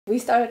We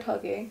started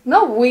talking.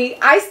 No,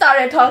 I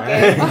started talking.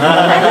 and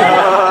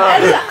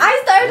then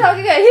I started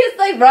talking and he's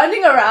like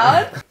running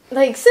around.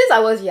 Like since I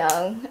was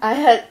young, I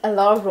had a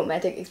lot of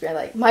romantic experience.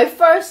 Like my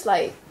first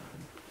like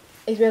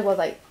experience was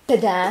like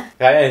ta-da.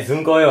 Cái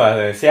Zoom coi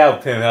mà xe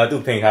phim tụ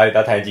phim khai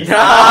đã thấy gì.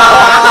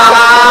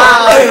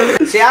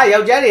 Xe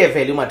yêu gia đình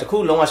phải lúc mà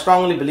tụi long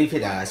strongly believe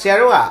it. Xe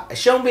rồi à,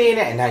 xong bên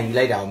này anh hay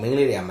lấy đầu mình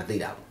lấy để mà tự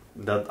đầu.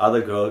 The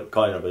other girl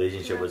got in a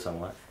relationship with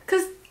someone.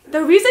 Because the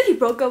reason he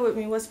broke up with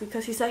me was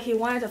because he said he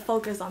wanted to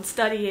focus on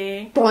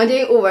studying.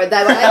 Bonding over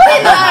that one.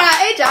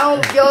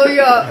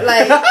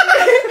 Like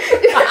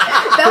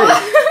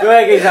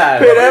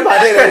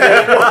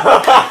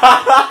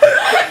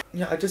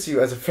Yeah, I just see you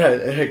as a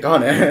friend.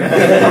 Gone it.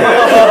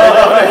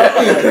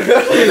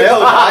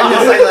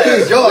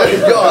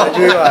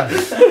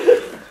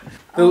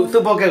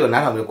 Tôi bao cái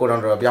nãy học cô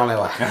đang rồi béo này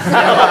vậy.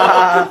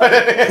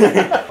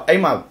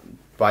 Em mà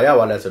bài à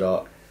là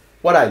sao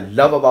what I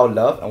love about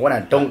love and what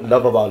I don't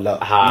love about love.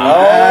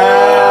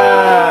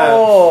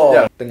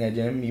 Từng ngày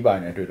trên mi bài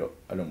nàyတွေ့တော့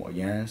အဲ့လိုမျိုးအ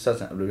ရန်ဆက်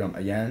ဆံလို့ပြောမှာ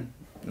အရန်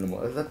အဲ့လို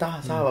မျိုးဒါ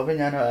စားပါပဲ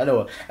ညာတော့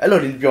အဲ့လို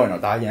လေးပြောရင်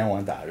တော့ဒါအရန်ဝ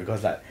မ်းသာ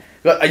because like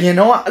အရင်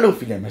တော့အဲ့လို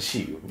feeling မ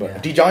ရှိဘူး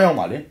ဒီကြောင်းရောက်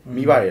မှာလေ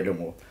မိဘတွေအဲ့လို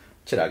မျိုး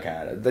ချစ်တာခံရ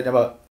တယ်ဒါကြော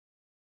င့်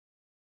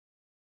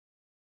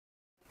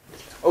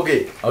Okay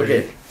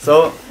so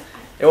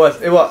it was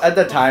at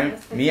the time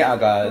me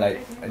aga like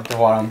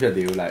တော်အောင်ဖြစ်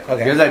သေးဘူး like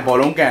just like ဘော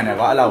လုံးကန်တယ်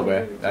ကွာအဲ့လောက်ပဲ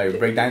like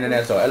break time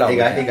နဲ့ဆိုအဲ့လောက်ပဲ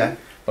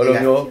ဟိုလို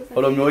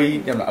မျိုးကြီး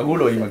တင်မလားအခု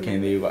လိုကြီးမခင်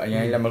သေးဘူးကွာအရ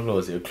င်လည်းမ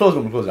close သေးဘူး close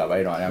ကိုမ close တာပဲ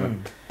အဲ့တော့အဲ့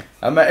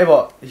မဲ့အဲ့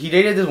ပေါ့ he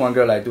dated this one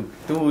girl like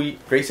သူ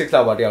grade 6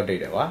 လောက်ပါတယောက်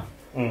date တယ်ကွာ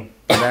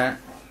then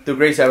သူ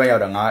grade 7 ရော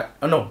က်တော့ငါ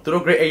no သူ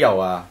တို့ grade 8 ရောက်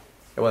သွား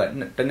ဟို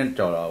တနည်း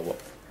ကြော်တော့ပေါ့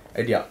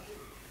အဲ့တယောက်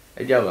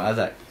ကအဲ့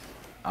ဆိုင်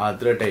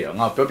သူတို့ date ရော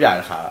ငါပြောပြရ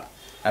ခါ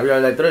အဲ့ပြီး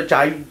တော့ like သူတို့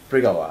child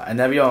break up ပါ and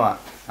then ပြီးတော့မှ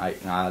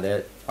ငါလည်း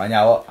ဘာညာ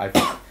ပေါ့ I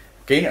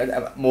gain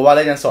mobile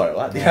legend ဆော့တယ်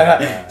ကွာ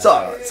ဆော့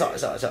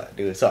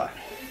ဒီဆော့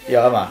ရ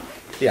အောင်ပါ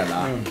သိရမ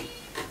လား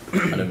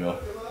အဲ့လိုမျိုး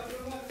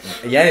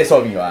အရင်နေ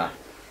ဆော့ပြီးပါ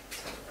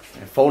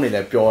ဖုန်းနေလ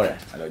ည်းပြောတယ်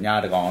အဲ့လိုညာ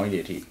တကောင်ကြီး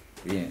တွေအထိ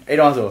ပြီးရင်အဲ့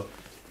တော့ဆို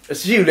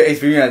ရှိဦးလေ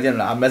experience တင်မ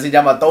လား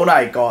messenger မှာ3နာ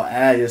ရီ call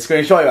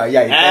screenshot ရ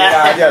ရိုက်တ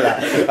ယ်ကြလား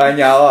အ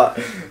ညာတော့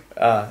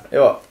အဲ့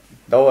တော့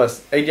that was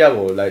 8 year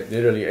ကို like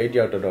literally 8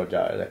 year တော်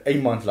ကြာတယ် like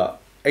 8 months လောက်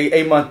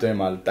8 months တွင်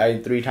မှာ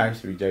 3 times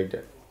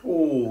rejected.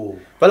 Oh.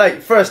 But like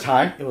first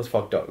time it was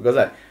fucked up because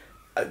like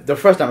the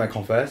first time I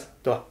confessed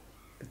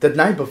the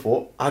night before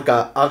I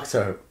got asked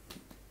her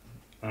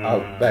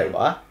out back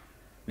what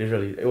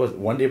literally it was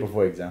one day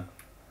before exam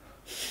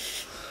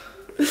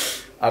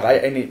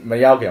I need မ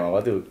ရောက်ခင်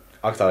မှာသူ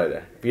ask လိုက်တ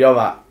ယ်ပြီးတော့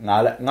မှ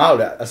ငါ့ကို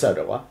လည်း accept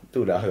တော့ကွာ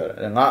သူ့လည်း accept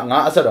တယ်ငါ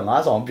accept တော့ငါ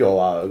ဆောင်ပျော်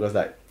သွားတယ် because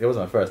like it was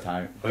my first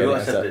time you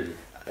accepted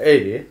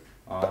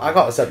I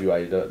got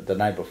accepted the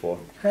night before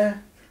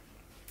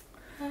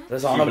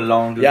That's all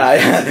belong to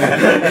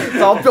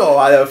so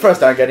the first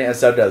time getting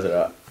accepted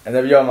and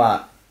then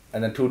and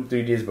then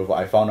 2-3 days before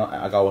I found out and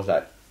I was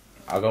like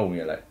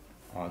like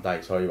oh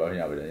like sorry about it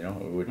you know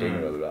we were dating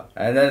blah blah blah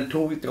and then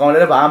 2 weeks ကောင်းလ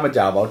ည်းဘာမှမ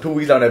ကြာပါဘူး 2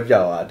 weeks လောက်နဲ့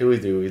ပြောက်သွား 2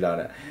 weeks 3 weeks လောက်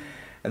နဲ့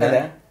and then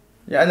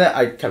and then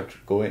I kept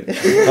going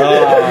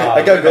I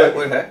kept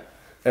going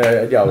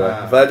ကြောက်ပဲ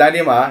but တိုင်းတ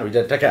င်းမှာ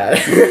reject တက်ခဲ့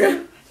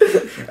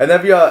and then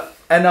ပြီးတော့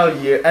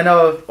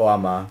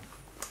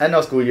end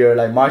of school year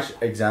like March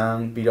exam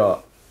ပြီးတော့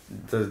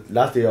the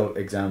last day of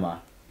exam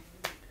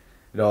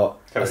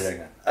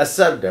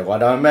accept တယ်ကွာ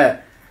ဒါပေမဲ့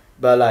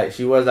but like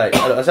she was like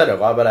accept တယ်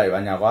ကွာ but like ဘာ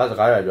ညာကွာစ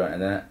ကားရပြော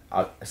and then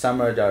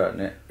summer ကျတော့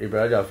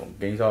April ကျတော့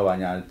game ဆော့ဘာ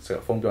ညာ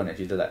ဖုန်းပြောနေ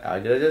she said like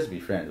let's just be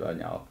friends ဘာ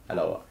ညာအဲ့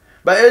လို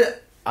but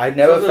I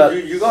never felt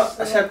you got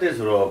accepted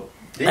ဆိုတော့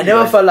I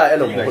never felt like အဲ့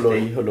လို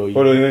ဟိုလို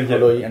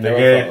I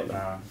never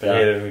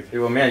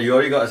felt man you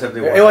already got accepted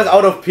it was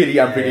out of pity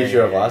I'm pretty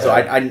sure ကွာ so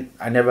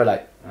I never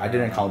like I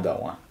didn't count that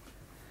one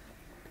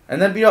and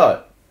then ပြီးတော့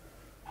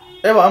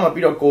အဲ့ဘာမှ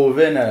ပြီးတော့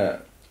COVID နဲ့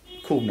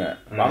ခုနဲ့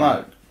ဘာမှ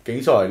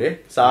game ဆော့ရလေ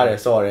စားတယ်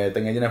ဆော့တယ်တ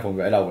ကယ်ချင်းနဲ့ဖုန်း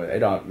ပြောအဲ့လောက်ပဲ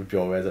အဲ့တော့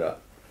ပျော်ပဲဆိုတော့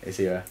အေး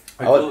စေးပဲ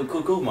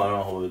ခုမှာ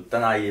တော့ဟိုတ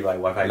နာရေးပါ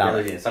wifi လာ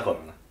လို့ရှိရင်စက်ခေါ်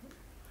မလား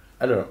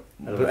အဲ့တော့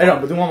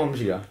ဘယ်သူမှမ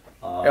ရှိတာ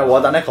အဲ့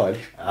water နဲ့ခေါ်လေ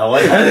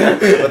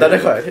water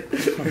နဲ့ခေါ်လေ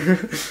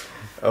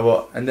အဲ့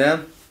ပေါ့ and then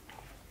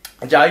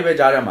အကြာကြီးပဲ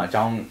ကြားရမှာအ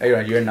ကြောင်းအဲ့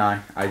တော့ year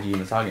 9 IG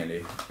မစားခင်လေ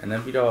and then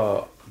ပြီးတော့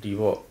ဒီ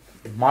ပေါ့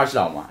March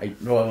လောက်မှာအဲ့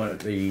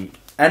ဒီ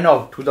end of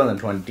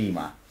 2020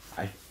မှာ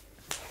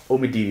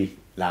OMTV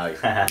လာပြီ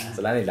ဇ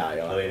လန်းနေလာ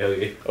ရော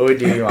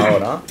OMTV မှာ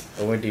ပေါ့နော်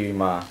OMTV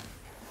မှာ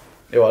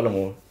အဲ့တော့အဲ့လို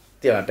မျိုး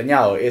တကယ်တည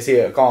ကို AC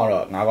အကောင့်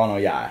တော့9ကောင်း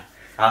တော့ရတယ်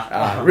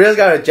risk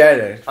ကကျဲ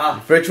တယ်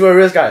virtual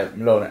risk က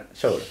မလို့နဲ့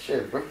ရှုပ်တယ်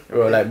Shit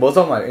bro like most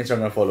of my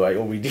Instagram follow like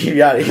OMTV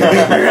ရတယ်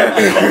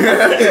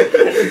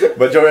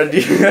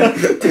majority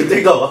တိ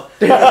တ်တော့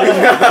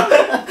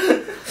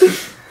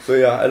so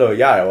yeah အဲ့လို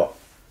ရတယ်ပေါ့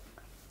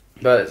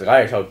but စကား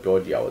ရချောက်ပြော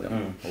ကြည့်အောင်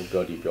ဟို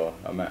ပြောဒီပြော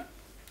အမှ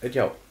အဲ့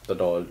ကြောက်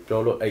တော်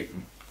ပြောလို့အဲ့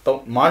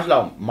March လော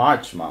က်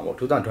March မှာပေါ့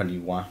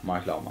2021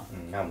 March လောက်မှာ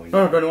no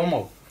 21မဟု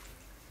တ်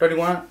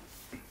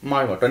21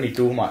 March ပေါ့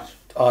22 March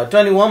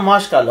 21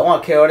 March ကလုံးဝ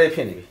chaotic ဖြ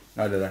စ်နေပြီ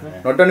ဟုတ်တယ်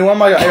နော်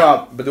21 March အဲ့တော့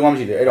ဘယ်သူမှမ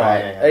ရှိသေးအဲ့တော့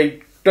အဲ့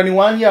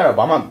 21 year တော့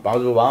ဘာမှ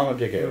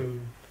ဖြစ်ခဲ့ဘူး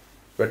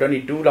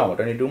22လောက်မှာ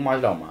22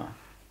 March လောက်မှာ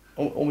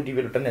OMD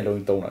ပဲလို့တစ်နှစ်လုံး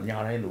ကြီးသုံးတာညာ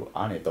တိုင်းလို့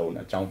အားနေသုံး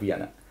တာကြောင်းပြရ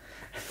တာ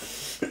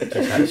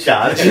ရှာ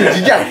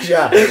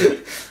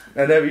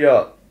အဲ့ဒါပြီး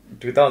တော့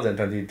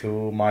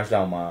2022 March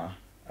လောက်မှာ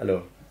အဲ့လို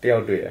တယော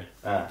က်တွေ့တယ်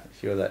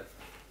she was like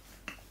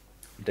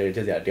တဲ့ချ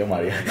က်စရာတောင်းပါ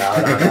လေတောင်း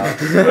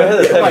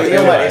ပါလေ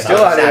ပြော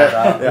ရတယ်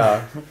yeah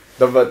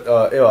but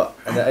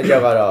အဲ့ကြော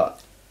က်ကတော့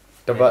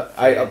but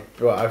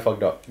I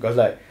fucked up because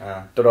like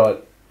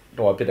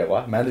တော်ဖြစ်တယ်ကွာ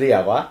မန္တလေး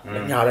ကွာ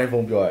ညာတိုင်းဖု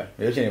န်းပြောရ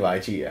ရုပ်ရှင်တွေပါ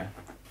ကြည့်ရ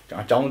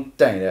အကြောင်း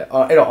တန်တယ်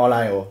အဲ့တော့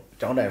online ကိုအ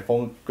ကြောင်းတန်ဖု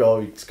န်းပြော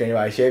screen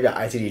ပါ share ပြ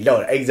ICD လောက်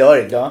တယ် exhaust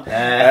တယ်နော်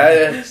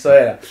ဆွဲ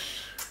တာ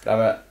ဒါ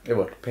ပေမဲ့ဒီ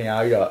ဘောဖင်ရ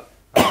ပြီးတော့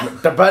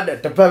တပ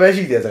တ်ပဲ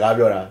ရှိတယ်စကား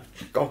ပြောတာ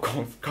ကော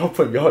က်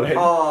ဖွင့်ပြောလိုက်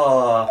ပါ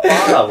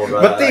လာပေါ့ဗျာ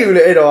မသိဘူး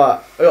လေအဲ့တော့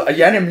အ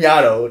ရန်နဲ့မရ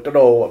တော့တော်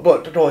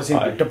တော်အဆင်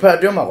ပြေတပတ်အ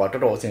တွင်းမှာကွာ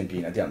တော်တော်အဆင်ပြေ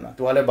နေကြမှာ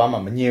तू ကလည်းဘာမှ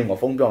မငြင်းဘူး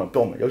ဖုန်းပြော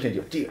မယ်ရုပ်ရှင်ကြ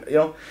ည့်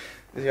ရော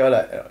ဒီရော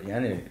လာရန်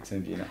နေအဆင်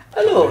ပြေနေ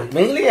အဲ့လိုမ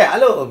င်းကလေးကအဲ့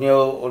လို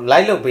မျိုး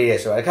like လုပ်ပေးရ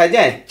ဆိုတော့တစ်ခါကျရ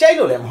င်ကြိုက်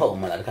လို့လည်းမဟုတ်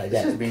ဘူးမလားတစ်ခါကျရ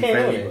င် being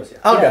friendly ပေါ့ဆ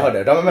ရာဟုတ်တ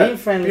ယ်ဒါပေမဲ့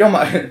ပြော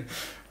မှ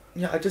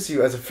Yeah, I just see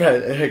you as a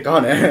friend.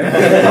 Gone.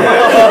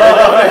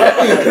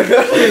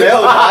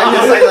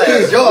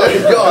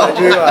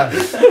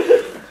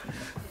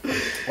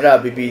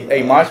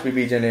 Hey, March BB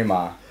ချင်းလေး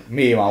မှာ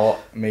မေမှာပေါ့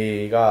မေ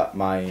က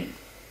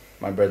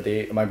my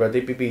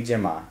birthday BB ချ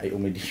င်းမှာအဲ့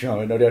OMD ရော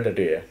တော့တ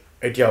တွေ့ရ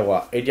အဲ့တ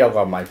ယောက်က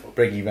my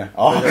break even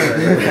အော်ခ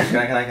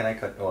ဏ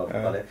ခတ်ဟော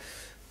ဗါလေ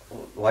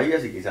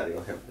YUSC ကိစ္စလေး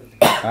ရောထည့်ဟ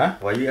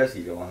မ် YUSC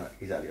ရော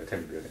ကိစ္စလေးရောထည့်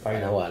ပြီးပြောတယ်ဘာ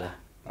လဲဟောလား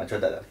အချွ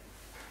တ်တက်တယ်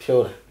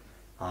ဖြိုး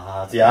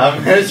လားဆရာ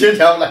မဲရှင်း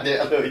ချောင်းလိုက်တယ်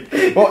အဲ့လို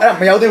ဟိုအဲ့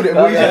မရောက်သေးဘူးလေအ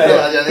မိုးကြီး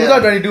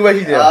2022ပဲ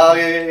ရှိသေးတယ်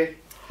okay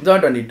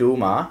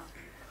 2022မှာ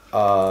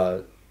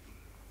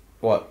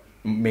what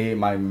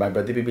my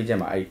birthday BB ချင်း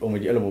မှာအဲ့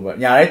OMD အဲ့လိုမျိုးပဲ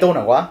ညာတိုင်းတုံး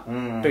တာကွာ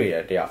တွေ့ရ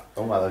တယောက်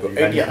တုံးပါတော့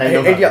အဲ့တ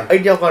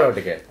ယောက်ကတော့တ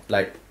ကယ်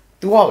like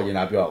သူဟောကိုရင်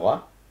လာပြောကွာ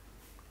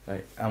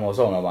like အမော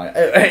ဆောင်လာပါ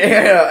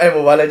အဲ့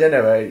mobile legend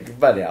နဲ့ပဲ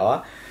ပတ်နေကွာ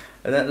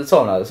အဲ့ဒါဆော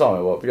င်းမ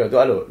ယ်ပေါ့ပြီးတော့သူ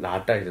အဲ့လိုလာ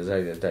တိုက်တယ်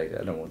အဲ့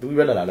လိုမျိုးသူ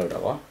ပဲလာလောက်တာ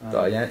ကွာသူ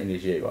အရင်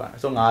initiate ကွာ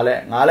ဆိုငါလည်း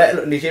အဲ့လို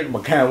initiate မ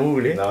ခံဘူး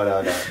လေဟုတ်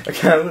မ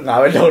ခံဘူးငါ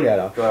ပဲလုံးနေရ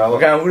တော့မ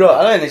ခံဘူးတော့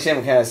အဲ့လို initiate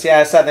မခံဆရာ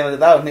စတယ်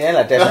တော့နှစ်ရက်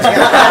လာတက်တယ်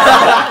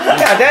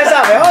တက်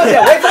စားပဲဟောဆ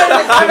ရာ wait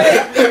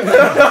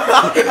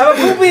အမ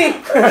ပူပီ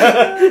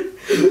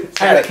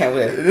အဲ့ဒါခံဘူး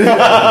လေဆို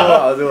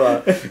တော့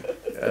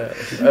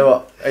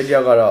အဲ့ဒီ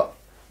ကတော့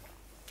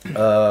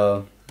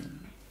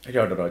အဲ့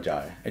ကြောင့်တော်ကြာ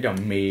တယ်အဲ့ကြောင့်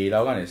မေလော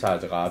က်ကနေစ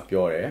စကား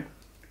ပြောတယ်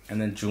and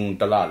then June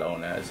တလလုံး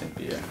လည်းအဆင်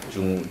ပြေတယ်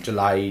June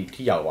July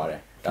ထိရောက်သွားတ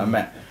ယ်ဒါပေ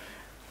မဲ့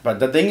but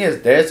the thing is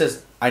there's this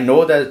I know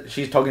that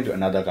she's talking to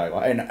another guy ကွာ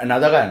အဲ့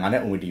another guy ငါ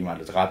နဲ့ OMD မှာ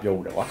စကားပြော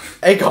ဦးတယ်ကွာ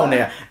အဲ့ကောင်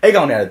နဲ့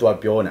तू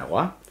ပြောနေ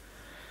ကွာ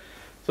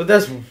so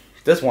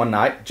this one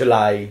night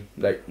July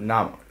like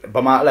now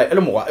ဘာမှ like အဲ့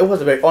လိုမျိုးကွာ it was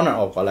a very on and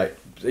off ကွာ like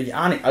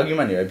အားနေ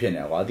argument တွေပဲဖြစ်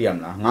နေကွာသိရမ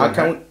လားငါ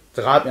ခံစ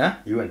ကားပြန်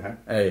you and her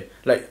အေး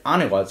like အား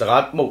နေကွာစ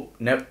ကားမဟုတ်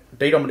နဲ့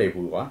date တော့မတည့်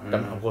ဘူးကွာဒါ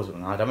ပေမဲ့ of course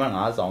ငါ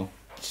ဆော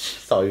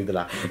င်ယူသ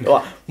လားဟို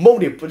မုတ်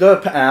တွေပြော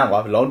ဖန်ကွာ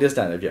long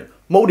distance ပဲဖြစ်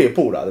မုတ်တွေ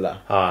ပို့တာသလား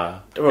ဟာ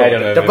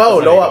တပတ်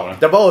ကိုလော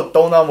တပတ်ကို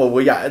3000မို့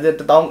ဝေးရ1000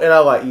အဲ့ဒါ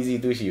က easy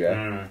သူရှိပဲ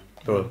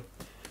သူ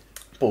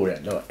ပို့တယ်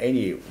တော့အဲ့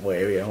ဒီဝ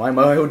ယ်ပြီးမိုင်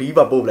ဟိုဒီ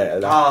ပါပို့လိုက်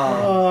လား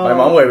မိုင်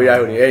မောင်းဝယ်ပြီးရ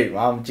ဟိုဒီအေး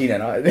မကြည့်နဲ့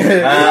နော်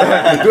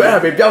သူအဲ့ဒါ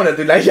ပဲပြောင်းနေ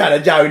သူလိုက်ရှာတ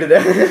ယ်ကြာပြီ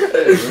တဲ့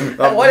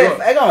ဟို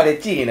အဲ့ကောင်လေး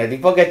ကြည့်နေတယ်ဒီ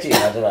pocket ကြည့်နေ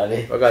တာဆိုတာလေ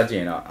pocket ကြ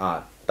ည့်နေတော့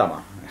တတ်မှာ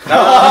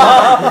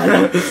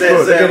ဆဲ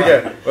ဟဲ့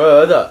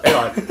ဒါအဲ့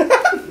ကောင်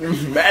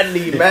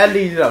madly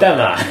တက်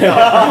လာ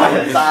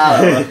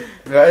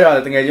အဲ့ဒါ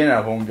တကယ်ချင်းတာ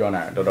ဖုန်းပြော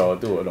နေတာတော်တော်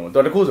သူ့အလုံး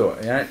တော်တခုဆို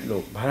အရင်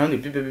လို့ဘာလို့ဒီ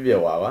ပြ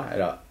ပြွားပါအဲ့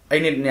တော့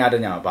အဲ့နေ့ညတ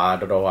ညဘာ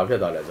တော်တော်ဟွာဖြစ်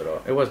သွားလဲဆိုတော့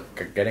it was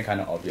getting kind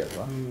of obvious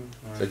ကွာ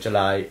so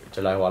July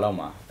ဟွာလောက်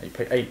မှာ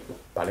အဲ့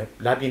ဘာလဲ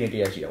လာပြင်းနေတ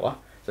ရရှိရကွာ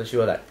so she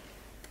was like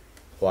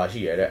ဟွာရှိ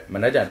ရတဲ့မ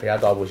နေ့ကျဖျား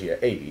သွားဖို့ရှိရ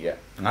အိတ်ပြီးတဲ့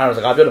ငါတော့စ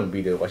ကားပြောလို့မ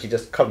ပြီးသေးဘူးကွာ she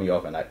just cut me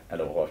off and like အဲ့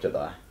လိုဟောဖြစ်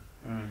သွား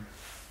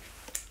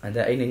အဲ့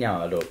ဒါအဲ့နေ့ည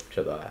အဲ့လိုဖြ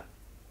စ်သွား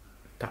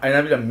အဲ့ဒါ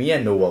ပြီးတော့ me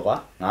and Noah ကွာ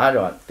ငါ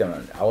တော့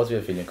I was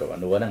really feeling good ကွာ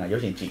Noah နဲ့ငါရု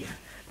ပ်ရှင်ကြည့်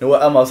Noah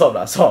အမောက်ဆော့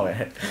တာဆော့မယ်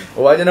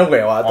ဟိုကကျွန်တော်ဝ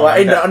င်ကွာသူက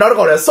အဲ့နောက်တစ်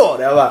ခေါက်လည်းဆော့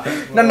တယ်ကွာ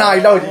2နာရီ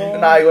လောက်ကြီး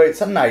2နာရီခွဲ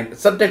7နာရီ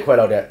7ခွဲ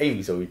လောက်တည်းအိပ်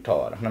ပြီဆိုပြီးထော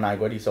က်ရတာ2နာရီ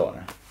ခွဲတိဆော့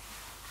နေ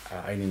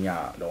အဲ့ဒီည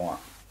တော့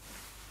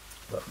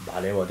ဘာ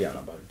လဲပေါ့တရား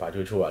လားဘာ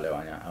ချိုးရလဲ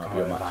ပါညာ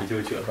ပြီးတော့မှ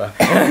ချိုးဟေး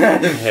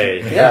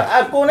အ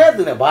ကိုနဲ့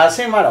သူနဲ့ဘာဆ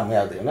င်းမတော့မရ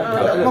သေးဘူးနော်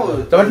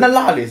ဒါပေမဲ့2လ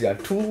လေးစရာ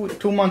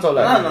2 months လောက်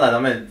လာဒါပေ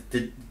မဲ့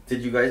did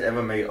you guys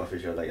ever make it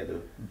official like that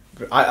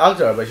I asked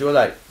her but she was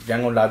like ရန်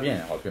ကုန်လာပြင်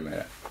ဟောဖြစ်မယ်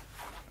တဲ့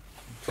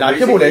ဒါ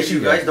ဖြစ်ဖို့လည်းရှိတ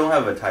ယ် you guys don't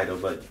have a title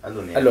but အဲ့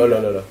လိုနေအဲ့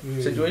လို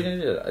situation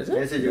ရှိတာ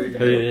situation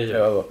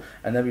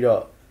အဲ့ဒါပြီး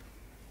တော့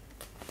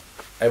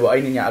အဲ့ဘော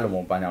အဲ့ညအဲ့လို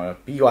မျိုးပန်းအောင်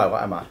ပြီးသွားကွာ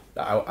အမ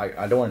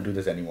I don't want to do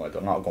this anymore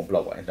တော့ငါအကုန်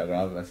block ပါ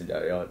Instagram Messenger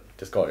ရော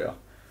Discord ရော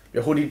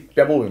ပြီးဟိုဒီပြ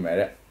ပို့ပြင်မယ်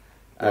တဲ့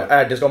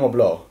အဲ့ Discord မ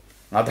block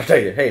ငါတထို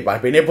က်တယ်ဟေးဘာ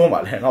ဘယ်နေပုံပါ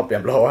လဲငါပြ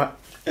န် block อ่ะ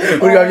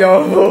ဟိုဒီပြော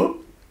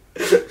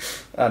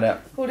အဲ့နဲ့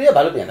ဟိုဒီက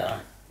ဘာလို့ပြန်တာ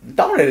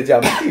တောင်းနေကြ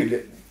မသိဘူးလေ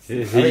ဇ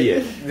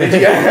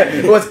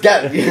It was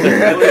gap.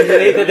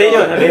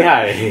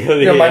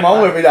 My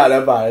mom will be there.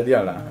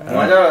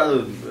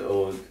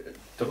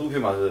 The who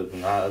came out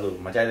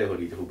of my child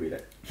hoodie to be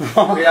there.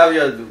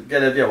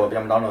 Get a beer or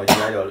down on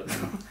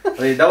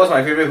that was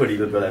my favorite hoodie,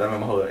 but I don't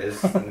remember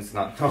it's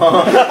not.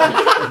 So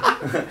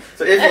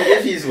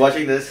if he's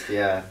watching this,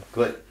 yeah,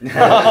 good.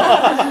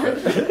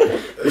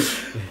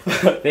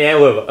 But yeah,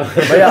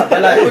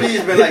 like hoodie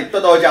has been like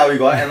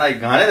and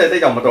like but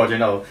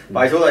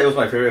I told that it was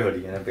my favorite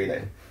hoodie and I played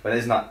that. But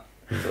it's not.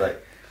 So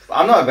like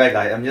I'm not a bad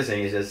guy, I'm just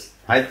saying it's just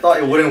I thought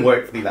it wouldn't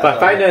work. But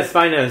finance.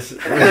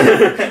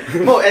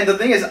 No, and the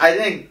thing is I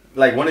didn't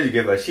like wanted to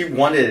give her. She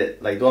wanted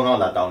it like don't know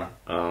that down.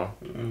 Oh.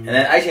 And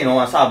then I think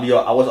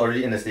I was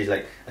already in the stage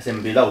like I said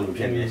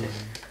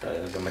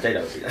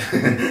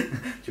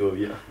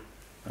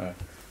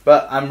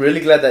but I'm really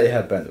glad that it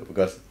happened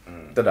because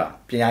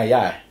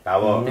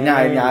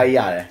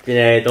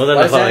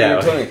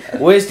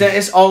wisdom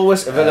is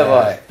always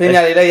available. Who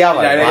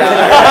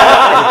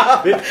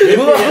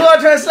will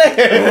translate?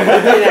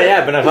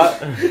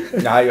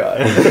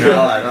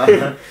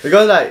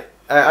 Because like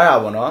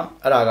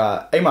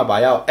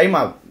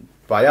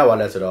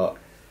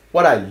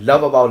what I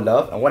love about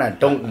love and what I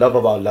don't love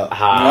about love.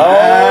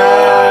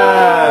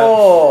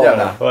 Oh,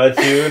 yeah, what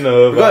you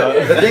know about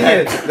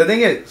the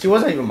thing is, she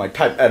wasn't even my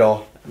type at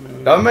all.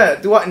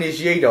 Do what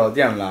initiate or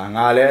damn lang,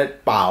 I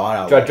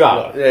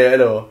drop. Yeah,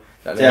 hello.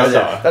 That's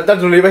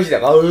the way she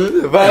like,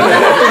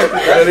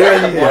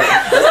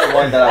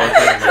 one that I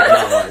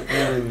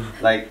was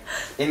like,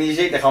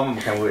 initiate the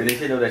common can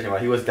initiate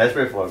that he was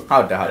desperate for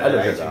how the hell.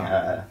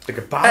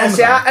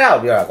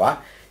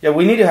 Yeah,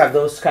 we need to have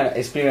those kind of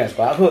experience.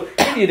 But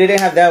if you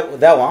didn't have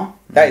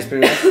that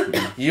experience,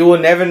 you will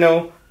never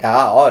know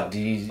that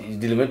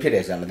the limit pit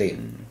is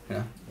something.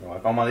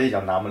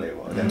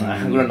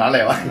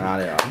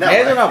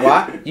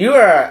 You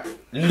are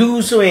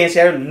lose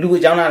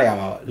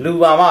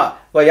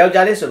well,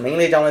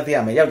 mainly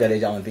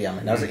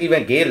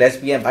even gay,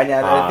 lesbian,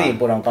 thing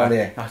put on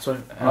there.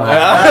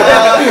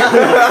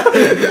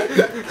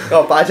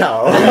 Oh,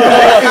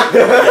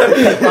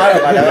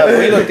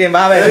 we looked in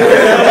my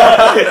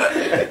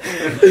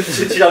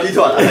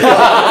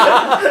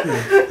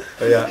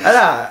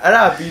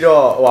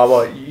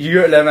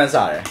year 11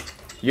 sorry.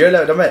 Year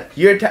 11,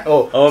 year 10.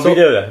 Oh,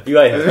 video.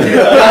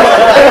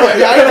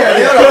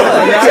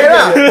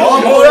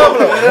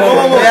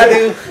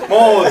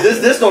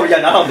 This story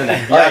yeah now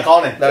tonight. Yeah,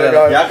 call it.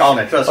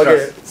 Trust.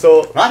 Okay,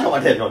 so I don't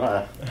want to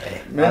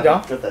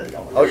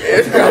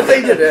okay,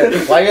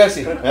 why you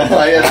see? So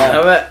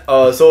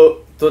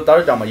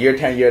year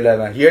 10, year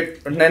 11, year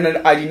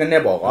ID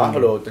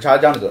hello,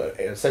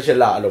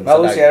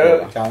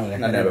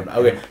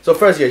 okay, so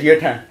first year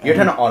 10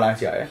 online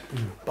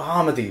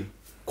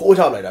coach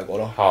out like that,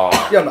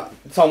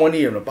 someone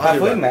need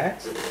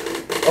max.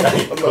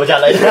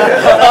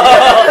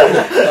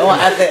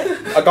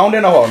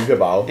 Accounting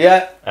about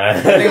yeah.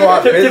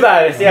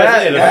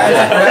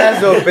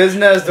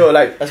 Business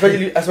like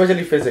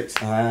especially physics.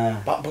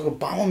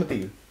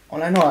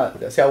 Online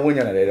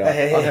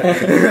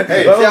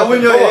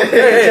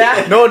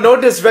no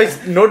disrespect.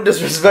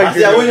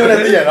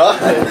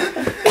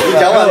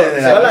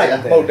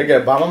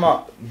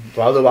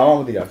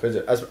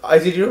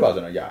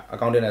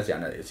 Accounting as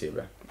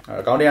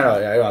accounting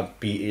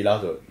BA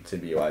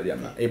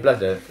A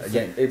plus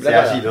again A plus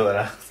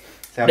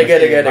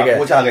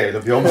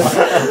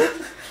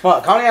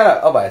counting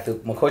out by to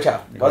Mokocha.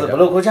 Was a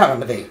blue coach.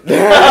 Because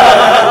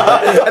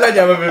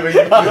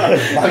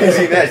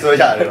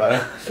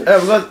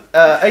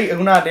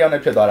I day on the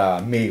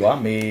Pedora, me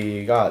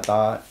got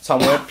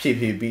somewhere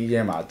PPB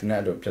Yama to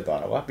not do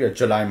Pedora, what be a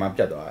July my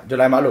Pedora,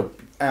 July my look,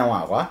 and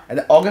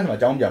August my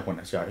jump Japan,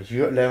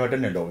 you never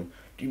done alone.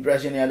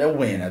 Depression and the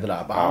win at the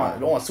lab,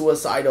 don't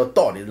suicide or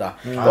thought it la.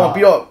 Don't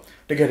be up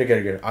to get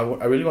again. I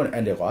really want to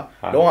end it.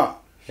 Don't want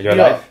your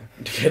life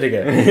to get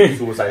again.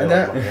 Suicide.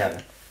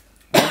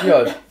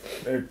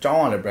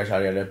 John the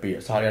pressure let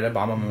be sorry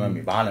Bama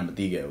me ban and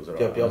dig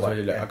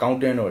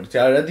accountant or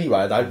charity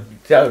by that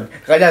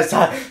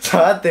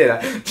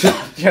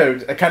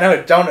kind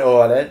of John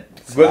or that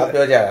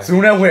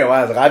sooner when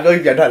was I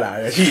don't get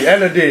her she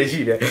ended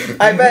she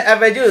I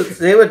bet you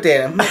they were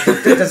there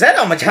to set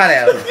on my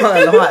channel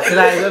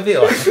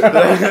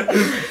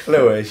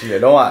she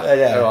don't want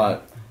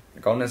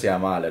accountancy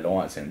don't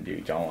want send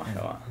you John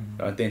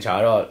I think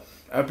Charlotte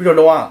people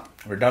don't want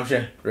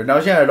redemption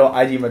I don't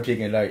IG my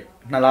picking like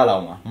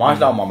Nala March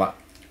Mama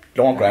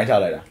don't grind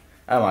out like that.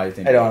 I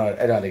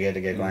don't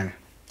get grind.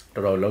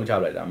 To low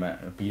job like that, man.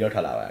 Peter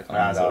Tala.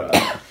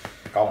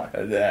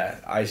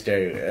 I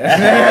stare.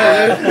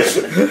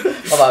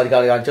 About the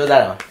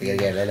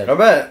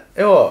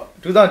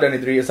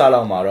 2023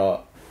 Salam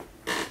Maro.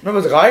 No,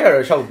 was a guy or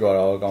a shop girl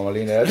or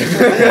Gamalina.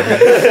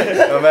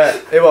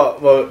 It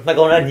was not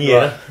going to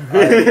year.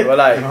 Well,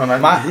 like,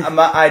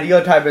 my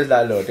ideal type is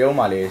that low, Teo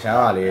Malay,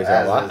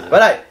 but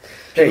like,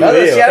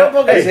 Share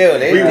focus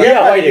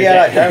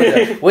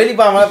Willie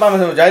Palmer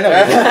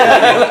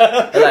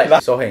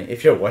like so hey,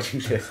 if you're watching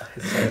this,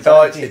 so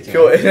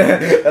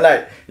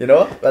like you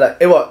know,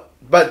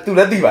 but to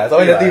the diva, so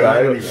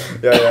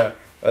yeah.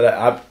 But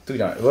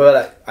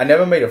like I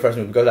never made the first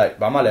move because like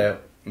Bama le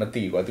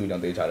mati ko tu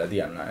jang they cha le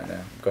ti am la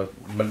because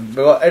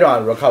I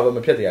don't recover မ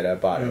ဖြစ်တယ်ရတယ်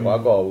ပါတယ်ဟော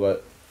ကော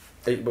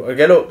တ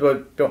ကယ်လို့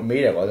ပြော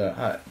မေးတယ်ကွာဆို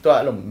သူက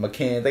အဲ့လိုမခ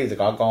င်သိစ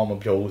ကားကောင်းမ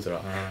ပြောဘူးဆို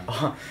တော့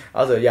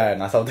အဲ့ဆိုရရ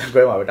ငါစောက်တက်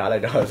ခွဲမှာပဲထားလို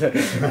က်တော့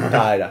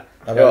ထားလိုက်တာ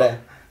ဒါပြောလဲ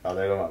တော့လ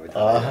ည်းမှာပဲ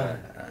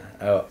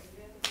အဲ့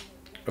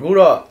အခု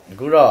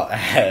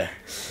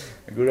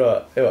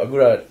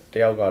တော့တ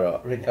ယောက်ကတော့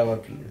recover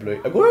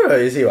အခုတော့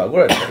ရေးစီပါအခု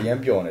တော့အရင်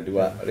ပြောနေသူက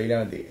အလေးလည်း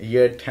မသိ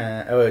year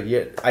 10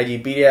 year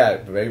IGP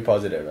တွေက very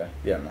positive ပဲ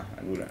ပြရမှာ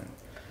အခုလည်း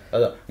အဲ့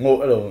တော့ငို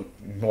အဲ့လို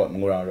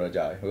ငိုတော့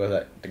ကြာပြီ because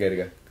တကယ်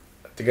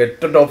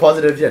တော်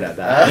positive ဖြစ်တာ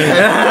ဒါ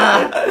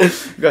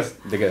because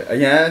တကယ်အ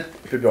ရင်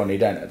ပြောနေ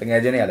တယ်တကယ်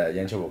ချင်းတွေကလည်းအရ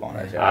င်ချုပ်ဖို့ကောင်းတ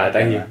ယ်ရှာ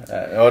တိုင်းကြီး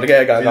ဟောတက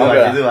ယ်ကောင်းပြော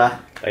တာ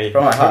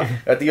from my heart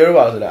theory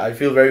was like I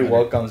feel very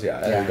welcome ဆရာ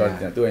အဲ့တော့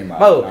သူ့အိမ်မှာ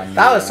ဟုတ်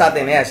ဒါကစာတ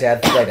င်နေတဲ့ဆရာ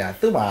သိလိုက်တာ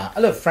သူ့မှာ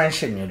အဲ့လို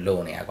friendship မျိုးလုံ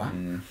နေရကွာ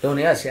လုံ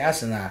နေရဆရာစ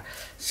ဉ်းစား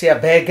ဆရာ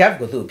ဘယ် gap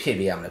ကိုသူ့ဖြည့်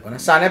ပေးရမလဲကွာ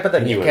နော်စာနဲ့ပတ်သ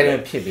က်ပြီး academy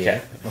ဖြည့်ပေးတယ်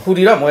ဟူ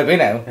ဒီတော့မဝယ်ပေး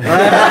နိုင်ဘူး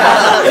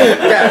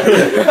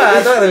ဘာ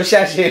တော့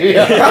ရှာရှည်ပြီး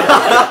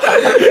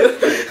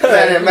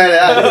မဲ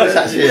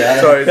ရှာရှည်ရ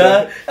sorry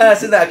အဲ့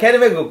စဉ်းစား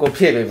academy ကို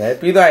ဖြည့်ပေးမယ်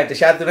ပြီးတော့တ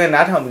ခြားသူနဲ့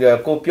နားထောင်ပြီးတော့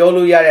ကိုပြော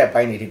လို့ရတဲ့အ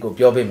ပိုင်းတွေဒီကို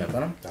ပြောပေးမယ်ကွာ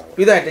နော်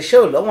ပြီးတော့တ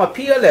ချို့လုံးဝ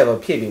peer level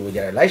ဖြည့်ပေးဖို့ကြ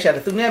တယ်လိုက်ရှာ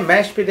သူနဲ့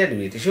match ဖြစ်တဲ့လူ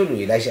တွေတချို့လူ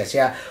တွေလိုက်ရှာဆ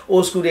ရာ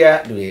old school တွေက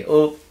လူတွေ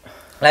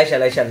လိုက်ရှာ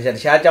တ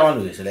ခြားအကြောင်း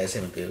လူတွေဆိုလဲအဆ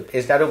င်မပြေဘူး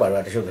Insta တို့ဘာ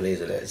လို့တချို့ကလေး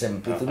ဆိုလဲအဆင်မ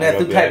ပြေသူနဲ့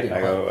သူ type ပြီး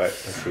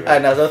အဲ့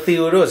နောက်ဆုံး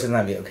Theo တို့စဉ်း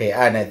စားပြီး okay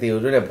အဲ့နဲ့ Theo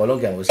တို့နဲ့ဘော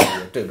လုံးကန်ဖို့စီ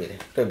တွေ့ပြီး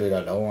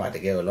တော့လုံးဝတ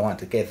က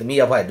ယ်သမီး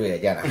ရောက်ဖိုက်တွေ့ရ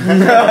ကြတာ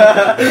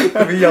သ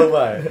မီးရောက်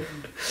ဖိုက်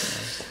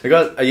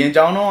because အရင်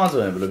ကြောင်းတော့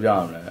ဆိုရင်ဘယ်လိုပြောရ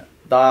မလဲ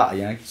ဒါအ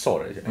ရင်ဆော့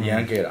တယ်အရ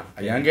င်ကဲ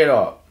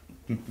တော့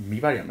မိ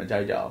ဘတွေကမကြို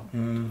က်ကြအောင်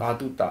ဒါ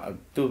သူ့သား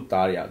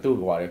တွေကသူ့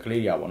ဟိုက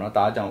လေးတွေကပေါ့နော်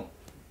ဒါအကြောင်း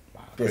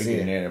ပြည့်စည်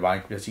နေတယ်ဘာ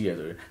ပြည့်စည်ရ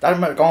ဆိုရင်ဒါ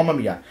မှကောင်းမှမ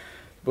မီရ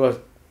because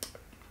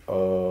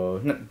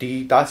ဒီ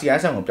ဒါ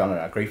CIS ကိုပြောင်းလာ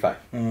တာ grade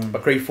 5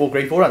 but grade 4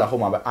ကဟို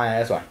မှာပဲ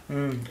IIS ပါ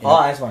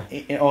IIS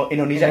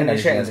Indonesia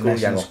International School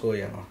ရ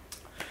န်ကုန်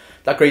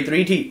ဒါ grade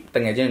 3 ထိတ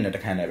ငယ်ချင်းနဲ့တ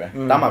ခန်းနေပဲ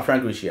ဒါမှ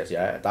Frank Group ရှိရဆ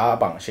ရာဒါအ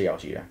ပေါင်8ယော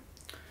က်ရှိတယ်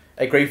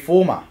အဲ့ grade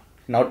 4မှာ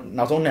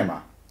နောက်ဆုံးနှစ်မှာ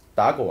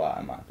ဒါကိုက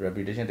အမှ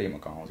reputation တိတ်မ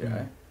ကောင်းအောင်ဆရာ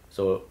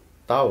so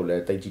ဒါကိုလ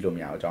ည်းတိတ်ကြည့်လို့မ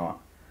ရအောင်အကြောင်းอ่ะ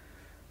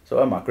so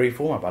အမှ grade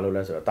 4မှာဘာလို့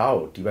လဲဆိုတော့ဒါ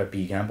ကိုဒီဘက် B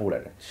ခန်းပို့လို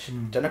က်တယ်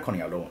ကျွန်တော်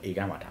9ယောက်လုံး A ခ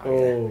န်းမှာထားတ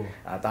ယ်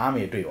ဒါအ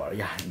မေတွေ့သွားတော့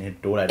ရနင်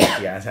တိုးလိုက်တယ်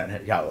CIS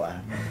နဲ့ရောက်သွား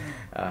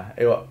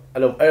အဲ့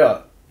တော့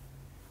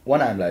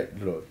one I'm like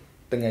လို့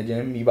တငယ်ချင်း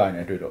မိပါ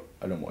နေတွေ့တော့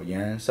အဲ့လိုမျိုးအရ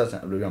န်ဆက်ဆံ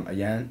အဲ့လိုပြောအ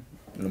ရန်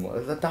အဲ့လိုမျိုး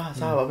ဒါ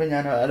စားပါပဲညာ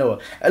တော့အဲ့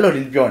လို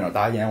လေးပြောရင်တော့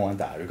ဒါရန်ဝမ်း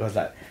တာ because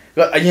like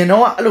အရင်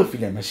တော့အဲ့လို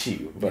feeling မရှိ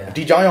ဘူး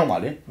ဒီကြောင်းရောက်ပါ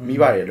လေမိ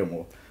ဘတွေအဲ့လို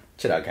မျိုး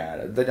ချစ်တာခံရ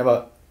တယ်ဒါကြော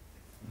င့်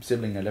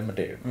sibling နဲ့လည်းမ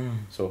တည့်ဘူး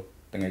so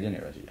တငယ်ချင်း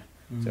တွေပဲရှိတယ်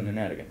ဆိုနေ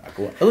နေရတယ်အ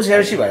ခုဆရာ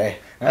ရှိပါတယ်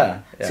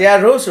ဆရာ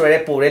Rose ဆိုရဲ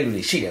ပို့တဲ့လူ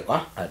တွေရှိတယ်ကွာ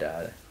ဟုတ်တယ်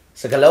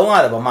စကလုံးက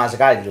တော့ဗမာစ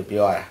ကားတွေလို့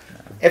ပြောရတာ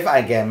if I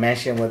can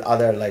mention with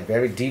other like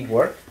very deep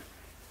work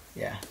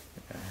yeah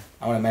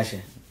I want to mention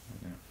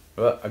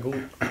well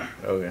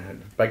okay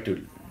back to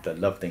the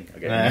love thing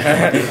again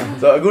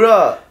so အခု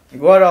တော့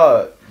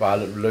ဘာ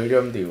လို့ရ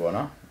မသိဘူးပေါ့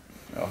နော်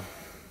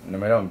န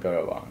မတော့မပြောရ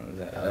ပါဘူး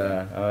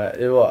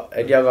အဲ့ပေါ့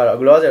အဲ့တယောက်ကတော့အ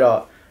ခုလောဆယ်တော့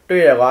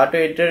တွေ့ရကွာ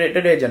တွေ့ကျွန်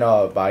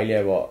တော်ဘာကြီးလဲ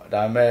ပေါ့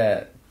ဒါပေမဲ့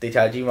တေ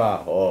ချာကြီးမှာ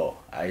ဟော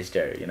ice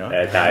stereo you know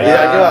ဒါကြီး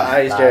က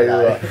ice stereo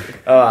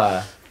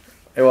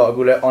အဲ့ပေါ့အ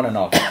ခုလဲ on and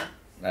off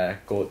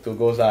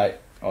ကို side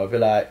ဟောဖြ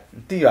စ်လိုက်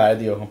တိရတယ်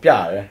တိရောပြ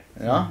ရတယ်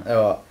နော်အဲ့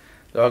ပေါ့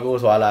တော့ကို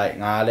ဆိုလိုက်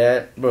ငါလဲ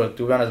bro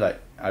to be honest like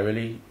I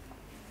really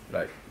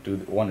like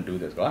want to do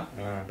this ကွာ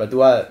but tu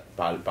က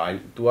ဘာ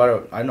tu က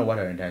တော့ I don't know what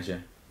her intention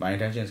my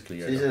intention is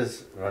clear she's just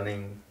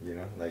running you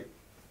know like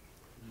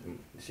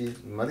she's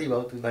မသိပါ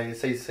ဘူး သူတိုင်း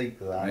စိတ်က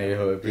စားနေ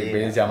ဟိုပေး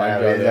စရာမ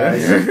ပြောတယ်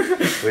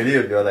ဝေးလေး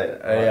ပြောလိုက်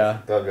အေး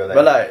တော့ပြောလိုက်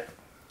but like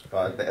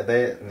အ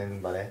သေးန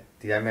င်းပါလေ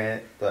ဒီတိုင်းမဲ့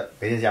သူ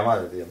ပေးစရာမ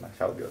လို့ဒီမှာ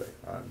ရှောက်ပြောလိုက်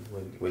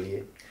ဝေး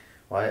လေး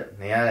ဟော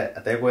နေရ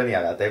အသေးကွဲနေရ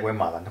တာအသေးကွဲ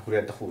မှာလားတစ်ခုပဲ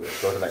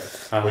ပြောလိုက်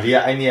ဝေးလေးက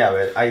အဲ့နေရ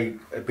ပဲအဲ့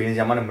ပေးစ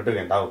ရာမနဲ့မတွေ့ခ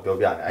င်တောက်ပြော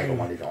ပြတယ်အဲ့ကောင်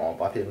မလေးတော့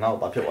ဘာဖြစ်ငါ့ကို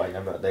ဘာဖြစ်သွားရင်လ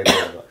ည်းအသေးကွဲ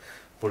တော့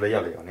ဘိုးလေးရော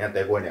က်လေအောင်နေအ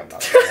သေးကွဲနေမှာ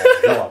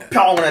တော့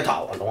ဖြောင်းနေ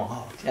ထားအလုံးဟာ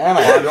ကျန်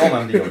ပါပြောမှ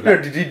မသိဘူး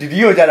ဒီ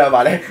ကိုကြတာပါ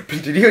လေ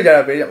ဒီကိုကြ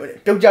တာပေး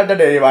ပြုတ်ကြတတ်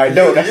တယ်တွေပါ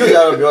လို့ဒီကိုကြ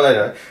တော့ပြောလိုက်တ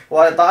ယ်ဟို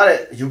တားတဲ့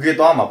UK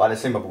သွားမှာပါလေ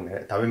စိတ်မပူနဲ့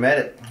ဒါပေမဲ့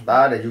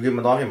တားတဲ့ UK မ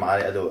သွားဖြစ်မှာ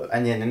လေအဲ့လိုအ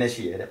ငြင်းနည်းနည်း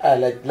ရှိရတယ်အဲ့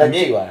လက်မြ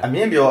င့်ပါအမြ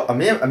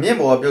င့်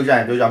ပေါ်ပြုတ်ကြရ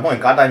င်မဟုတ်ရ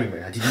င်ကားတိုက်မိမ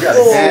ယ်ဒီကြီးရတ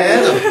ယ်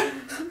ဆို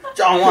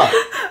ကြောင်က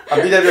အ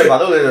ပြီးတဲ့ပြဘာ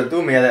လို့လဲဆို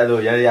သူ့မေရဲ့အဲ့လို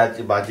ရ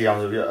ပါကြည့်အောင်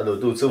ဆိုပြီးအဲ့လို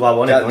သူ့ဆိုဖာ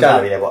ဘောနဲ့ဝင်ချ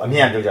ပေးတယ်ပေါ့အမြ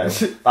င့်ပြုတ်ကြတယ်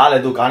ဒါလ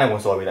ည်းသူကားနဲ့ဝ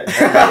င်စော်ပေးလိုက်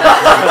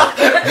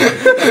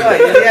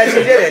ရ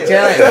ရှိတဲ့ကျ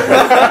န်းလိုက်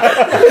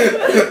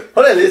ဟု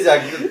တ်တယ်လေဆရာ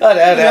ဟုတ်တ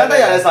ယ်တို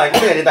က်ရတဲ့ဆိုင်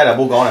ကိုနေတိုက်တာ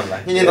ပိုကောင်းတယ်မ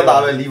လားညင်းတသား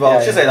ပဲလီဗာ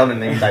80လောက်နဲ့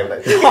နေတိုက်လို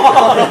က်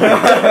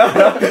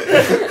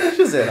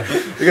80 it.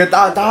 Because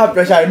that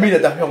pressure me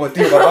that I'm going to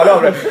think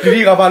about it. Did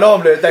he have a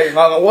lot of like,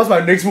 what's my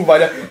next move?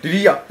 Did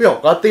he got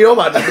the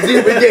over? Did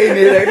he get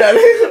in like that?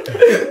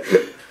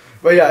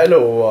 But yeah,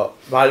 hello.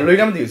 But look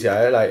at this,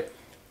 yeah, like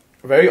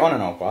very on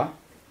and off,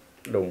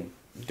 no,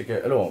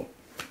 hello.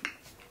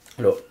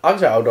 Look,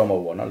 actually, I don't know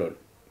what, look,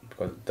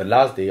 because the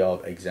last day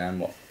of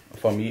exam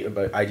for me,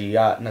 but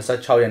idea, nasa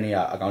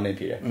chawya accounting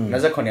here.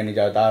 Nasa konya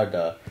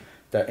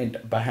the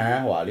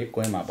behind wali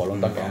going my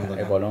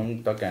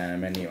bolong token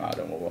many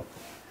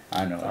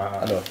I know.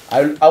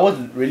 I was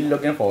really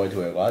looking forward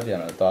to it. I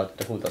thought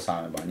the food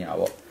sound but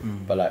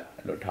like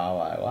look how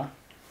I was.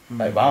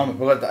 Like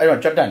because I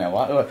don't check down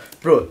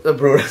bro.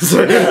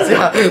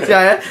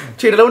 Yeah,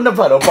 cheat alone the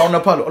palo, pound the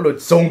palo, look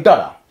zone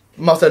data.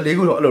 Must have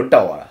legal look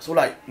tower. So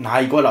like now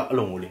I got up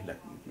alone.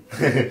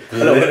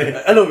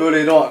 Hello,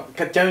 really don't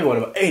catch me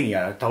whatever any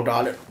other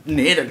total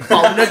need and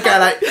found the guy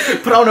like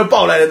put on a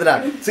ball like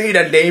that. See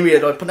that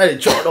David or put a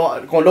shot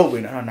or go low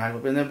in and I will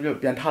be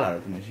a taller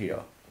than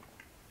here.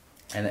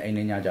 And in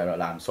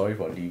Yajara, I'm sorry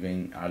for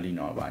leaving Ali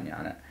no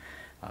Banyana.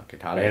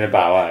 In a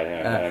bow.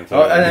 I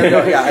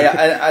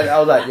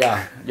was like,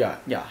 yeah,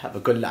 have a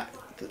good life.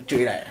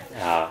 Do that.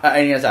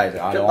 Any size.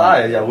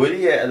 Yeah,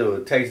 really, a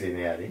little text in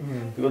there.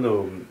 You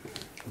know.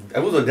 I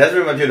was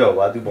desperate material.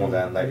 What do you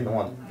want? Like, no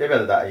one. Maybe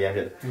that I am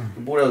here.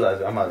 Boys,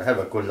 I'm gonna have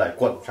a good like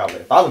quad travel.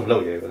 Thousand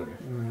low here.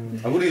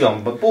 I would do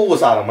but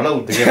both are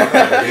low to get.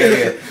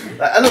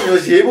 I don't know.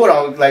 She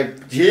would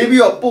like JB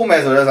or Boom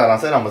as well as I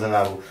said, I'm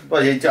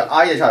but I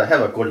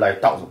have a good like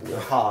thousand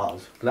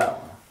house.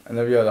 And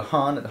then we are the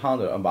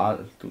 100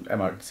 about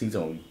to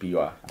season be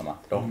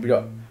don't be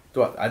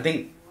I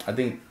think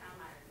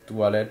to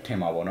let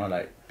him out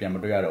like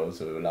Piamadoya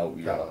so loud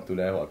to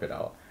let what it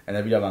out. And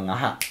then we have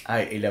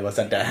I 11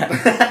 cent.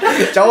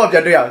 Chow up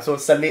your so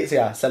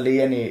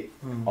Sally any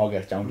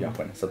August jump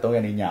up so don't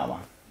any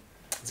yama.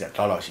 It's a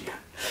tology.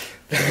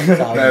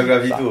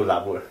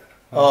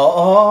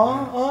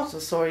 Oh, so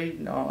sorry.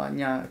 No,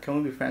 yeah, can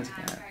we be friends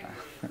again?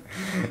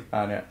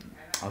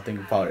 I'll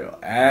think about it.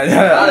 And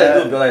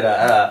like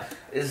that.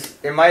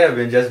 It might have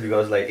been just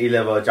because like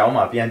A-level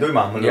Jama and doing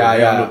my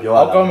yeah.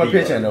 I'll come a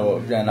pitch and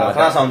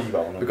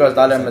because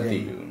that let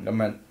me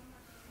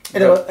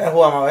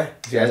who am I?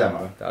 Yes, I'm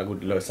a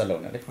good low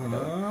salon. So,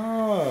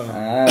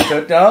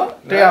 so,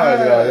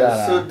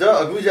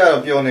 a good job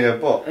of your near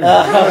pop.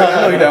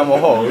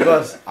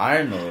 Because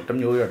I know the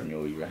New York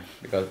New Year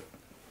because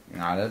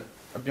I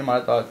be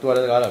my thought to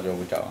other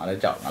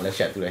job. I'll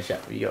share to the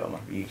chef. We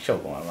show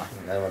one.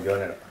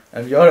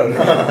 And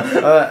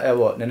you're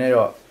what the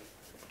Nero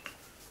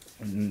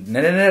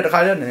Nene the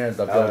Kaya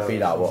the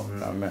feed out.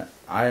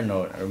 I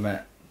know,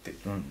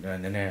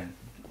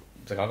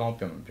 the Kaung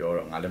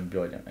pure,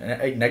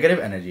 negative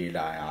energy,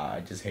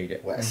 I just hate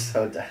it.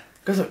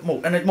 Because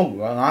and it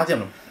moved,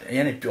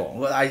 any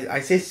pure.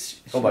 I say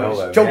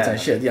jokes and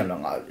shit, I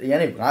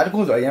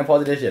go to a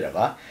positive shit.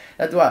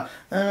 That's why,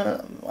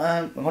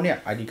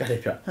 I did cut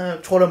it.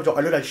 Told them,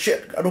 I look like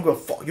shit. I don't give a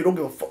fuck. You don't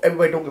give a fuck.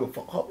 Everybody don't give a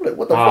fuck.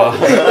 What the fuck?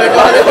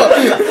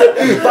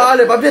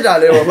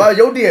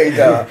 You did.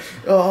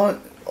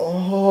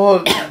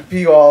 Oh,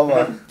 be all.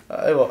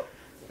 I will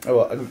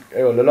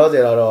lose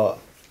it.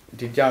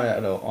 Did you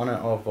on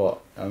and off for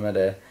a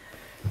minute?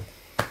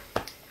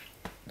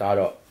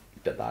 That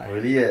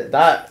really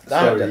that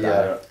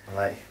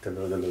like that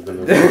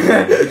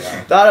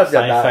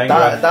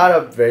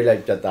very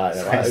like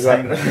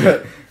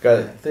that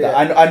because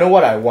I know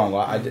what I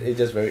want. It's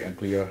just very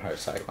unclear how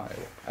side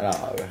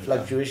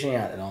fluctuation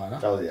and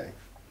all.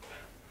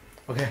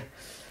 Okay.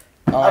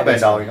 Up and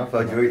down, you know,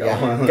 fluctuate.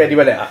 Get the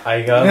better.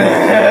 I go.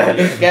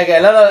 Get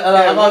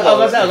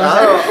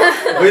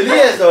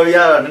really so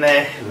yeah,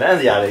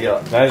 Nancy are you.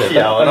 Nancy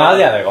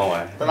are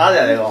going.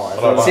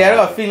 See, I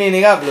got feeling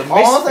you got the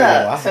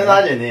send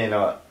that in here.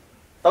 No,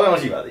 don't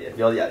see about it.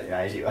 You're the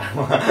other. See.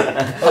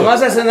 I'm not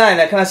saying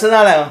that. Can I send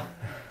that?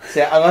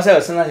 See, I'm not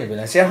saying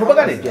that. See, who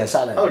got it? Yes,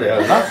 I know. Oh, they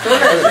are not.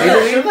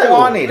 They don't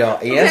want it.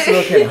 Yes,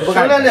 okay. Who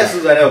got it?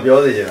 Susan, I'll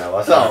build it.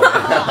 What's up?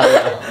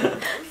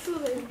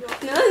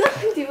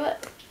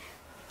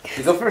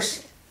 You go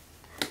first.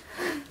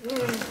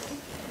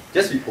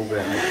 Just be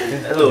open.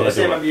 Hello,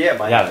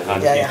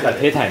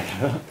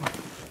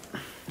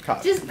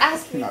 Just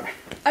ask me. I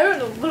don't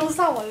know. But ask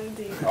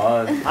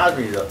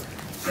me though.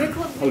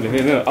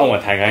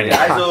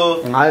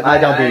 I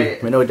don't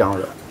be. No down.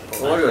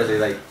 What do I say?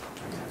 Like,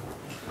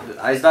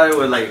 I started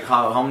with like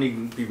how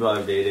many people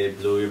I've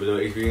dated, below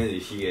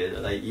experience she is.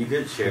 Like, you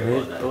could share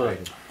about that.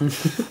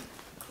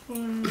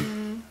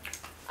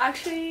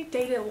 Actually,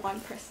 dated one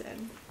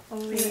person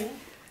only.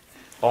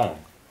 Oh.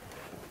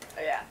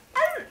 Yeah.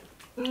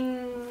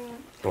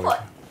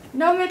 What?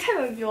 No, me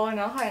tell me you're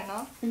not high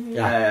enough.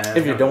 Yeah.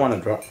 If you don't want to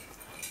drop.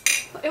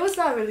 It was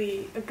not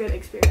really a good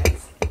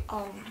experience.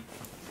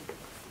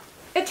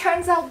 It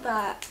turns out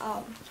that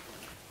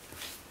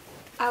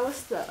I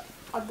was the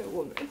other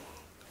woman.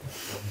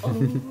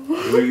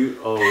 Were you?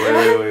 Oh,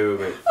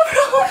 wait.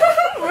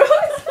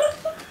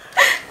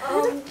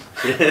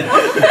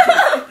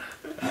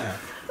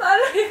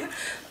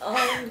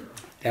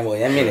 တယ်ဘော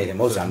ရမ်းမြင့်နေတယ်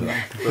မဟုတ်စားလို့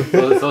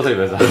စိုးစိတ်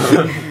ပဲစား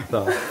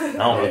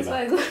နောက်ပဲ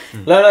စား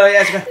လော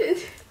yes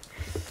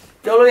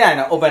ပြောလို့ရရင်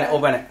တော့ open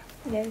နဲ့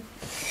Yes.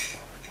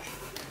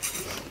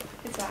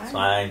 It's fine.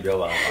 Fine ပြော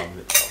ပါအောင်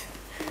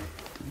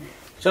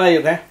Shune you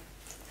okay?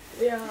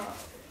 Yeah.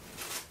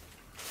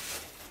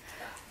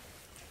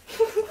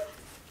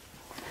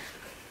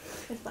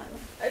 It's fine.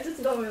 I just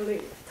don't really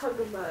talk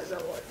about it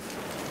that much.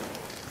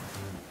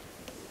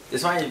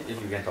 It's fine if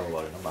you can talk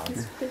about it, no problem.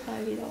 It's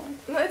fine if you don't want.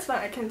 No, it's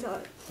fine. I can tell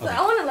it. Like, I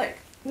want to like.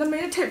 The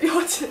meditate ပြော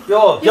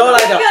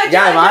လိုက်တော့ရ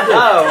ပါ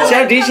ဆရာ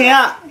ဒီရှင်က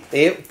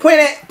ဖွ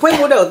င့်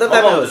ဖို့တော့တက်တ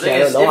က်လို့ဆရာ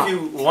တော့ If you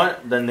want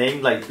the name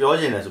like ပြော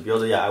ချင်တယ်ဆိုပြော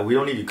လို့ရ we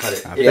don't need to cut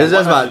it.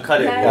 Businessman cut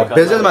it.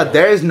 Businessman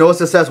there is no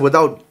success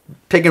without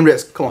taking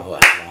risk. Come on.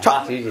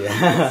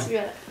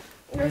 Yeah.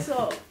 So,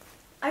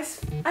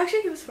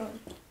 actually he was from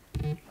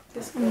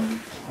this school.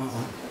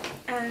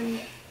 And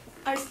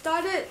I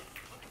started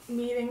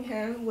meeting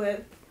him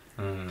with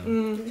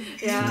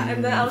yeah, and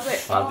then I was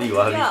like,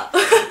 yeah,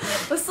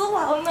 but so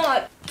well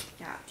not.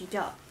 Yeah,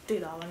 detail,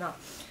 not.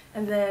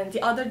 And then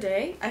the other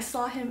day, I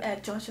saw him at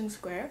Junction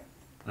Square.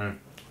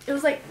 It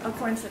was like a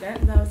coincidence.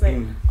 And I was like,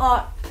 oh,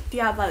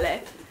 diabale.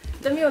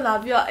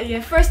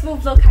 The first move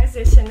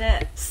localization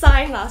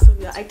sign last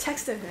week. I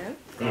texted him.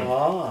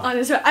 On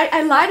his,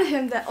 I lied to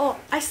him that, oh,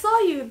 I saw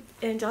you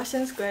in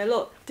Junction Square.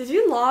 Look, did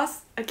you lost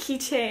a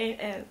keychain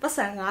and because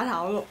I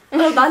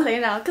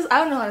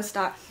don't know how to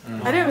start.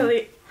 I didn't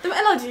really. The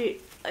allergy,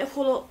 I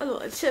follow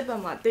a chip on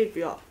my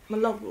debut, my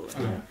love.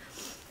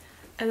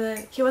 And then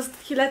he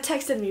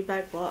texted me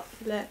back, but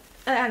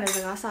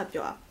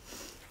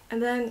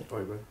and then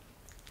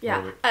yeah,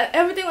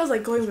 everything was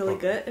like going really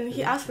good, and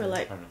he asked for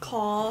like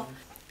call,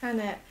 and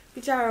then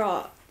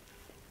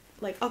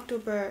like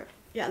October,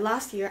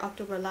 last year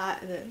October and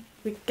then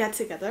we get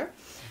together,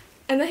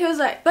 and then he was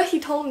like, but he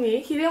told me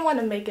he didn't want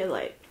to make it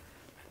like,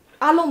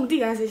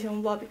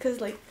 because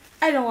like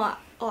I don't want.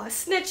 Oh,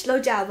 snitch lo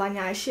job on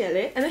your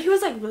shit, and then he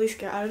was like really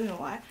scared. I don't know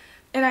why,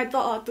 and I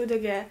thought, oh, do the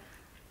get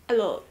a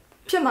little.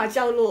 So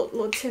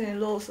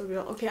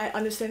okay, I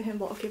understand him,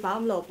 but okay, but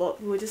I'm low,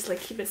 but we will just like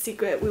keep it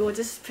secret. We will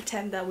just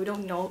pretend that we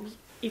don't know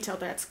each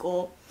other at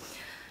school.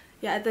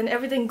 Yeah, then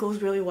everything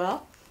goes really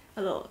well.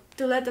 Hello,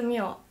 to let them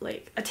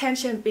like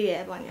attention be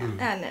it on you,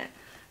 and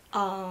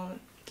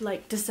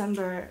like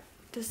December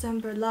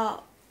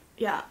la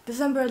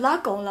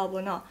gong la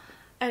no,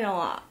 I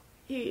know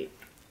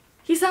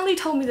he suddenly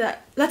told me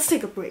that let's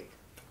take a break.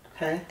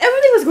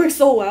 Everything was going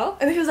so well,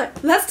 and then he was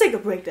like, let's take a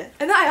break then.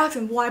 And then I asked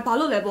him, why?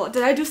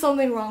 Did I do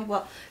something wrong?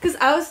 Well, because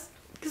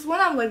when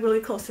I'm like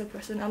really close to a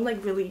person, I'm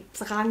like really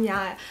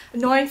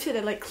annoying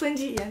shit, like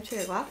clingy and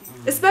shit,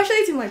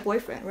 especially to my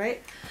boyfriend,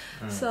 right?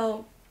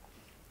 So,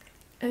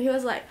 and he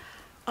was like,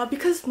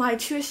 because my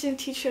tuition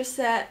teacher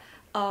said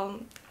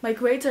my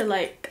grades are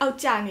like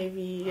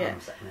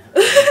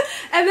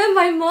and then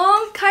my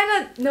mom kind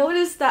of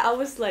noticed that I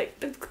was like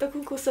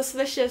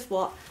suspicious.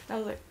 What? I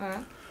was like,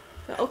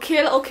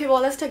 okay,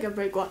 well, let's take a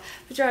break. What?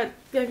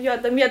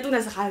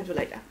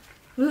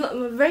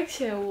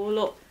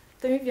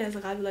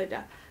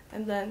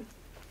 And then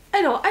I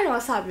know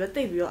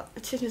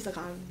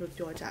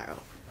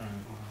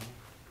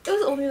it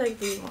was only like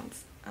 3 months.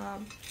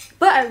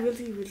 But I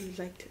really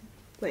liked him.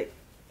 Like,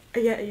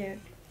 yeah.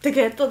 To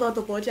get to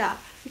the boja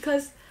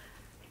because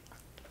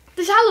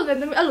the shallow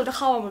and the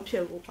how I'm a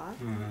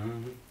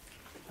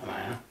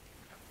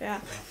yeah,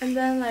 and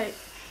then like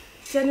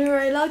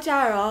January la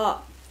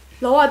jaro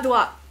lower do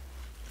up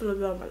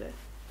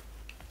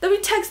the we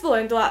text boy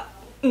and do up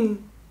don't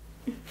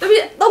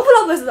pull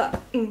up with that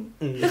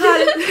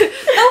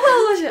don't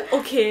pull up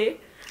okay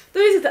the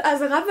reason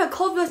as a rapper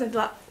called person do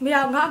up me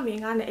I'm not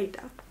being on 8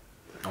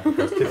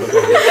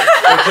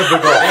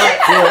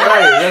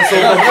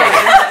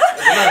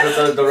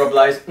 The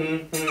replies,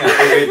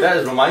 okay, that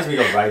reminds me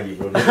of Riley,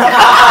 bro. I'm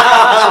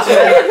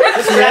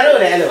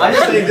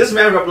just saying, this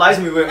man replies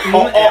me with,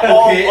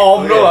 okay,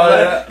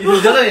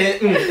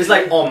 it's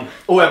like,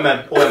 OMM.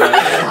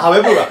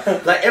 However,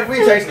 like every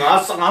text, he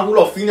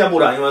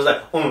was like,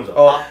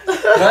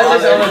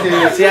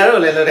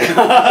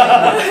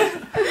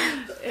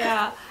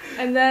 yeah,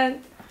 and then,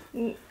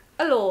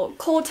 hello,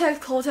 cold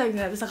text, what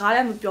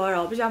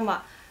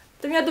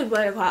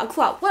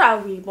are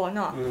we, boy,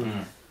 no?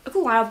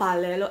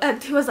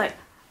 And he was like,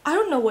 I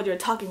don't know what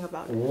you're talking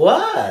about.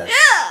 What?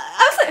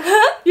 Yeah, I was like,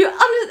 huh?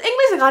 I'm just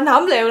English like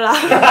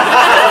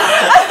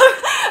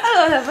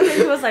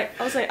he was like,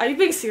 I was like, are you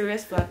being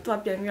serious? But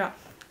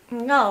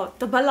no,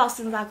 the balance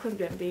in that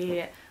couldn't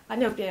be. I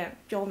know he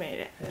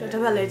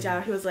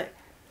was like,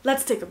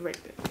 let's take a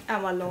break.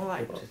 I'm alone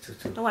like,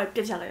 don't want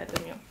to get like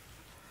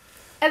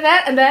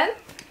that. And then,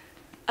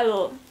 I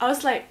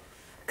was like,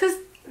 because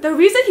the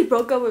reason he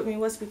broke up with me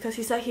was because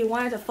he said he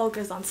wanted to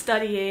focus on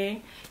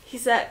studying. He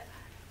said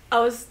I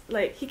was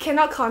like he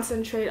cannot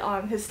concentrate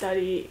on his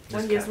study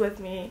when he's with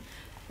me.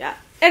 Yeah.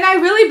 And I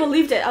really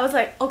believed it. I was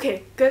like,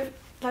 okay, good.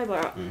 And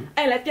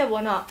let the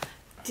one up.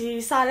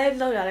 The side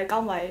load like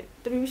come by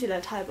the music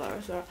like type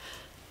so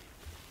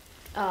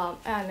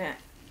and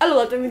I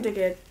love them to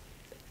get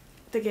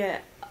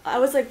I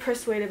was like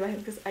persuaded by him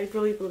because I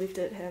really believed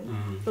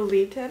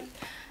him.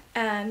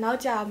 And now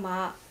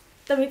Jama,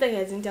 the meeting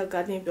is in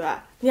Jalgadni,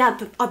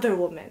 the other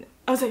woman.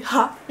 I was like,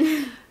 huh?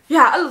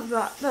 Yeah,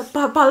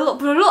 but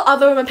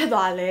other women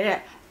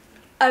pedale.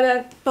 And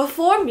then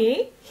before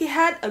me, he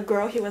had a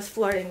girl he was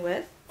flirting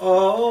with.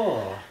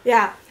 Oh.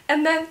 Yeah,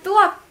 and then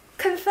to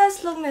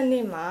confess long na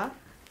nima,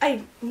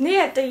 I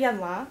near the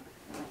yama,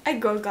 I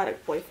girl got a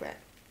boyfriend.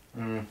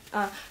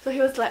 So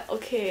he was like,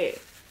 okay,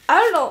 I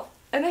don't know.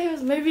 And then he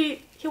was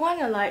maybe he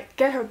wanted to like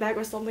get her back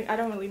or something. I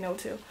don't really know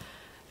too.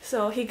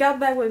 So he got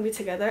back with me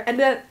together, and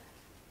then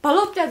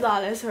balop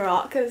 $10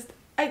 her because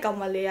I got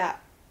my leya.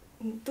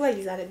 Do I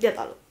use that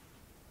 $10?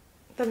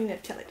 Let me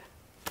net it.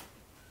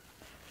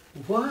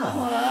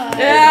 Wow.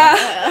 Yeah.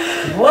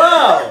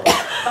 Wow.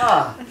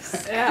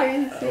 Yeah.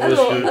 Crazy. A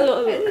little. I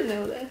didn't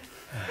know that.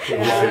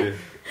 Yeah.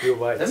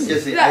 Let me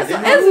just say, Yeah, so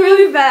it's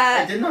really I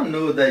bad. did not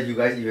know that you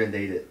guys even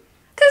dated.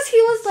 Cause he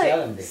was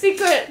like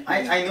secret.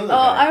 I know the Oh,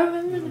 guy. I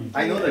remember.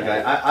 I know the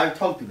guy. I've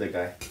talked to the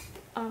guy.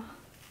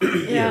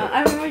 Yeah,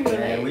 I remember you were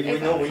Yeah, like. we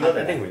know that.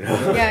 I think we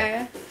know.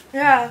 Yeah.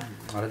 Yeah.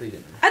 I think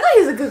it. I thought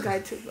he's a good guy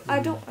too, but I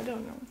don't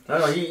know.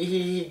 No,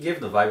 he gave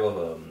the vibe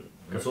of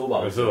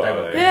Masoba.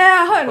 Masoba,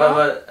 Yeah, I know.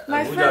 But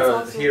My we friends are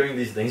also. hearing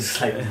these things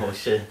like, oh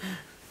shit.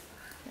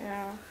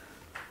 Yeah.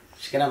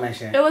 She cannot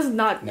mention It it. was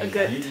not a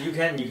good. You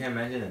can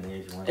mention the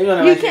name if you want. If you want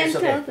to You mention it, can it's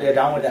okay. tell We're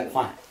down with that.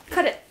 Fine.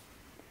 Cut it.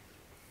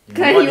 You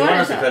want want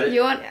us to cut it?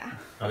 You want? Yeah.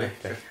 Okay.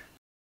 Sure.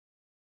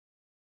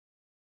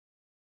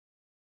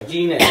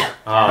 Gene.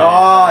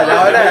 Oh,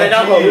 now that အ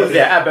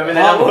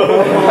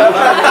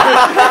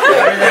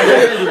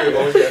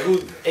ခု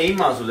အိမ်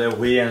မှာဆိုလဲ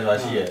ဝေးရန်ဆိုတာ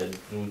ရှိရယ်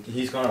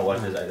he's gonna watch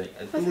this I think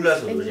သူလဲ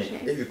ဆိုလို့ရှိရ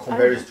င် If you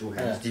compare his two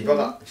hands, ဒီဘက်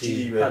ကကြီး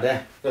ကြီးပဲ ဟုတ်တယ်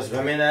because ဗ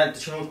မာနဲ့တ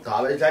ချို့ဒါ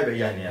ပဲလိုက်ပဲ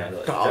ရိုက်နေရ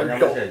တော့ကျွန်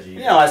တော်ဆက်ကြီး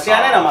 ။ညောဆရာ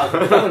နဲ့တော့မှ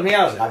နှစ်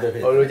ယောက်စကားပြောဖြ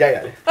စ် ဟိုလိုကြိုက်ရ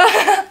တယ် ။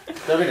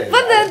ပြောဖြစ်တယ်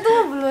But then သူက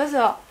ဘယ်လိုလဲဆို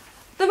တော့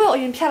သူမျိုးအ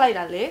ရင်ဖြတ်လိုက်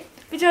တာလေ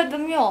ပြီးတော့သူ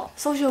မျိုး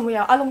social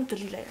media အလုံး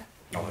delete လိုက်တာ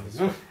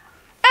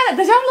And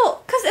the jamlo,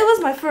 cause it was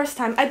my first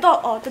time. I thought,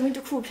 oh, let me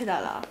do cool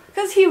pidala.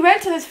 Cause he ran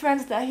to his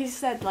friends that he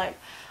said like,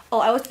 oh,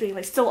 I was being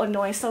like so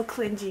annoying, so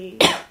clingy.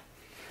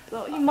 So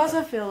he must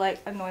have feel like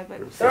annoyed by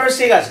himself.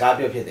 Thursday ကစကား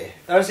ပြောဖြစ်တယ်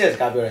။ Thursday စ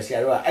ကားပြောတယ်ဆရာ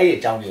တို့ကအဲ့ဒီအ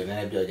ကြောင်းတွေကိုနည်း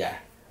နည်းပြောကြတယ်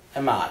။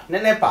အဲ့မှာန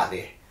ည်းနည်းပါတ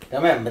ယ်။ဒါပေ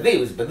မဲ့မသိ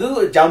ဘူးဘယ်သူ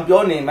အကြောင်း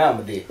ပြောနေမှမ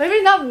သိဘူး Maybe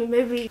not me,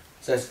 maybe.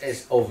 ။ So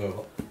it's over.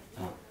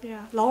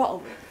 Yeah, long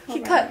over. He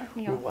cut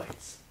me off.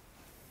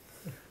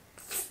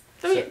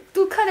 So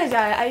to cut it,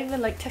 I even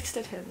like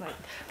texted him like,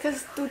 cause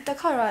to the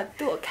kara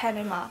to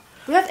camera.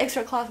 We have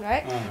extra class,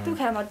 right? To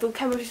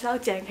camera sao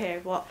jang hair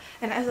what?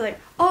 And I was like,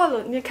 oh,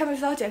 look, your camera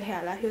sao jang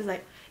hair la. He was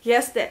like,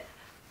 yes, that.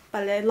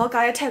 But like, log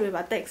I tell me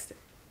about text.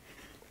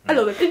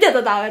 Hello, did you get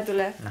that to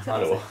le?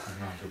 Hello.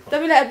 That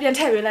be like, bien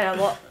tell me like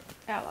what?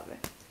 Yeah,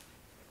 babe.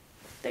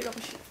 Take off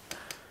shit.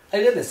 Are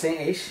you the same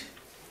age?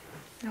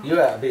 No. You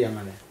are a bit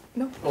younger than.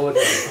 No.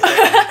 Older.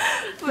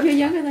 You're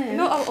younger than him.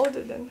 No, I'm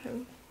older than him.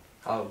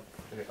 How?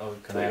 Oh,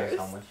 can I ask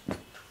how much?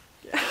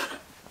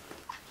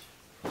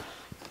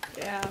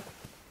 Yeah.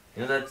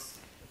 You know that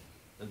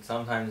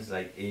sometimes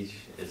like age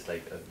is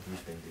like a huge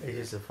thing. It's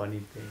just a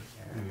funny thing.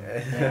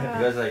 Yeah.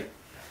 Because like,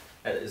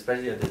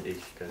 especially at this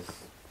age, because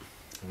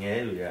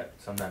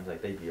sometimes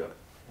like they be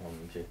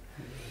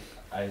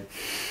I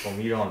for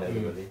me on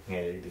everybody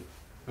and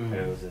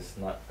it was just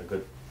not a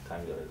good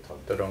time to talk.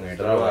 They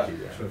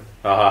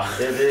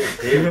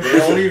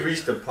only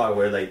reached the part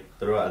where like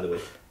Thura other way.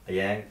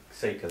 Again,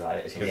 say because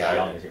I think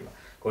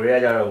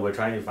Korea we're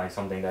trying to find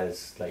something that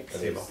is like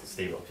stable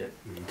shit.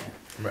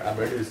 I'm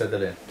ready to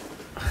settle in.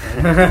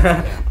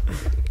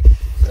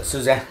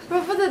 Suzanne.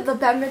 But the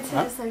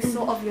badminton is like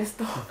so obvious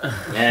though.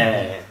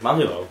 Yeah,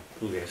 mommy low.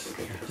 Who cares?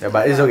 Yeah,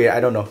 but it's okay. I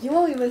don't know. You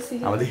won't even see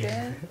him I'm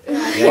again.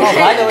 Oh,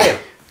 by the way,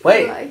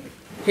 wait. Like,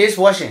 He's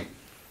washing.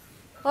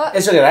 What?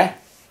 It's okay, right?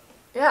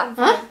 Yeah, I'm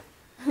fine.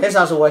 He's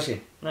also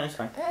washing. No, it's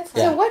fine. Yeah, it's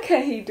Yeah. So what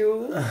can he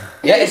do?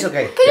 Yeah, it's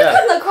okay. Can you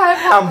put the crying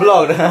part? I'm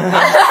blocked. Put the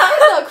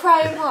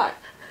crying part.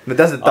 But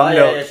that's the Oh, yeah,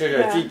 thumbnail. sure.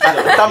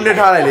 Yeah. Thumbnail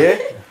ထားလိုက်လေ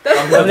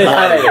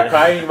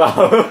Crying about.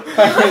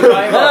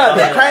 No,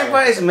 the crying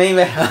part is main.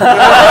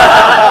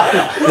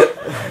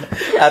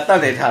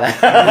 Thumbnail ထားလိုက်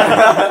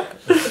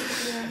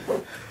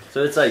So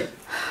it's like,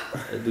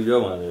 the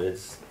girl one,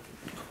 it's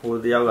who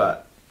the other.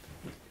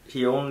 He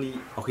only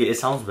it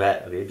sounds bad.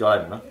 Okay,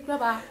 no?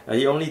 Bye-bye.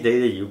 He only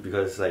dated you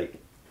because like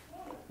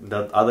the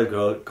other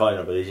girl got in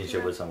a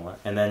relationship with someone,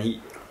 and then he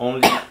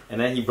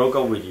broke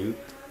up with you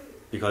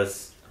because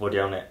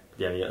Yeah,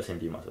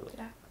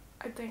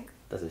 I think.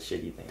 that's a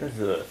shitty thing. That's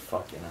a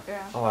fuck, you know.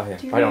 Yeah. Oh, yeah.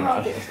 Do you I don't know how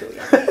know. things go?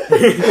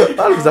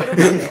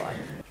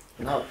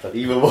 Not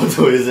believable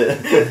too, is it?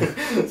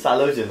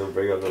 Salotion to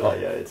break up with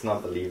it's not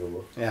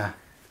believable. Yeah.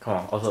 Come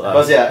on. Also,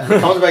 Because yeah, it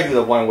comes back to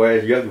the point where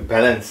you have to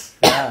balance.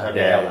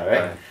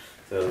 Right?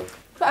 So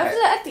But I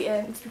feel like at the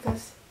end it's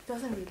because he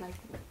doesn't really like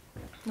me.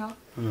 No?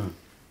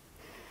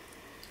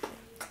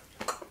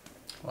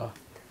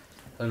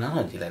 နား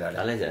ထောင်ကြည့်လိုက်တော့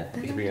I like that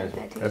experience.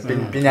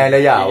 ပညာလ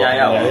ည်းရအောင်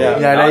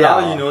Yeah. Now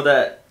you know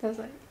that That's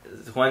like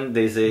when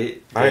they say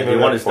I they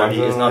know want to that study,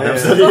 point. it's not them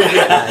Yeah. studying.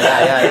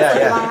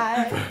 Yeah. why?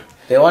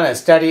 They want to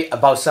study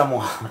about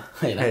someone.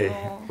 You know. Hey,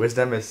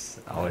 wisdom is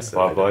always.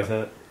 Boy,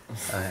 sir.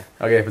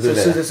 Okay, So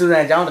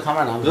Susan ကျောင်းတစ်ခါ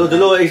မှနားမ ဒီ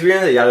လို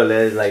experience တွေရလို့လဲ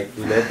like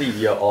သူလဲတည်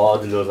ပြီးတော့ all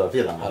ဒီလိုဆိုဖြ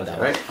စ်လာမှာ ဟုတ်တာ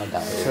right ဟုတ်တာ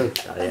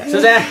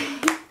Susan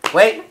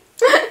wait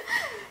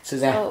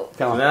Susan Oh.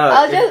 come on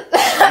I'll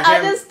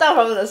just start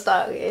from the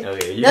start, okay?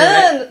 Okay, you No, can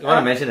no, you want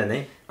to mention the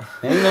name?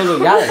 name လို့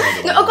ရတယ်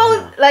No, okay,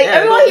 like Yeah,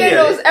 everyone here yeah,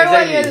 knows.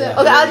 Everyone exactly, here knows. yeah.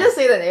 Okay, I'll just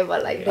say the name, but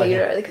like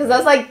later, because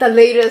that's like the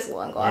latest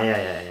one. Yeah.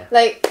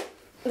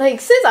 Like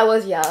since I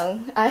was young,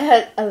 I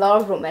had a lot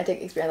of romantic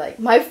experience. Like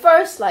my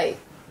first like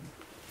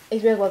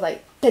experience was like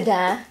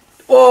tada.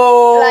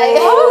 Like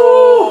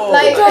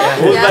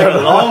Goes back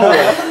a long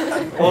way.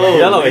 Oh,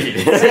 yellow way.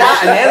 ဆရာ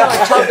အနည်း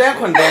ဆုံး6တန်း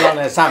9တန်းလောက်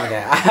နဲ့စမ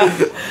ယ်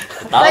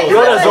Like,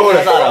ပြောတဲ့စိုးတ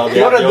ယ်စတာကို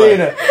ပြောတယ် သူ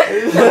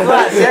က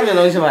ဆရာမျိုး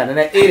လုံးရှိမှနည်း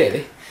နည်းအေးတယ်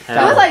လေ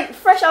it was like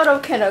fresh out of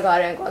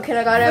kindergarten.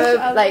 Kindergarten,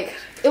 like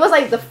it was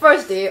like the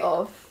first day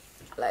of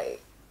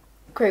like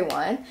grade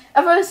 1.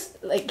 At first,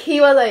 like he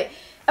was like.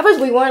 At first,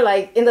 we weren't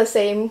like in the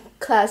same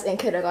class in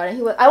kindergarten.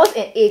 I was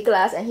in A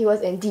class and he was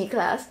in D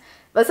class.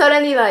 But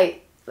suddenly, like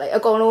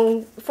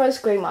first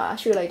grade ma,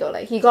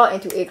 like he got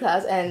into A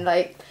class and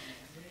like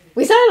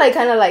we started like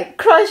kind of like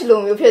crush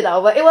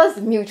but it was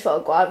mutual.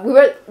 We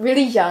were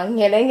really young,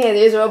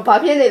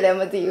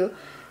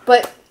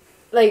 but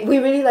like we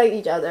really liked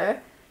each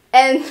other.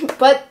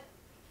 But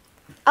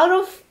out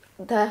of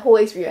that whole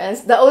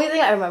experience, the only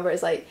thing I remember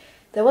is like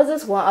there was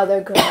this one other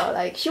girl,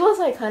 like she was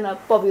like kind of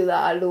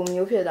popular,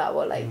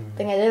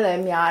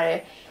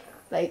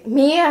 like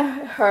me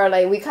and her,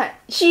 like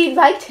she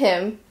liked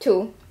him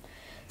too.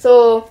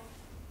 So,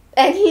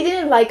 and he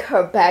didn't like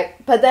her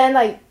back, but then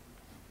like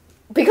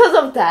because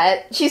of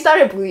that, she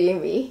started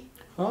bullying me.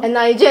 And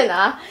I you're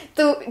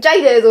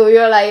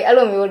like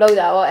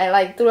and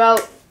like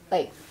throughout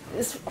like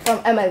it's from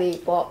Emily,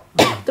 but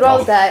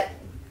throughout that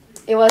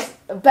it was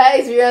a bad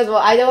experience. Well,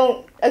 I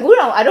don't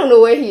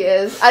know where he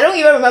is. I don't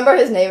even remember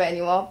his name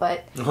anymore.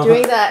 But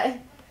during that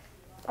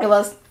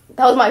was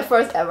my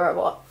first ever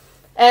ball.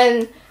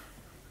 And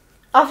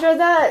after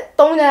that,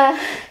 so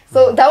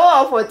that went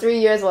on for 3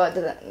 years.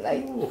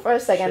 Like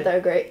first, second,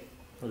 third grade.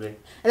 Okay.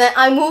 And then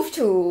I moved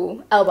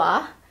to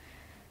Elba.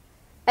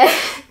 And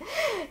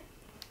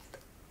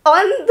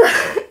on the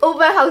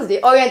open house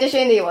day,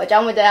 orientation day, like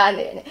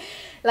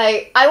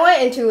I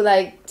went into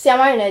like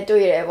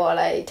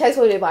like text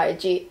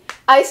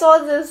I saw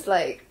this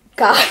like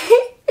guy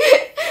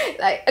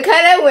like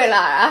kind of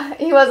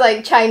he was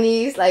like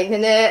Chinese, like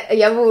and I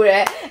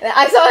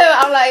saw him,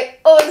 I'm like,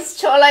 oh,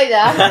 it's chol like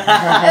that.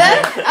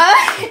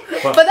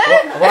 But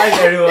then Why is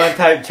everyone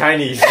type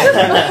Chinese?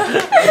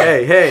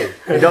 hey,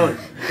 don't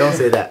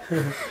say that.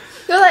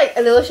 he was like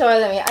a little shorter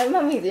than me. I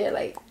remember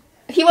like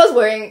he was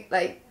wearing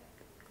like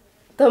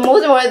the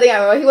most important thing I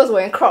remember, he was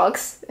wearing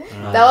Crocs.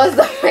 That was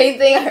the main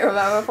thing I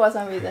remember for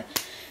some reason.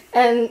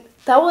 And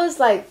that was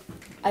like,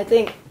 I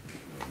think,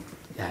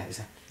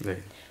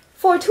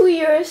 for 2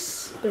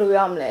 years, we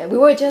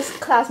were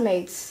just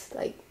classmates.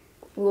 Like,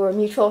 we were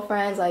mutual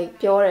friends, like,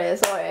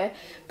 sorry.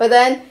 But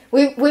then,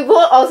 we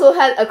both also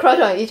had a crush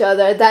on each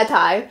other at that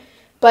time.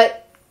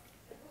 But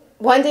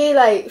one day,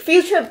 like,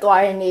 field trip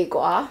like,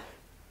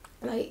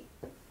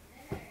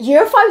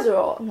 year 5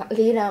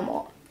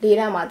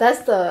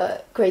 that's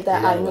the grade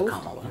that I moved.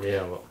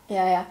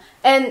 Yeah.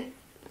 And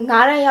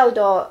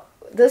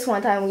this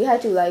one time we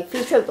had to like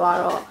field trip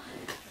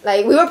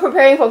like we were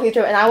preparing for field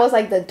trip and I was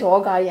like the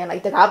door guardian,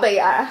 like the and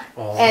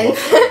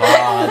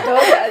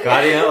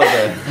Guardian of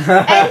the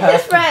and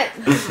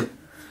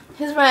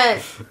his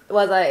friend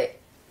was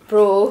like,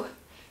 bro,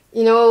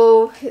 you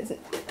know,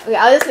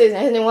 I'll just say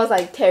his name was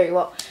like Terry. He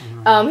was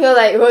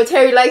like, bro,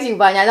 Terry likes you,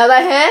 and I was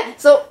like, huh?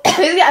 So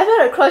basically, I've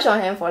had a crush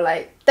on him for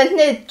like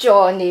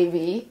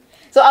Navy.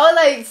 So I was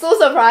like so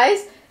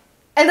surprised,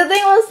 and the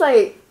thing was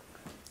like,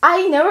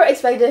 I never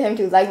expected him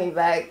to like me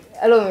back.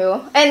 I don't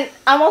know, and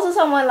I'm also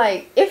someone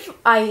like if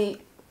I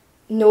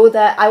know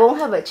that I won't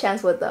have a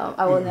chance with them,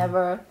 I will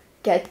never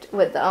get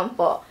with them.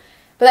 But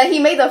like he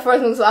made the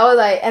first move, so I was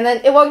like, and then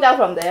it worked out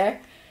from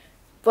there.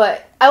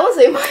 But I won't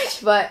say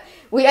much, but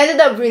we ended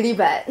up really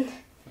bad.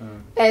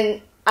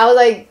 And I was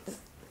like,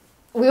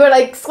 we were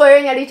like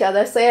swearing at each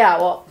other,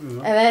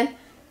 and then,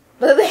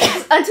 but the thing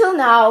is, until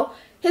now,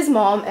 his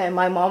mom and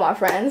my mom are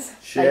friends.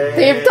 Like,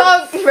 they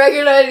talk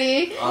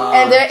regularly,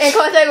 and they're in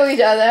contact with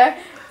each other.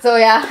 So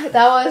yeah,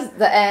 that was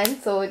the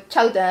end. So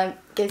chow them,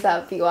 get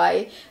that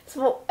BY.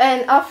 So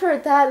and after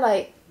that,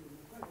 like,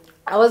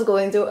 I was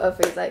going through a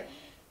phase, like,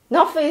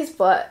 not phase,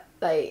 but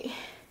like,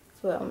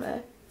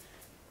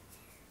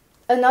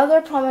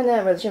 another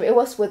prominent relationship. It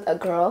was with a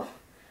girl,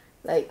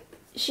 like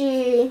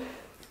she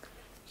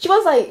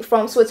was like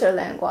from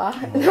Switzerland. No,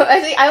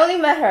 actually, I only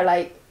met her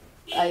like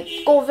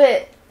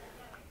COVID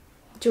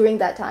during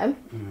that time.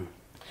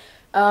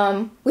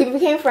 We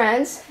became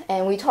friends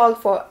and we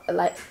talked for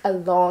like a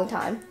long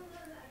time.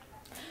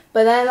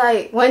 But then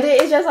like one day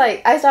it's just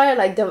like I started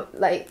like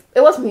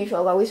it was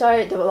mutual, but we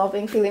started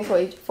developing feeling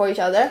for each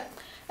other.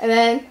 And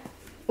then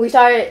we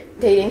started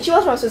dating. She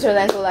was from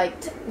Switzerland, so like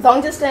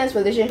long distance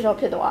relationship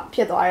ဖြစ်သွား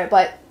တယ်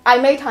but I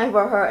made time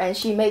for her and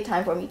she made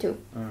time for me too.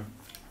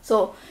 So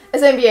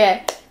it's NBA.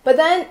 But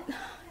then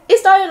it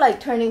started like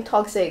turning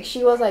toxic. She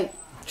was like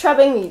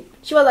trapping me.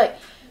 She was like,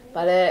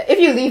 but if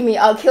you leave me,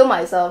 I'll kill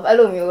myself. And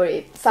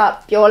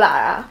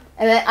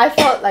then I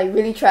felt like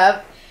really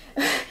trapped.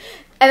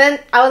 And then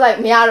I was like,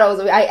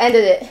 I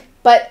ended it.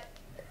 But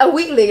a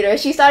week later,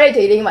 she started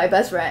dating my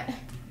best friend.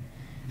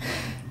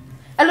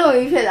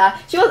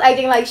 She was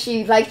acting like she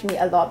liked me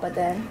a lot, but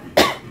then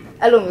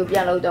I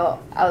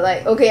was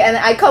like, okay, and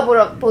I cut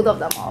both of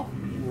them off.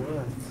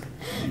 What?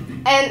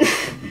 And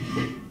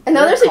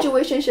another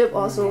situationship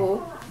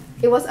also,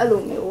 it was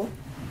alumni.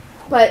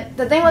 But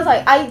the thing was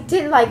like, I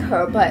did like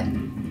her, but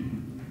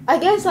I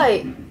guess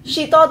like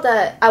she thought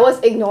that I was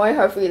ignoring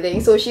her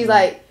feelings, so she's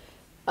like,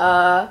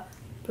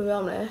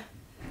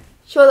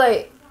 she was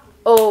like,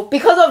 oh,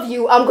 because of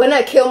you, I'm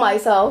gonna kill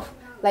myself.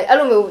 Like, I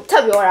don't know,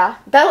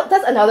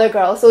 that's another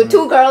girl. So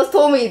 2 girls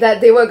told me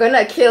that they were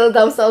gonna kill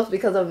themselves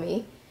because of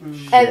me.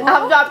 And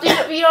after,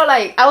 you know,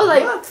 like, I was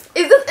like,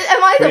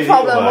 am I the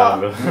problem?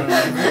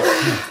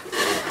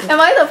 Am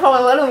I the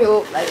problem? I don't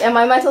know, like, and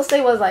my mental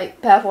state was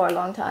like bad for a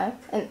long time.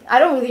 And I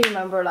don't really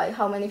remember like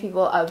how many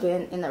people I've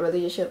been in a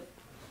relationship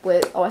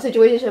with or a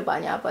situationship,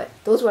 but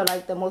those were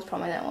like the most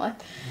prominent one.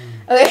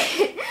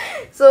 Okay,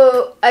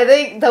 so I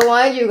think the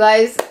one you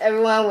guys,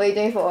 everyone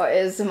waiting for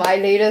is my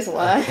latest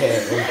one.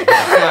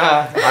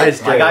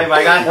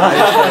 My guy.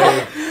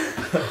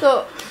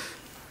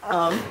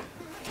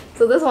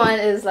 So this one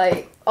is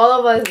like all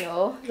of us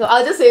know. So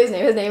I'll just say his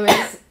name. His name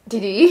is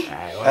Didi. So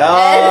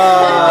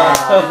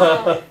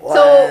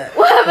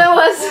what happened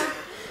was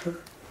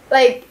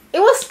like it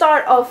was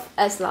start off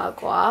as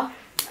Lagua.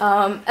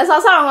 As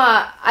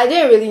I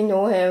didn't really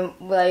know him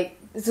like.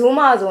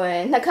 Zuma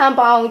doing, I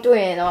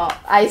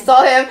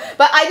saw him,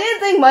 but I didn't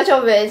think much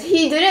of it.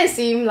 He didn't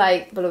seem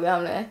like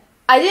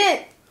I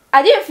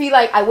didn't feel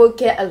like I would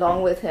get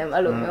along with him.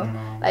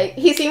 Like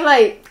he seemed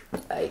like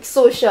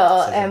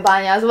social and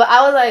banyas, but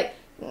I was like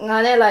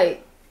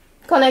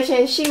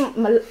connection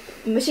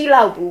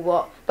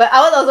but I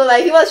was also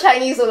like he was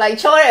Chinese, so like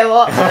chore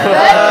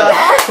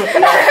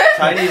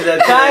Chinese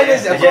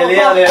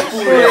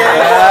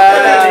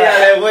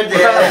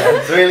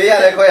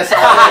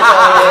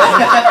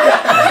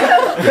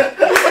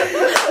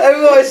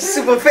everyone is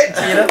super fit,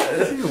 you know.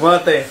 One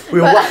thing. We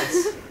want.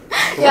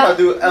 Yeah.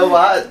 Do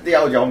Elva တ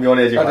ယောက်ကြောင့်ပြော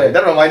နေချိန်မှာ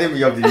that reminded me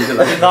of the video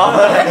လား No.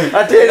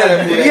 I tell you,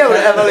 we have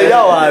Emily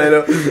ရောက်သွားတယ်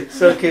လို့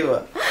so cute.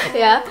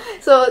 Yeah.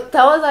 So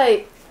that was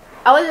like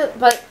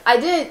but I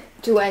didn't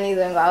do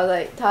anything. I was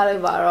like,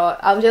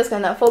 I'm just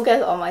gonna focus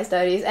on my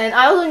studies. And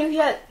I also knew he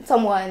had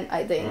someone,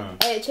 I think,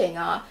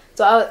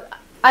 so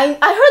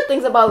I heard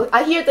things about,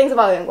 I hear things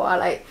about him,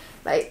 like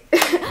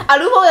I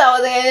do hope that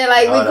was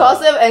like we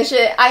gossip and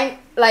shit. I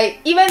like,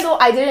 even though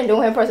I didn't know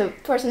him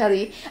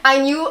personally, I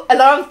knew a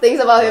lot of things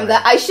about him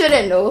that I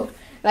shouldn't know.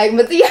 Like,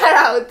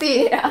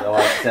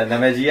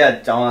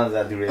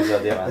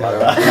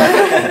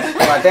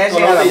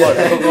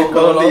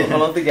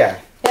 yeah.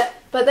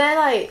 But then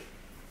like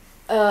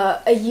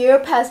a year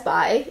passed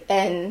by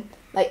and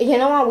like you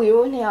know what, we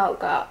were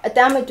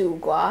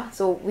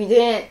so we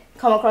didn't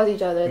come across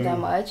each other that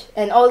much,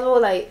 and also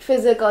like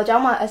physical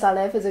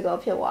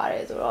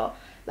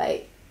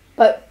like,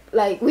 but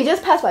like we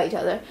just passed by each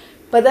other.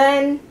 But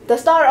then the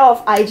start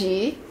of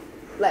IG,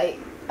 like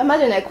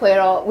imagine that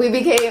we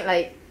became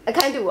like a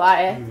kind of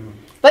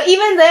but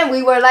even then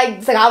we were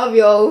like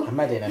Sagabio.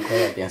 Imagine that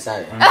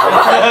pensare.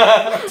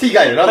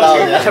 TIKE တော့တော့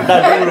chapter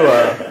 2လို့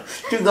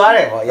တူသွားတ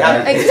ယ်ပေါ့ရမ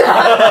ယ်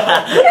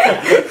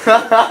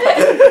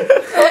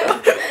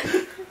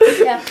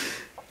Yeah.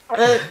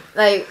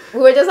 Like we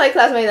were just like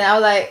classmates, and I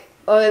was like,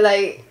 oh,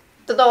 like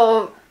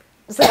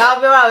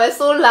Sagabio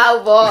so loud,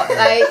 but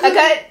like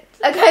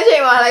I can't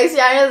change my like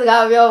serious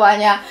Sagabio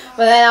banya.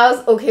 But then I was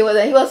okay with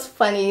it. He was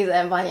funny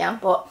and banya,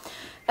 but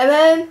and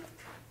then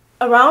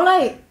around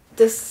like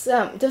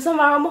December,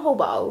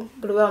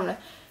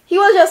 he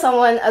was just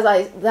someone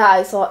that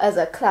I saw as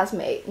a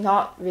classmate,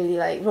 not really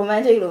like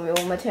romantic,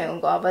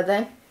 but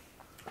then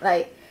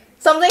like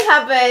something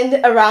happened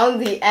around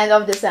the end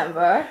of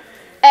December,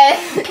 and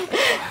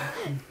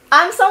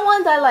I'm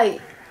someone that like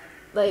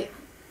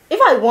if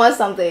I want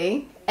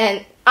something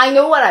and I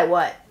know what I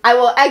want, I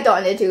will act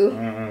on it too.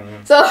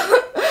 So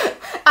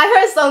I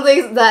heard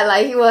something that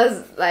like he was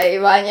like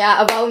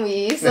about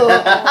me, so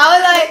I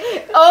was like,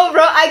 oh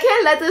bro, I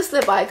can't let this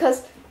slip by,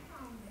 because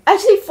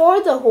actually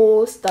for the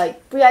whole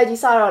like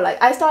pre-igcse, like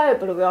I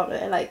started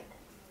like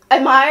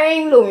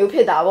admiring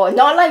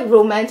not like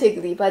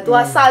romantically, but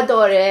like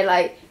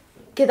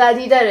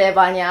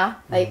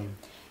like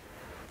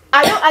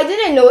I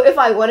didn't know if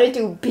I wanted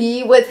to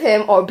be with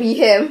him or be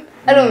him.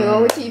 I don't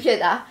know.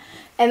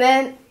 And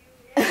then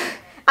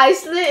I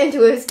slid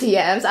into his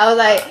DMs. I was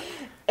like,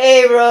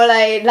 hey bro,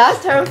 like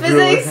last term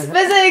physics,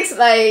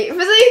 like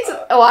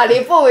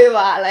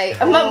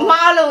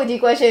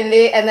question,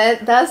 and then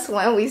that's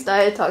when we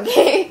started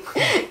talking.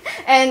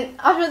 And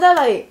after that,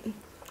 like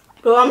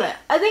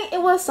I think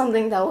it was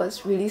something that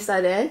was really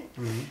sudden.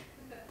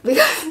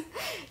 Because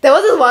there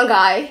was this one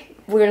guy,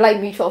 we were like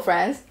mutual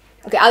friends.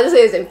 Okay, I'll just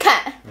say his name,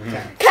 Cat.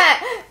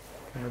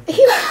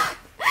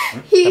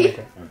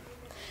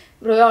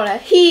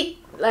 He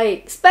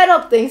like sped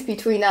up things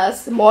between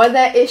us more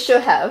than it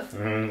should have.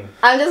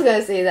 I'm just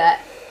gonna say that.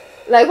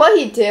 Like what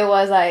he did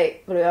was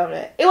like,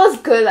 it was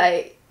good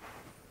like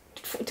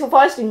for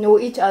us to know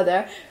each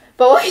other.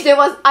 But what he did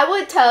was, I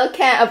would tell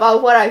Ken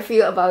about what I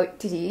feel about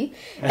Didi,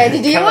 and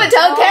Didi would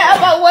tell Ken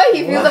about what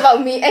he feels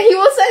about me, and he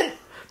would send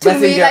to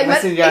me like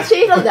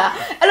exchange of that.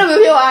 And then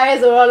people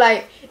eyes were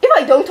like, if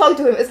I don't talk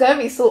to him, it's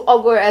gonna be so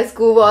awkward at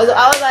school. So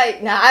I was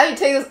like, nah, I will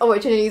take this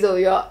opportunity. So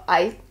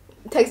I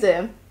texted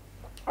him,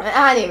 and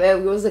anyway,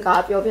 we was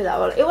like,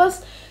 it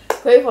was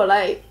great for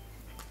like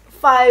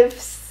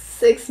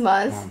 5-6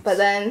 months, but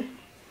then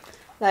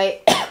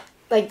like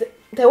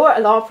there were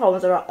a lot of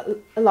problems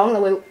along the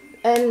way.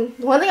 And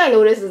one thing I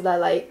noticed is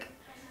that like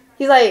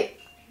he's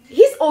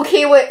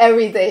okay with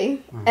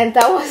everything, and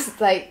that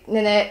was like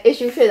an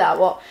issue for that.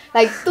 Like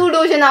like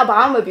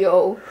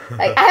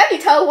I have to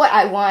tell what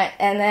I want,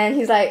 and then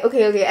he's like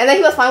okay, and then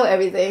he was fine with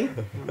everything,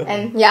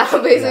 and yeah,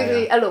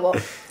 basically a little.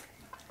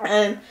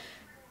 And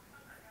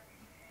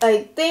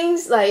like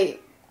things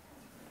like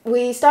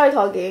we started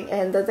talking,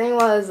 and the thing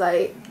was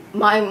like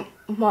my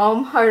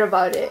mom heard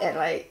about it, and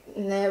like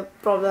no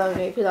problem,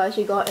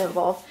 she got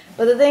involved.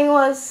 But the thing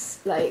was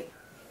like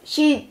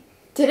she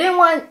didn't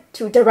want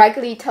to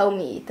directly tell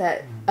me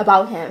that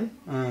about him,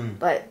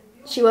 but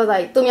she was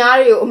like, she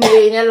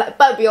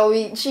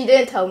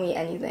didn't tell me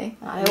anything.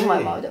 I hope my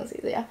mom don't say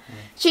that. Yeah.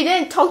 She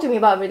didn't talk to me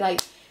about it. Like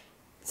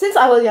since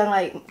I was young,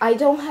 like I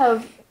don't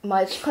have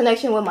much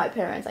connection with my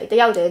parents. Like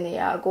they out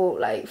there, go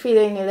like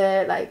feeling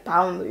it, like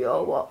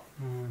or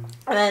and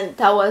then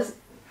that was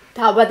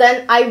how. But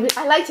then I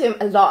liked him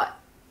a lot,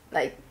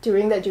 like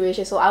during that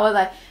duration. So I was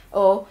like,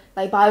 oh,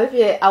 like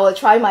I will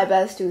try my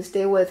best to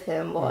stay with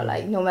him, or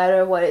like no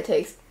matter what it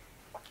takes.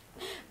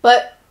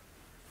 But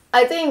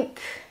I think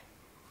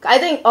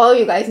all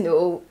you guys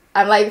know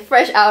I'm like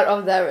fresh out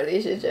of that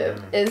relationship.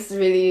 It's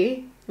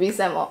really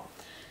recent,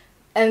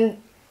 and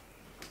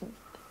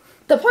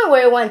the point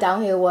where it went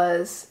downhill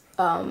was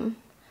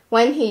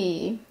when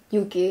he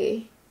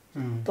UK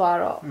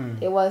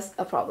it was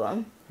a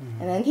problem,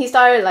 and then he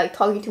started like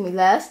talking to me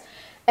less.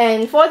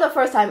 And for the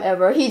first time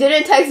ever, he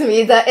didn't text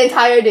me the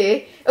entire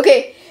day.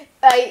 Okay,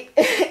 like,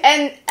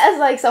 and as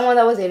like someone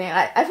that was dating,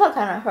 I felt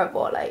kind of hurt,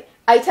 but like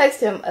I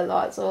text him a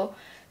lot, so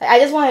like I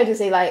just wanted to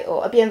say like, oh,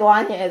 like, like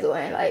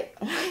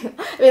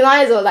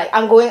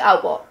I'm going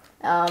out,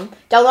 I'm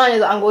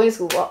going to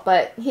school,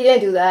 but he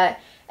didn't do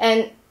that.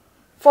 And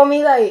for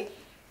me, like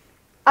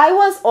I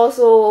was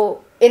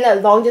also in a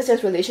long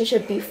distance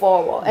relationship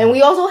before, and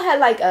we also had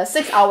like a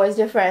 6 hours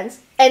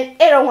difference, and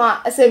it don't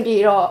want a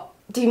simple.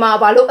 I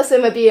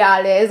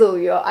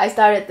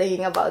started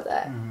thinking about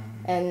that,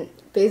 and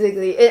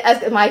basically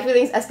my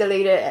feelings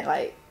escalated, and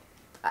like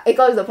it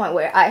got to the point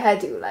where I had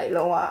to like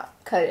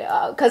cut it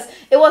out because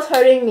it was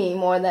hurting me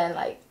more than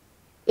like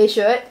it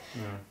should.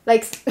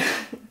 Like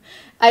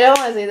I don't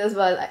want to say this,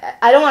 but like,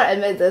 I don't want to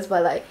admit this,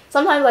 but like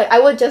sometimes like I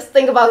would just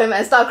think about him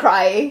and start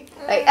crying,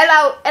 like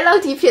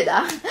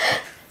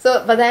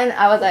so. But then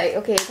I was like,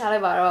 okay,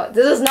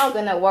 this is not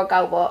gonna work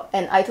out well,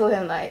 and I told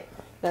him like,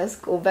 let's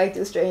go back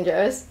to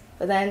strangers.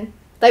 But then,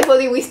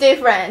 thankfully, we stay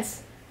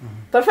friends.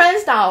 But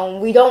friends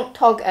down, we don't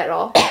talk at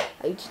all.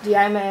 Like,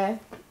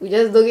 we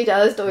just look each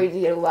other's stories,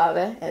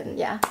 and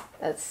yeah,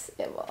 that's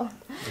it.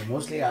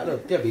 Mostly, I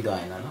don't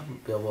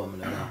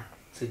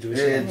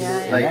situation.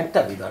 Like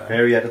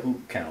very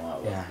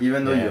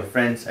even though you're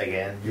friends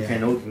again, you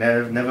can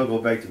never go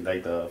back to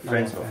like the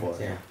friends before.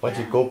 Once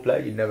you go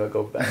back, you never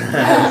go back.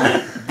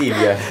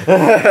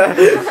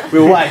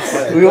 We'll watch.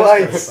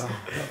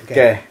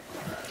 Okay.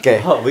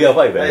 Oh, we are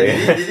quite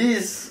bad. Didi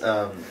is,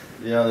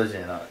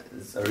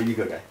 it's a really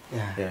good guy.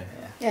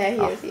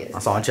 Yeah, he is. Yeah.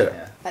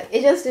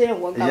 It just didn't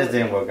work out.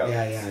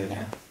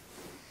 Yeah.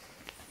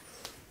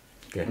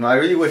 Okay. No, I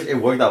really wish it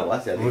worked out.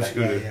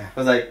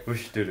 Because like,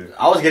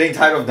 I was getting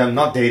tired of them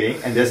not dating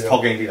and just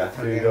talking.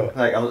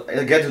 Like,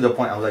 I get to the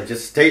point, I was like,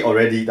 just stay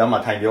already. That's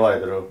my time.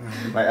 Like,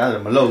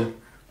 I'm alone.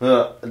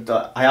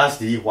 I asked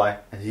Dee why,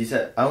 and he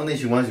said, I don't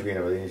think she wants to be in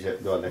a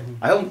relationship.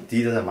 I hope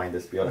Dee doesn't mind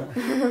this.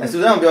 And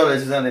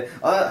Susan,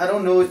 I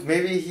don't know,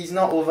 maybe he's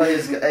not over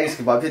his ex.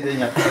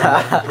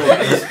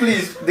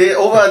 Please, they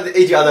over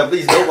each other.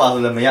 Please don't bother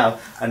them. And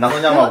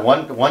one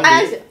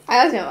day. I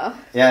asked him about.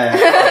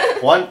 Yeah.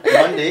 One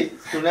day,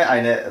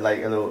 I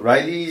like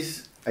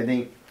Riley's, I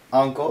think,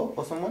 uncle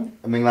or someone.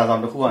 We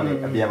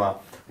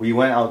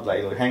went out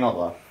like hang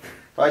out.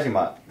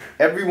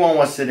 Everyone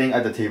was sitting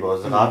at the table. I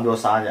was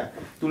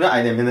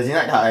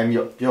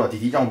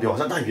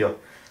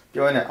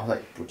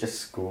like,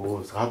 just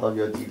go.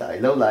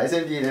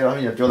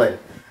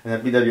 And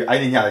then BW, I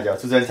didn't hear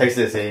Susan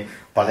texted saying,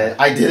 but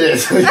I did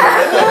it.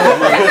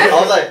 I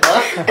was like,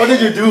 huh? What did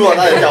you do on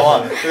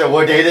that?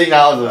 We're dating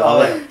now, so I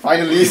was like,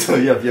 finally, so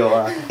yeah.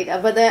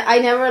 But then I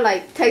never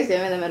like text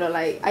him in the middle.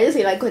 Like I just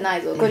say like good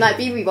night. So good night,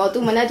 baby. But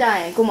 2 minutes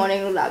and good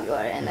morning, love you.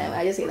 And then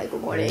I just say like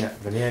good morning.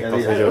 Did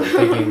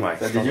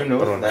you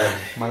know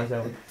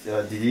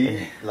that? Did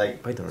he like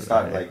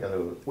start like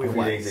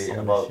feeling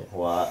about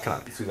what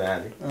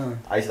Sudan?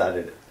 I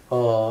started it.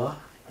 Oh.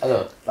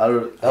 Hello. I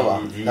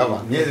think she knows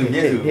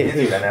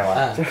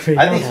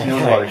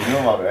about it. You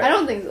know about it, right? I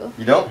don't think so.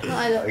 You don't? No,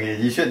 I don't. Okay,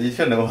 you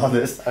should know about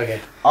this. Okay.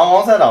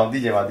 So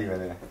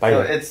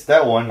it's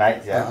that one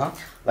night, yeah.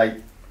 Like,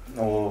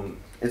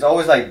 it's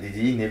always like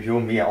Didi,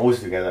 Nephew, me, and always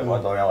together.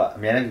 What don't know?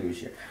 Me and you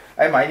shit.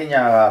 I might need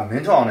a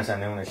mentor on the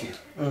Sunday on the sheet.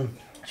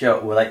 Sure,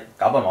 we like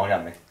couple of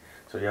months.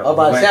 So yeah. Oh,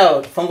 but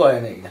sell phone call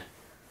in.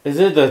 Is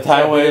it the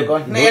time where you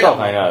talk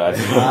kind of?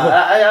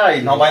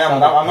 No,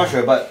 I'm not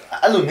sure, but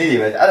I don't need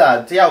it.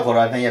 I tell you,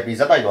 I think you're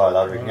busy. I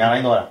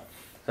know.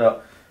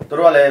 So, to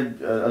roll a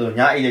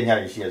lunya eating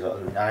your shears or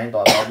 $9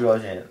 of your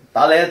share.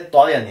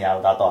 Dolly near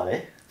that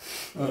dolly.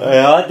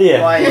 Oh, dear.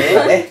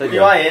 So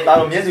you are a lot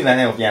of music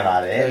and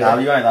piano. Now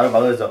you are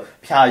about the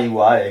Pia you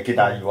are, a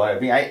guitar you are.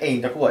 I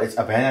ain't the cool, it's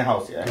a abandoned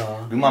house here.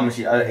 You mum,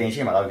 she ain't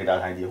she about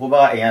guitar handy. Who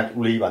about aunt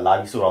leave a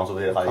live so long so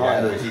they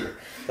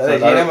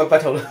never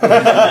battle.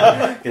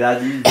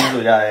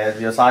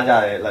 Your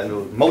Saja, like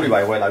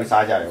motivate where like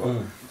Saja.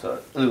 So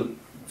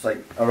it's like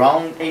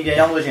around 8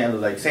 young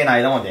version, like say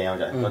I don't want the young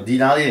guy. But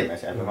Dinali,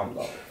 I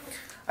remember.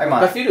 I'm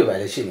a few by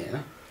the she,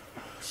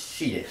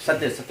 she said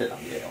this.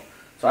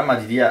 So I'm a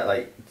idea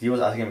like he was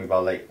asking me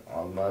about like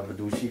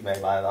do she make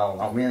my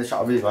own mean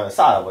shop with a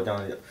sad but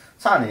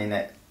son in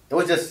it. It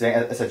was just saying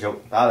as a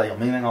joke. You're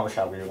meaning of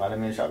shop with I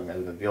mean shop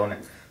with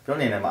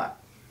the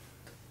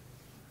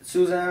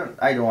Susan,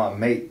 I don't want to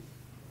make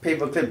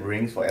paperclip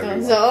rings for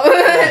everyone. So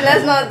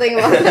let's not think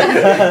about that.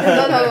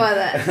 Don't talk about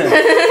that. So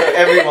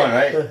everyone,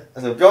 right?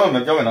 So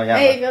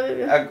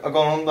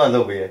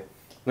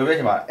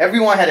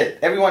everyone had it.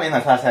 Everyone in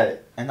her class had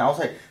it. And I was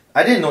like,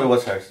 I didn't know it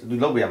was hers. Do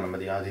you remember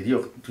the did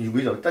you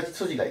that's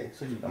so like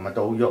I'm a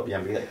dog up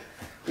and be like,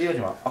 I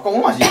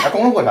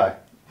can't what I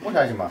what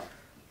I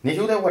need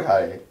that what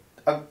I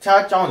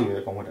charge down with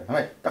the computer. I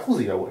mean, that was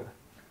the word.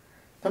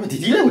 I mean,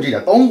 did you ever do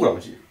that? Don't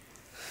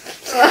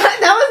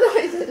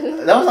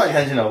that was not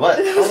intentional, but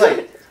I was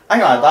like, I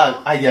got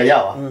that idea,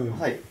 yeah. I was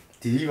like,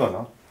 did you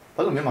know?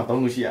 But I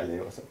don't see it.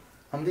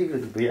 I'm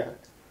thinking to be it.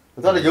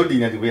 I thought you're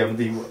doing it to be able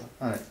to do it.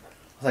 I was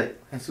like,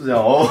 Susan,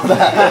 oh, so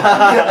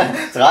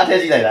I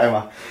tell you like that,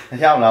 man. I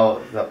tell now,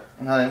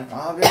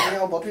 we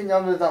are popping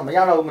down the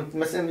Mayano,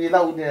 missing me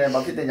loud in a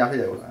bucket in your head.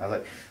 I was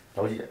like,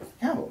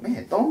 yeah,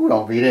 man,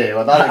 don't be there.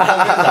 What I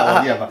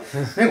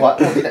what?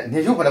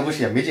 You put a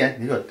bush and midget,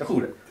 you got the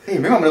hood. Hey,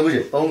 remember the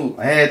bush? Don't,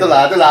 hey, the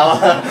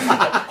lava.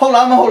 Hold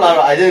on,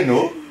 I didn't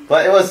know.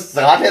 But it was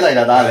like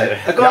that.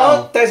 I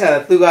go, there's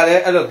a two guy,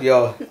 I look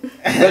yo.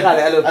 I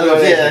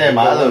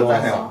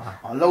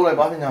look like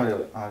Bobby now.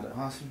 Look,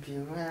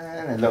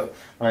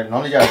 right,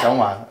 not just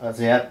someone,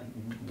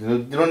 you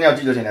don't know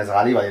to do as a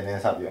rally by the name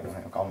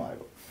of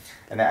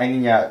and I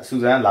need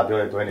Susan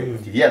Labio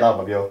 20. Yeah, that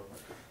was your.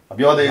 A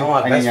beauty, a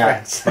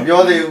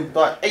beauty,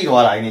 8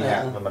個啦，呢啲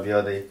嘢，同埋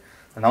beauty。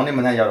然後你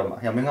問下有冇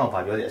邊個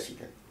發表啲事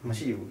嘅？唔係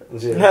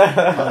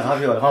發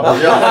表，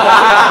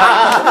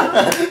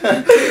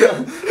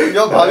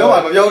有發表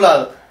還發表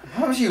啦，唔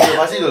係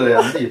發表嚟啊！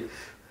唔知，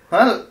嚇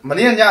問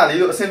啲人家你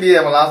身邊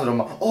有冇拉住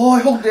嘛？哦，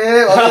好嘅，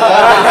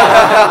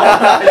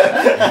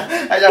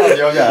係真發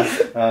表啫，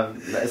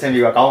身邊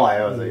話講埋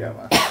嗰啲係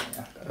嘛？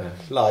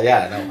老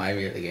人都買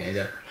咩嚟嘅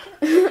啫。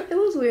It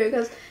was weird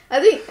because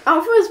I think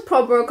our first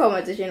proper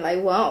competition,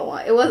 like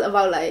one-on-one, it was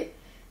about like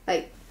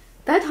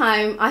that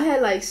time I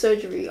had like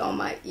surgery on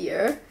my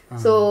ear.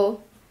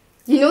 So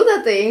you know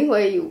that thing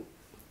where you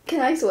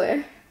can I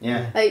swear?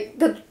 Yeah. Like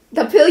the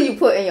pill you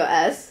put in your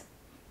ass.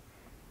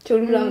 Oh,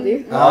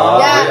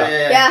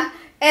 yeah.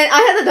 And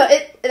I had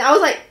and I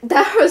was like,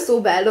 that hurts so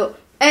bad. Look.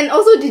 And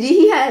also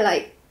he had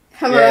like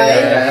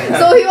hemorrhoid. Yeah.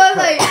 So he was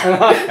like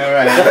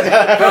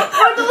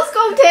orthoscope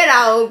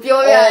out, and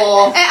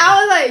I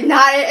was like,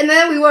 nah, and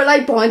then we were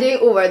like bonding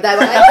over that.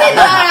 Like,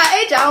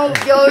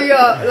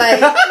 like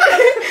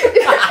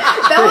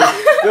that was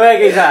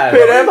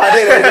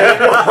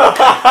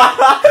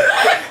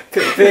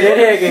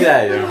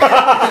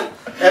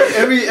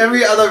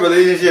every other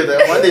relationship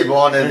that when they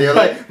bond and they're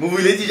like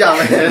movie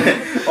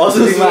also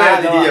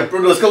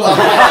orthoscope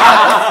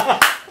out.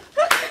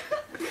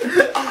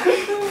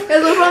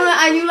 So from that,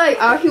 I knew like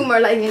our humor,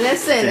 like in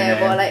lesson,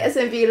 but like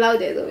SMP loud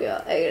there, so we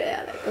are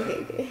like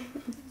okay.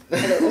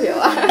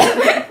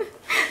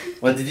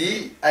 What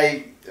did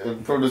I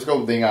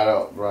protoscope thing out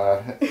of,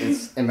 bruh?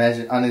 It's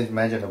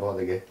unimaginable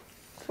again.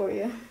 For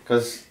you.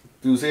 Because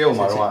to say I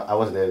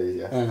was there this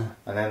year,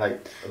 and then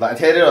like I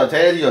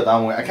tell you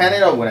down I can't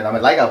know when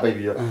I'm like a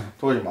baby.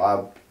 Told you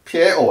my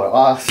Pyae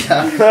Aung,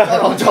 I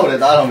don't know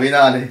that I don't mean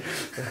that.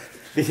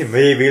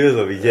 Maybe a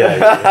little bit, yeah.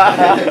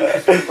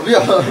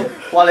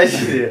 What I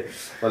see,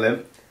 well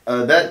then,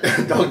 that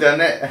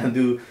doctor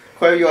do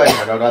quite you are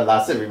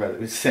last week,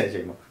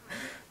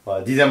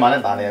 ဒီဇယ်မှာ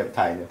နဲ့တာနဲ့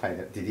ထိုင်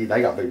ဒီလို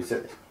က်ကပဲစ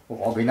စ်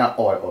ဟောဘင်းနာ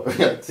အော်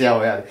ဆရာဝ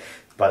န်ရတယ်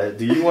ဗါလေ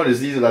do you want to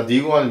see ဆိုတာ do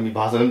you want me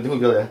ဘာဆိုလို့သူ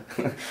ပြောတယ်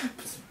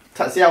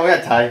ဆရာဝန်က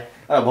ထိုင်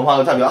အဲ့တော့ဘာမှ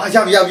မထပြောရ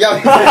ပြီ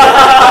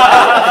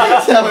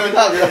ဆရာဝန်ထ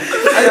ပြော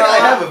I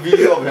have a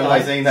video of him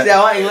like saying that ဆရာ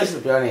ဝန် English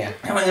ပြောနေရ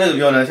ဆရာဝန် English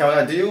ပြောနေဆရာဝန်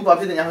က do you ဘာ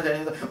ဖြစ်တယ်ညာဟောတယ်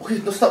okay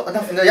no stop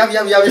enough ရပြီ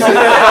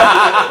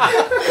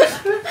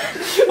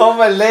ဟော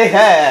မလေး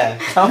ဟဲ့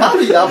ချာ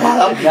ပြီလားဘာ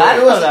လား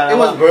it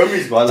was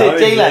Burmese ကွာလား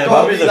ကျိန်းလာ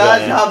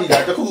ချာပြီ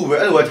လားတခုပဲ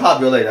အဲ့လိုပဲထ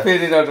ပြောလိုက်တာ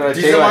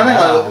ဒီစမနဲ့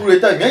ကဦးရ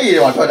တက်မျက်ရည်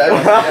တွေမှာထွက်တယ်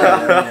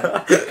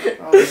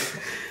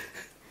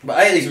but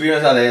I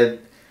experienced that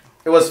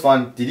it was fun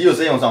ဒီဒီကို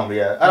စိတ်အောင်ဆောင်ပေး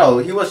ရအဲ့တော့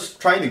he was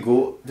trying to go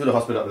to the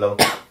hospital alone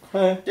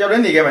တယောက်တ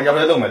ည်းနေခဲ့မှရောက်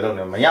လဲလုံးမယ်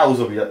မရဘူး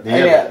ဆိုပြီးတော့နေ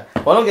ရ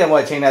ဘောလုံးကင်ဘော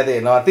ချိန်တဲ့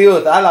နော်တီးကို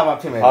တားလာမှ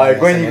ဖြစ်မယ်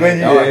ကွင်းကြီးပြီး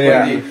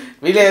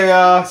လေ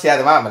ပြောဆရာ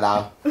သမားမလား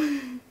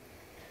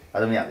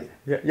အဲ့ဒါမရသေး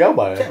ရောက်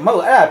ပါတယ်မဟု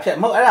တ်အဲ့ဒါဖြတ်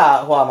မဟုတ်အဲ့ဒါ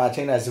ဟိုမှာ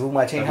ချိန်တာဇဘူး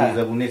မှာချိန်ထားဇ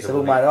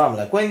ဘူးမှာတော့မ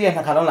လားကွင်းကြီးနှ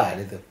စ်ခါလုံးလာရ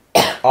တယ်သူ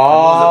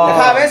တစ်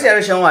ခါပဲဆရာ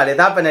တို့ရှုံးပါလေ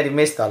ဒါ penalty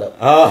miss တော့လို့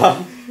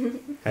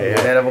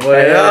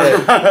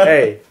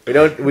Hey,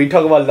 we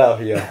talk about love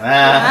here.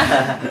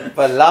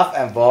 But love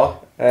and ball.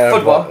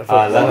 Football.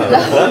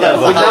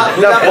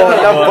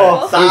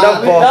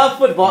 Love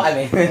football. I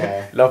mean,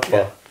 love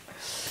ball.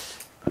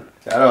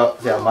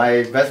 So, my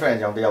best friend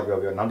ကြောင့်တယောက်ပြော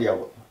နောက်တယောက်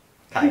ပေါ့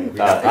ထိုင်ပြီး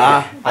တော့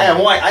I am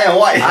white.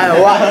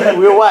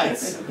 We're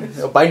white.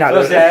 By now,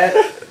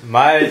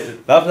 my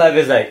love life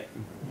is like.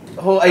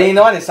 Oh, I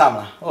know what is Sam.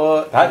 Oh,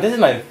 this is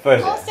my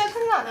first. Oh,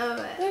 second one.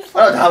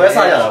 အဲ့တော့ဒါပဲစ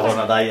ကြတာပေါ့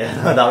နော်ဒါကြီး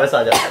ဒါပဲစ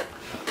ကြတာ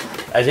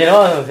အရင်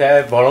တော့ဆရာ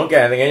ဘောလုံးက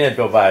န်တကယ်ကြီး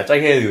ပြောပါကြို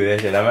က်ခဲ့လူတွေ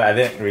ရှင်ဒါပေမဲ့ I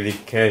didn't really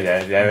care ဆ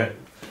ရာ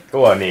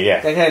ကိုကနေခဲ့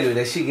ကြိုက်ခဲ့လူလ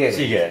ည်းရှိခဲ့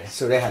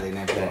ဆိုတဲ့ဟာတွေ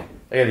နဲ့ပြော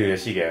အဲ့လူတွေ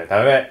ရှိခဲ့ဒါ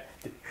ပေမဲ့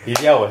ဒီ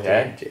တယောက်ပေါ့ဆရာ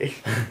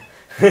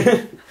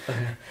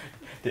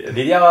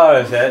ဒီတယော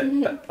က်ဆရာ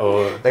ဟို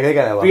တကယ်က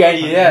န်ပါ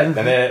pre-igcse နဲ့န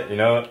ည်းနည်း you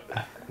know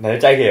နည်း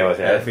ကြိုက်ခဲ့ပါဆ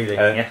ရာ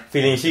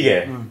feeling ရှိ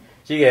ခဲ့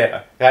ရှိခဲ့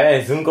ဒါနဲ့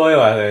zoom call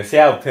ရောဆ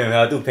ရာကိုဖင်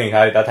တော့သူ့ဖင်ခါ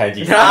လေးတောက်ထိုင်ကြ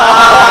ည့်အဲ့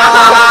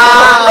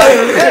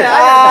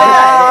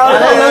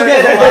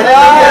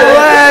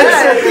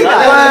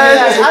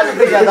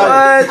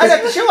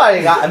ရှင်းပါလေ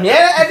ကအများ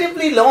နဲ့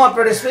actively လုံးဝ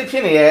participate ဖြ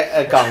စ်နေတဲ့အ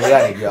ကောင်လေးက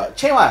နေပြီးတော့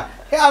ချင်းပါ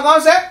ဟဲ့အကောင်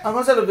ဆ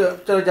က်လို့ပြော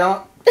ကျွန်တော်ကြောင်း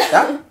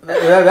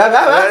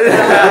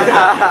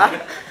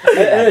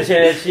အဲ့လိုချ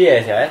င်းရှိရ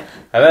ဆရာ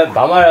ဒါပေမဲ့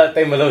ဘာမှတော့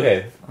တိတ်မလုပ်ခဲ့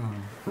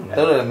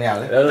ဘူးလို့မရ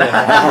ဘူး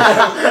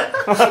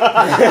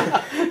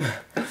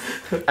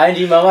IG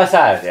မှာမ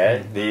စားတယ်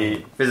ဒီ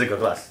physical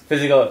class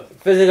physical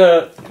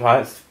မှာ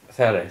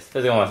စားတယ်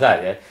physical မှာစား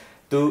တယ်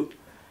သူ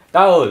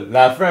တောက်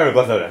လာ friend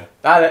request လုပ်တယ်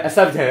ဒါလည်း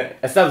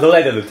accept လုပ်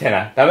လိုက်တယ်လို့ထင်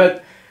တာဒါပေမဲ့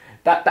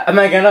အ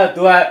မှန်ကန်တော့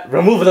तू က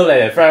remove လုပ်လို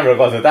က်တယ် friend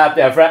request ဆိုဒါ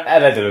ပြန် friend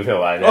add လိုက်တယ်လို့ပြော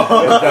ပါတယ်ဒါပေ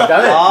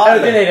မဲ့အဲ့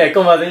ဒီနေ့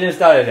conversation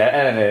start ရတယ်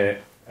အဲ့ဒါနဲ့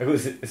အခု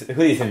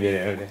ဒီစင်ပြေတ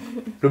ယ်ဟုတ်တယ်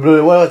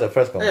what was the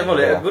first one အဲ့မဟုတ်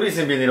လေအခုဒီစ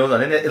င်ပြေနေလို့ဆို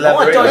တော့နည်းနည်း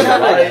elaborate ကြော်ချ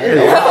လိုက်တယ်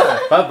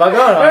ဘာ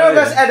ပြောတာလဲ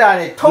request add တာ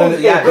နေထုံး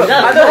ရတယ်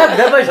I don't have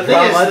that much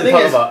drama to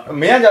talk about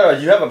မင်းကကြတော့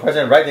you have a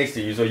person right next to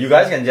you so you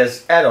guys can just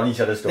add on each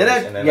other's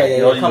stories and then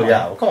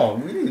come on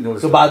we need to know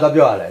ဆိုဘာတော့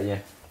ပြောရလဲအရင်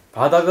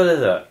ဘာတော့ပြောလဲ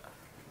ဆို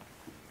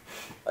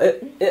you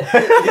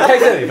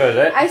texted me first,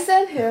 right? I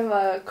sent him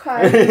a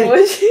crying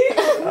emoji.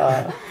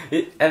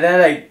 And then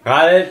like, ngã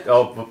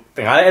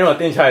đấy em mà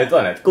tin trời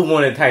tuần này, cô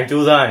muốn này thành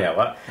chú ra nhỉ,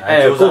 vậy?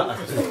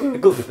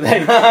 Cô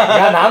like,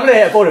 ngã nắm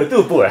này, cô được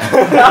tự bùa,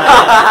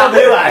 không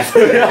thấy lại,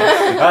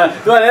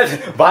 tuần này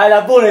vài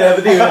là bùa này là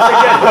cái gì mà thích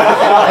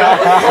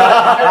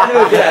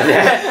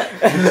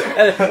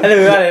anh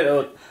đừng này,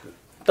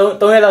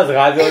 tôi nghe là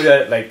ngã rồi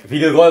like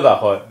video call bảo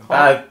hỏi,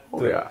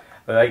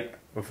 like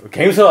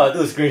came so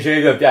to screen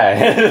share ပြပြတယ်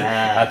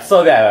။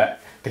ဆော့ပြတယ်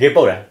တကယ်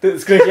ပုတ်တယ်။ तू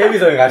screen share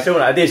ပြီးဆိုရင်ငါရှုံး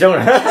တာအတေရှုံး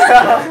တာ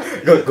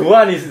။ကိုက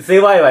နေ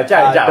save ရပါကြာ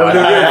ကြာ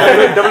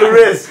W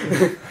risk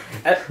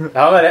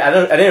ဒါမှလည်း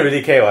I didn't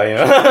really care ပါ you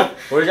know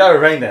ဘိုးကြောက်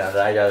rank တယ်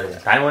ဒါကြောက်တယ်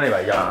diamond တွေပါ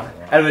ရောက်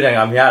အဲ့လိုတိုင်က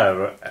မရတော့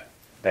bro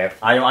တဲ့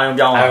အာယုံ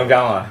ပြောင်းပါဘာ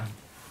ပြော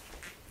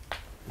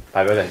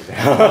လဲ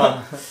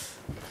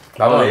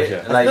ဘာမလဲ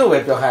like သူ့ပဲ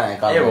ပြောခိုင်းတယ်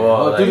ကောင်းတယ်ဟို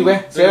တူတူပဲ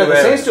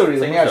same story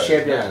ကိုလည်း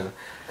share ပြတယ်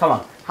come on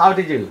how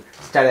did you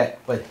started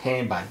with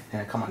him by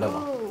come on love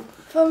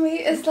For me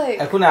it's like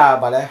အခုနက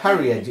ဗာလဲ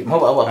hurry ကြီးမဟု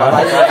တ်ပါဘူးဗာ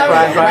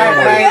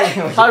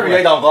hurry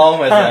တော့ကောင်း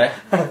မယ်ဆို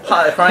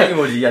crying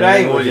emoji ရ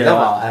emoji တော့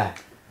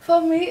For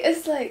me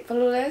it's like ဘယ်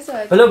လိုလဲဆို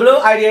ဘယ်လို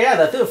idea ရ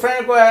တာသူ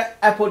friend က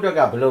app ဖို့အတွက်က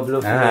ဘယ်လို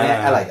feeling နဲ့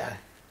အလိုက်တာလဲ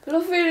ဘယ်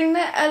လို feeling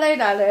နဲ့အလိုက်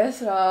တာလဲ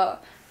ဆိုတော့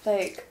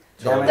like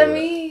သ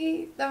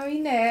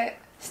မီးနဲ့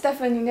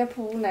Stephanie နဲ့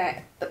ဖူးနဲ့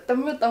တ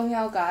မတ်3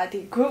ယောက်ကဒီ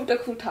group တစ်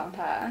ခုထောင်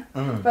ထား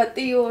တာ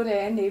Theo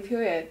နဲ့နေ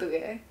ဖြိုးရသူရ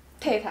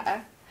ထည့်ထား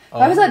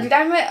ဘာလို့ဆိုဒီ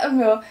တိုင်းမဲ့အ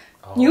မျိုး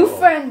new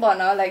friend ပေါ့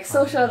နော် like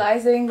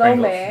socializing လုပ်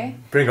မယ်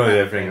Pringle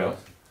yeah ပြီးတော့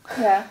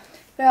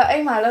အိ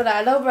မ်မှာလောက်တာ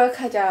လောက် break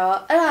ခါကြတော့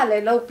အဲ့ဒါလ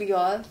ည်းလောက်ပြီး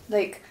တော့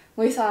like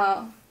ငွေဆောင်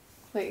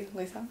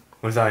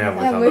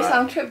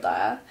trip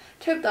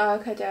တာ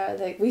ခါကြ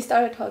like we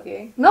started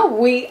talking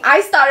I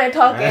started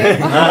talking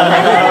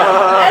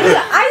and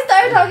I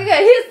started talking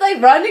and he's like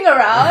running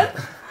around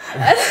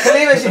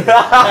Kali me shi.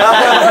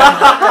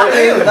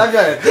 Kali ko ta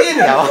pyo de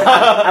ni ya.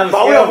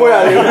 Bao ya boya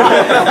le.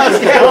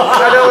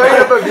 I don't wait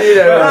up a bit.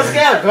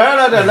 Scare girl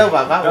da lo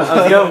ba ba.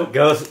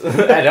 Girls.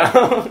 I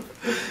don't.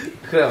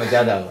 Kira ma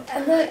ja da.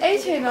 And then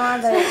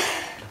like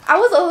I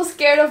was also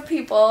scared of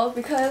people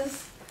because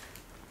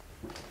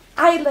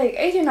I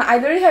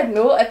literally had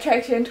no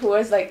attraction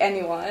towards like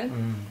anyone.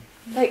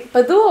 Like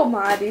but though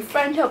my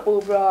friend help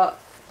over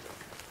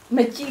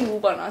me ji wu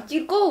ba na ji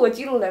ko wo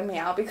ji lo le me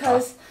ya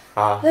because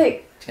like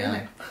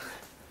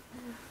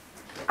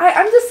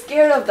I'm just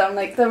scared of them,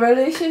 like the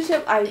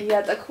relationship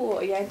idea the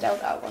cool yan chao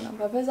da ba na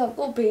ba ba so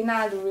ko be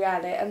na lu ya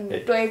le and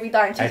twai bi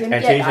ta chin chin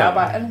piat da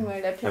ba and me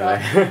le phit lo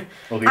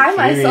I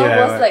myself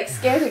was like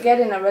scared to get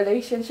in a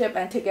relationship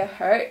and to get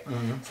hurt.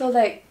 So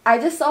like I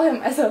just saw him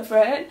as a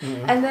friend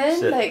and then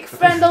like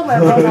friend don't my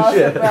mom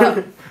also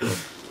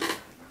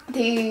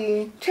the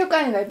trip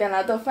guy like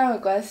the friend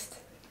request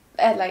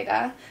at like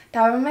that.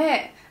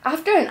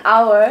 After an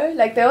hour,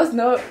 like there was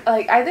no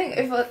like I think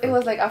it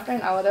was like after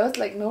an hour there was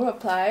like no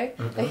reply.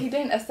 Like he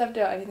didn't accept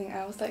it or anything.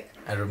 I was like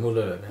I removed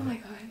it. Oh my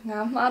god,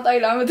 nah, ma tai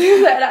la ma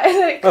do that. I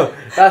like Oh,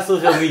 that's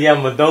social media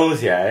မသုံး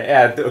စရာ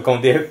အဲ့အကုန်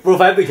တည်း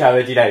profile picture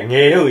ပဲကြည့်လိုက်င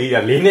ယ်ရုပ်ကြီးက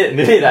၄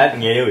နှစ်သား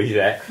ငယ်ရုပ်ကြီး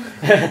တဲ့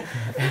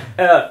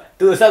အဲ့တော့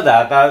သူအဆက်တာ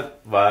က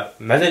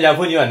Messenger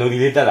ဖွင့်ကြည့်က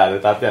notification လေးတက်လာ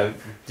လို့ဒါပြန်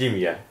ကြည့်မိ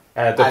ရ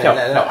အဲ့တော့ဖြောက်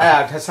အဲ့ဒါ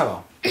ထပ်ဆက်ပါ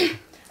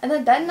And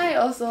then that night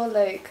also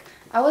like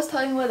I was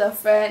talking with a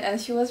friend and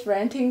she was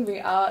ranting me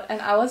out and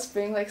I was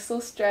being like so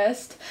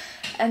stressed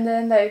and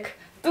then like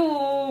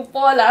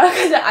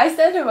I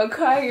sent him a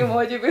crying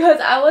emoji because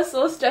I was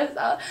so stressed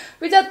out.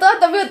 We just thought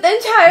that we were then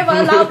chai ba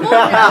la po.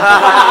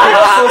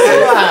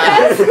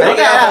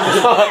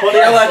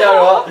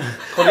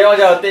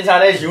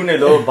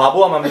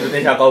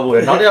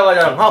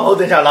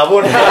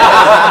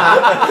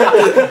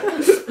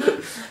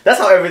 That's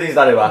how everything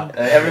started,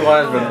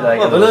 everyone like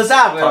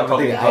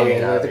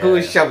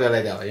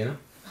you know.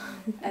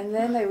 And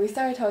then like we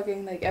started talking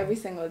like every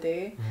single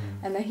day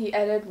and then he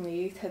added me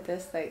to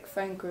this like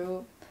friend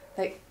group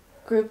like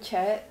group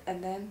chat and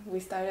then we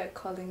started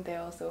calling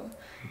there also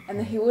and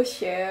then he would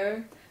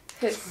share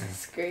his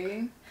screen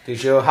to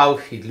show how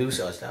he lose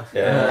or stuff.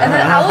 And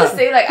then I would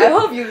say like I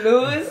hope you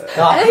lose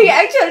and then he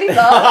actually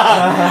lost.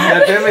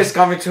 The dream is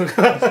coming true.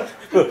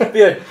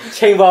 ပြီးတော့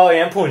ချိန်ပေါအရ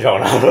င်ဖွင့်ချောင်း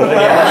လာလို့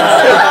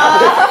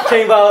ချိ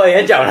န်ပေါအရ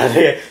င်ကြောင်လာတ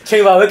ယ်ချိ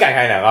န်ပေါပဲကန်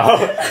ခိုင်းတာငါ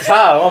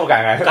စားတော့မက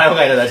န်ခိုင်းကန်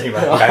ခိုင်းတယ်ချိန်ပါ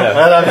ကန်တယ်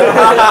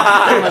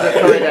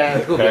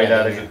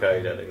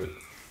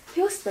He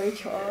was very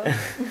chill.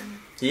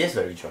 He is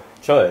very chill.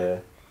 Chill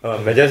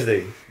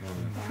majestic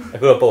အ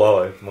ခုတော့ပို့သွား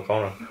ပါမကော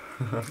င်းတော့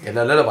အဲ့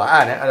တော့လောပါ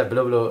အဲ့နဲ့အဲ့ဘ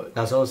လို့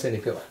နောက်ဆုံးဆင်းနေ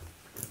ဖြစ်ပါ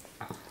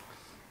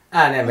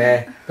အဲ့နဲ့ပဲ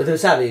ဘယ်သူ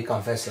စပြီး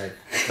confess လိုက်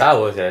ဒါ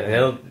ကိုဆရာအရ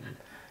င်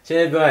ရှ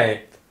င်းပြောရင်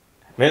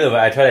မင်းလိုပဲ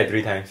I tried it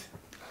 3 times.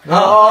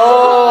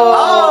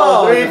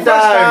 Oh, 3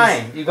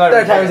 times. You got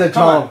Third time is a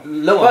charm.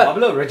 လောဘာ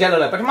လို့ reject လု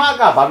ပ်လိုက်ပထမ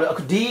ကဘာလို့အ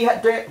ခုဒီအ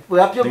တွက်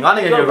ပြော ငါ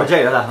နေရ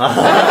reject လား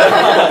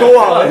တိုး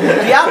အောင်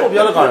ဒီအကို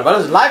ပြောလို့ကောင်းတယ်ဘာ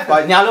လို့ live က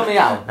ညာလို့မ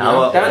ရဘူးဒါ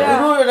ပေမဲ့သူ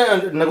တို့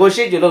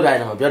negotiate လုပ်တိုင်း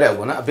တော့ပြောတယ်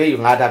ပေါ့နော်အဖေက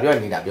ငါဒါပြော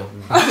နေတာပြော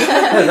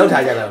လောက်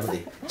ထားကြတာမသိ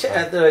ချ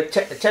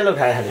က်လောက်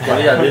ထားရတာ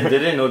They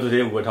didn't know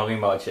today we were talking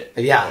about shit.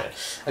 Yeah.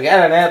 Okay အဲ့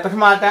ဒါနဲ့ပထ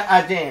မတန်းအ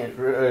ချင်း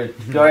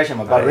ပြောရရှင်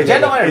မှာ reject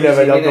လုပ်ရတဲ့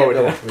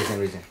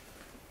reason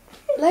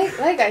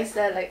Like I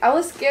said, like I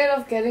was scared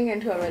of getting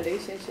into a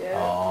relationship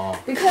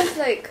because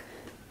like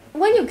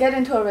when you get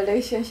into a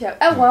relationship,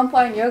 at one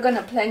point you're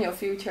gonna plan your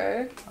future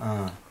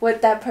with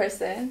that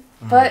person.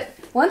 But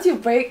once you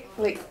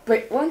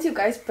once you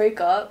guys break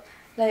up,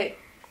 like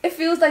it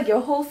feels like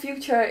your whole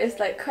future is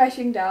like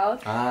crashing down.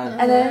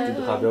 And then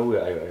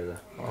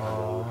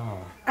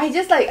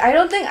I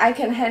don't think I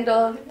can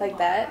handle like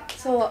that.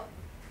 So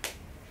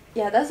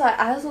yeah, that's why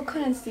I also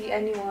couldn't see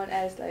anyone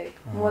as like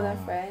more than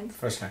friends.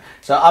 First time.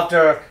 So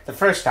after the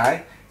first time,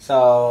 so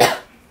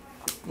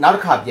now the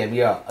cop yeah,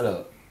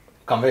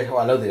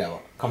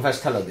 confess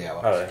tell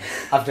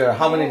after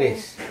how many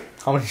days?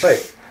 How many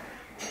days?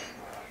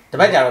 I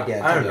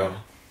don't know.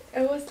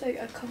 It was like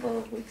a couple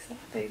of weeks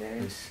later.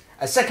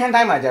 A second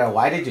time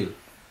why did you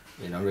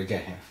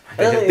reject him?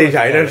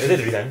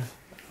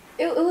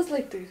 It was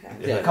like 3 times.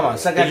 Yeah, come on,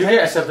 second Did you time.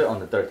 get accepted on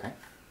the third time?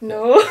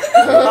 No.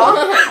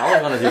 I was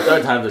gonna say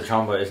third time's a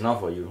charm, but it's not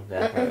for you.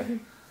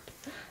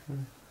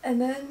 And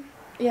then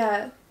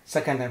yeah.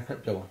 Second time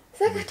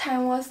Second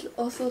time was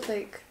also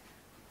like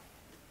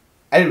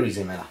any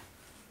reason man.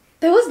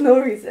 There was no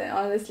reason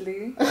honestly.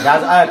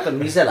 That's the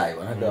reason like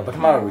but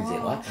tomorrow reason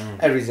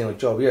every reasonကို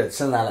ကြော်ပြီးတော့စ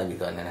ဉ်းစားလိုက်ပြီး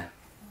တော့နည်းနည်း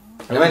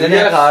ဒါပေမဲ့ဒီ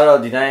နေ့ကတော့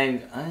ဒီတိုင်း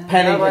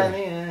panic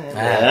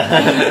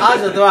အဲ့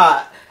ဆိုတော့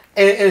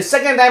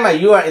second time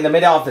you are in the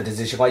middle of the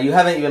decision but you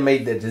haven't even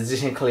made the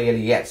decision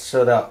clearly yet so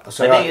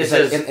I think it's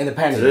just in the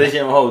panic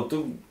decision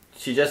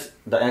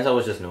the answer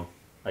was just no.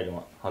 I don't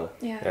want. Hold on.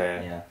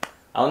 Yeah.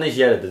 I don't think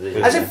she had a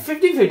decision. I said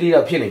 50-50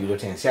 တော့ဖြစ်နေပြီလို့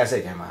ထင်ဆရာစိ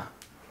တ်ထဲမှာ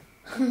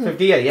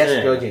 50 yes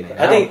ပြောချင်တယ်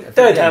I think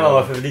third time မှာ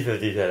 50-50 ဖြစ်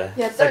တယ်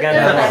Yeah, second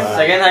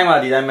time မှာ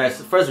ဒီတိုင်းမဲ့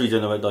first region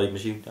တော့တော်မ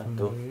ရှိဘူး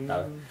တို့ဒါ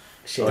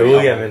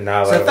တို့ရမယ်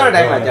နားပါ so third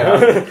time မှာကျတော့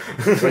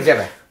reject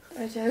ပဲ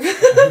Reject.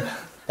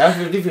 That's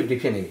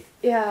 50-50 ဖြစ်နေပြီ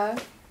Yeah,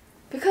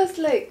 because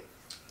like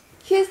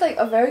he's like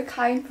a very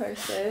kind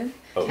person,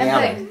 and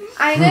like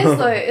I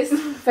know is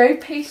very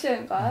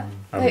patient, like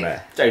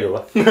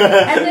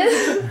and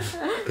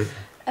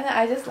then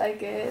I just like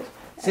it.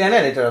 ဆရာ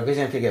နဲ့လည်းတော်တော်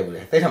patient ဖြစ်ခဲ့ဘူး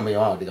လေတိတ်ထမ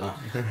ရောအောင်ဒီကောင်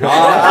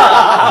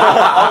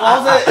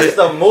Almost is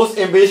the most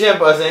impatient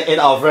person in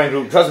our friend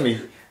group. Trust me.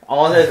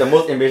 Almost is the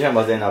most impatient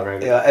person in our friend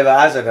group. အဲ့ဘာ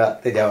ဆိုတော့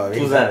သိကြပါပြီ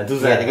သူ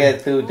စံ တကယ်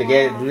သူတက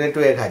ယ်လူနဲ့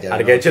တွေ့တဲ့ခါကျတော့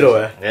တကယ်ချစ်လို့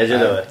ပဲ ငယ်ချစ်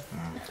လို့ပဲ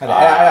အဲ့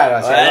ဒါ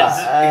တော့ဆရာ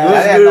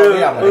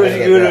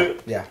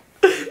Yeah.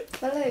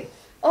 But like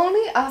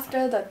only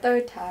after the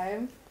third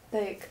time,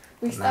 like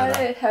we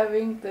started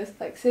having this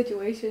like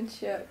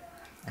situationship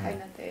kind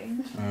of thing,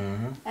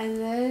 and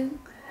then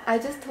I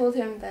just told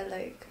him that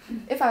like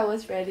if I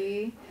was ready,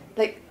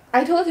 like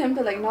I told him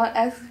to like not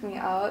ask me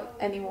out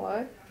anymore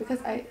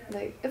because I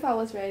like if I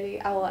was ready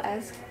I will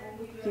ask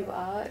you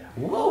out.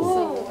 Whoa.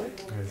 So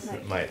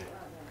Like, like,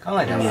 ကောင်း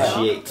လိုက်တာ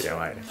Initiate ပြန်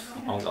လိုက်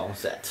on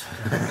set.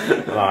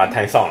 ဟာ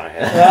ထိုင်ဆောင်တယ်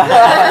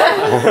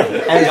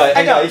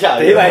Enjoy each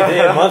other. day by day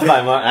month by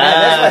month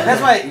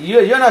That's why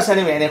you're not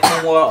sending me any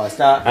homework or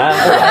stuff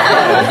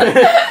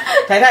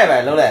ထိုင်ပဲ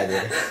လုံးလိုက်တ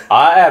ယ်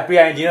အဲ့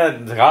PIG တော့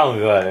စကားမ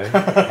ပြောရတယ်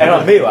အဲ့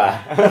တော့မေ့ပါ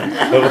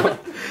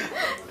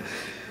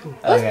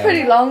it was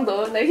pretty long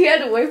though. Like he had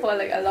to wait for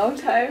like a long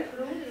time.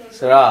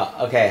 So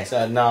okay, so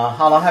now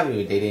how long have you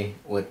been dating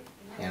with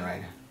him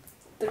right now?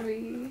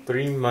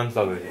 3 months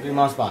of it 3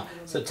 months.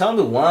 So tell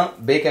me one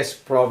biggest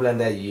problem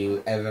that you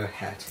ever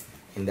had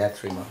in that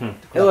 3 months.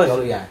 It was အဲ့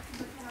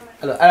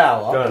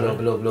လို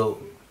ဘလို့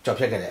ကြော်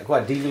ဖြတ်ခဲ့တယ်အခုက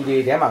ဒီလူတွေ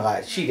ထဲမှာက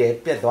ရှိတယ်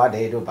ပြတ်သွားတ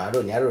ယ်တို့ဘာ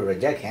လို့ညာတို့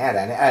reject ခံရ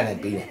တာနဲ့အဲ့ဒါနဲ့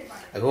ပြီးတယ်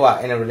အခုက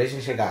in a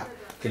relationship က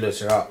ဒီလို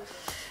ဆိုတော့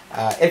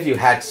if you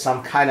had some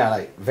kind of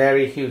like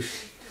very huge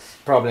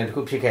problem တ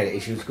ခုဖြစ်ခဲ့တဲ့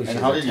issues တခုရှိ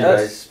And how did you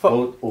guys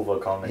both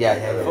overcome it? Yeah.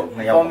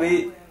 for me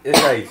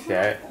it's like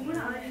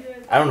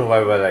I don't know why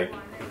but like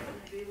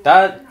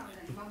that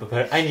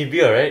I need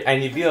beer right I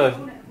need beer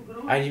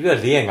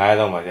 4-5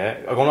လောက်မှာကျ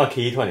အကုန်လုံး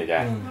ခီးထွက်နေကြ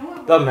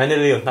တော့မန္တ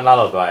လေးကို2လ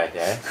လောက်သွားရတ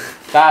ယ်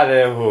တားတ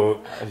ယ်ဟို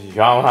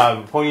ရောင်းဟာ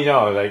ဖုန်းကြီးကြော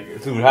င့် like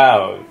သူထား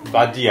တော့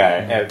သွားကြည့်ရတ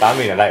ယ်အဲတား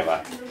မိနေလိုက်ပါ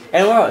အဲ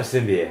တော့အဆ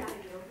င်ပြေ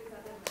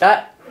တာ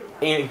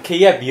အင်း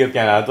ခီးရပြီးပြ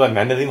န်လာတော့မ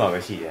န္တလေးမှာပဲ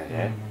ရှိတယ်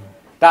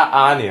တာ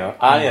အားနေ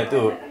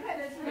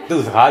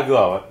သူ့စကားပြော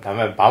တော့ဒါပေ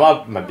မဲ့ဘာမှ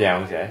မပြန်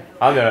ဘူးဆရာ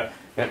ဘာမှပြောတော့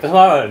ပထမ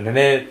တော့နည်းန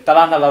ည်းတ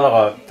လား2လလောက်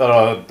တော့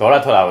တော်ဒေါ်လာ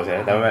ထွက်လာပါဆရာ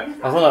ဒါပေမဲ့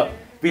အခုတော့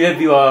ပြီး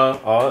တော့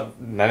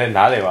နည်းနည်း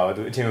နားလေပါ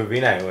သူအချိန်မ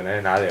ပေးနိုင်ဘူးနည်းန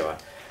ည်းနားလေပါ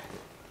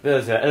ပြီး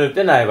တော့ဆရာအဲ့လိုတ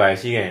က်နိုင်ပါ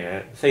ရှိခဲ့ရ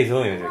င်စိတ်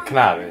ဆိုးရင်ခဏ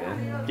ပဲ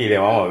ပြည်တ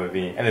ယ်ဝမ်းပါပဲ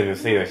ပြီးအဲ့လို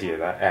မျိုးစိတ်ရရှိတယ်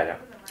ဗျအဲ့ဒါ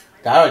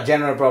ကြောင့်ဒါတော့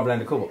general problem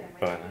တခုပေါ့ဒါ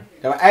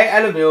ပေမဲ့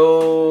အဲ့လိုမျိုး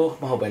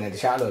မဟုတ်ဘဲနဲ့တ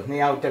ခြားလို့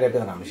2ယောက်တက်တဲ့ပြဿ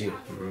နာမရှိ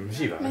ဘူးမ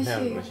ရှိပါ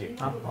ဘူးမရှိ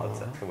ဟုတ်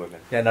စဟုတ်ပါ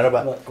Yeah, not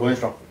about going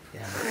strong.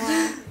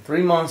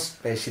 3 months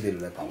ပဲရှိတယ်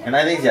လို့လည်းပေါ့ And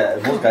I think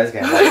most guys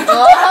can.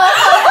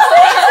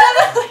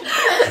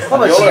 ဟုတ်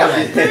ပါရှိရ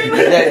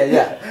တယ်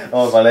yeah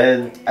Oh, but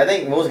I think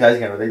most guys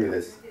can relate to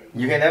this.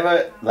 You can never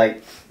like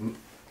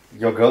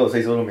your girl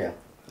say solo me.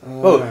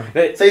 ဟုတ်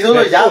say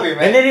solo ရပြီ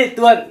မယ် နည်းနည်း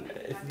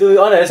तू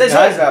honest စိတ်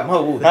ဆိုးတာမဟု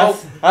တ်ဘူး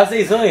ဟာစိ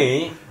တ်ဆိုးရင်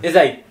it's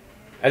like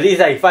at least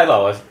like 5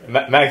 hours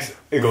max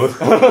it goes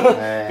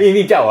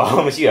ပြီးကြောက်အော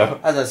င်မရှိတော့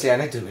အဲ့ဒါဆရာ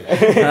နဲ့တူတယ်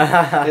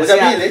我想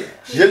你嘞，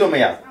ရလို့မ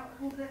ရ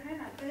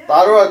ဒါ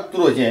တော့သူ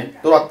တို့ချင်း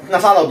သူတို့နှ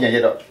စ်ဆလောက်ပြန်ရ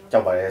က်တော့ကြော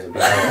က်ပါလေဆို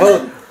ပြီး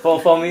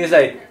for me it's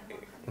like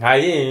ငါ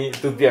ရင်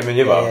तू ပြန်မ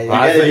နေပါဘူး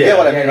ငါဆိုရက်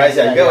ပါလေမြင်လိုက်ဆ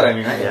ရာရက်ပါလေမြ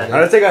င်လိုက်ဆရာ ငါ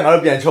တို့စိတ်ကငါ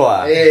တို့ပြန်ချော့อ่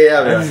ะ အေးရ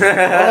ပါ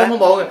ဘာမှမ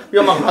ပေါ့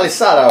ပြောမှငါလေး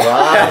စတာပါ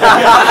အဲ့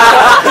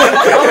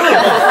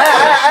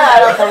ဒါ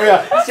တော့ခင်ဗျာ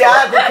ဆရာ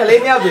ကက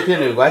လေးမြောက်ဖြစ်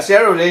နေကွာ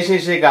share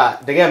relationship က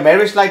တကယ်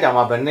marriage လိုက်တာ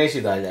မှာဘယ်နှစ်ရှိ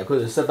သွားလဲအခု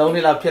73နှ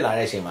စ်လောက်ဖြစ်လာ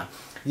တဲ့အချိန်မှာ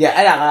yeah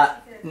အဲ့ဒါက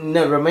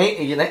remain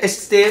you know it's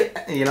still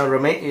you know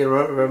remain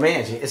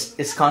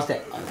it's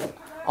constant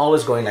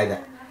always going like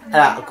that အဲ့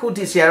ဒါအခု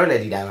ဒီဆရာတို့လ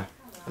ည်းဒီတိုင်းပါ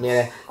အမြဲတ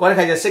မ်းကိုယ်တစ်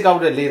ခါကျစစ်ကောက်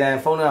တဲ့လေတန်း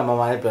ဖုန်းထဲမှာမ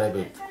မလေးပြောလိုက်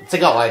ပြီစ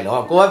စ်ကောက်သွားပြီ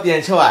နော်ကိုကပြန်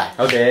ချော့ရ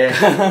ဟုတ်တယ်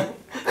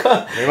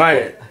မိမ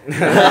ရဲ့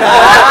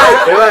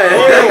ဝို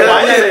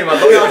င်းနေတယ်မှာ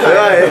3ယောက်ထိုင်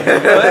ရတယ်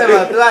အဲ့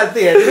မှာသူက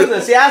သိတယ်သူ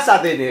ဆရာစာ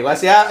တင်နေကွာ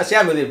ဆရာ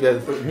မျိုးတွေပြော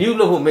mute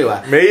လုပ်ဖို့မေ့ပါ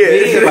မေး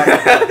ရပါ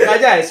ခါ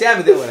ကြရဆရာ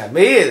မျိုးတွေဝင်လာ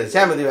မေးရဆ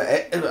ရာမျိုးတွေ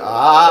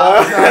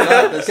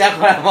ဆရာ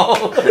ခေါ်မှာ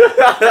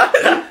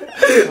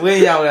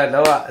ဝေးရောက်လာ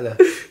တော့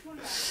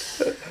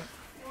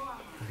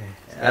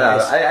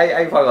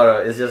I forgot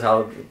it's just how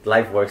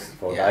life works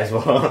for guys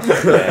ပေါ့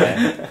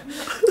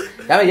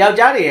ဒါပေမဲ့ယော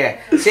က်ျားတွေရဲ့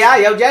ဆရာ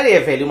ယောက်ျားတွေ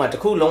ရဲ့ value မှာတ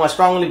ခုလုံးဝ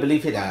strongly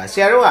believe ဖြစ်တာဆ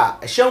ရာတို့က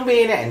အရှုံး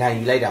ပေးနဲ့အနိုင်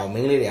ယူလိုက်တာကိုမိ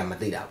န်းကလေးတွေကမ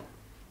သိတာ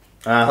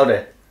ဘူးဟုတ်တ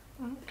ယ်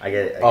I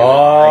get it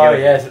oh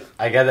yes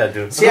I get that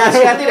too ဆရာ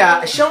သိတာ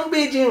အရှုံး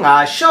ပေးခြင်းက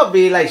short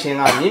ပေးလိုက်ခြင်း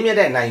ကမြင့်မြတ်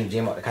တဲ့အနိုင်ယူခြ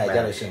င်းပေါ့တခါကြ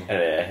လို့ရှိရင်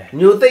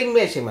မျိုးသိမ့်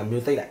မဲ့ခြင်းမှာ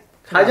မျိုးသိမ့်လိုက်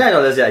ခါကြရင်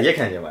တော့လည်းဆရာရက်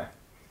ခံခြင်းပါ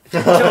ရ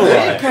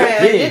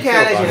က်ခံရ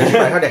တဲ့ခြင်းရှိ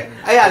ပါဟုတ်တယ်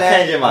အဲ့ရလဲခံ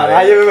ခြင်းပါလေ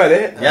ငါရေးပေးမယ်လေ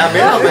ညာမ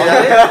င်းတော့မရ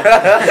လေ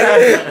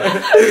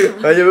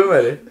ငါရေးပေးမ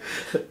ယ်လေ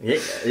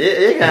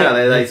ရက်ခံရတ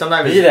ယ် like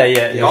sometimes ရေးတယ်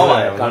ရဲ့ ကောင်းပါ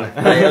တယ်ကောင်းတယ်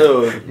အဲ့လို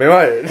မင်းမ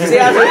ဆ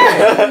ရာဆို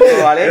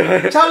ဟိုလေ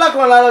6လ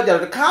9လတော့ကြာ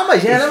တော့တခါမှ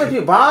ရန်လည်းမဖြ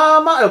စ်ဘာ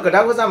မှအဲ့က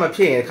တောက်ကစားမဖြ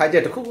စ်ရင်ခါကျ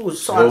တခုခု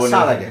စ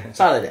လိုက်တယ်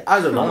အဲ့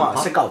ဆိုလုံးဝအ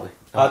စ်ကောက်ပဲ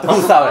啊，都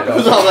စားလိုက်တော့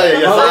都စားလိုက်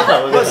ရစား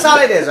စား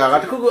လိုက်တယ်ဆိုတာက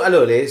တခုခုအဲ့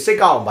လိုလေစိတ်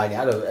ကောက်အောင်ပိုင်းနေ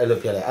အဲ့လို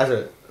ဖြစ်လဲအဲ့ဆို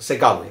စိတ်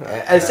ကောက်လေ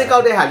အဲ့စိတ်ကော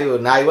က်တဲ့ဟာလေးကို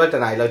နိုင်ဝက်တ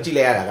နိုင်လောက်ကြည့်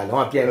လိုက်ရတာကလုံး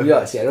ဝပြန်ပြီး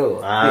တော့ဆရာတို့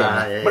ပြန်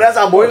မရ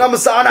စားမွေးကမ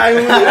စားနိုင်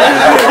ဘူး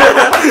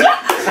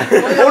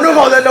ဘုံ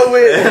တော့လည်းလုံး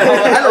ဝဲ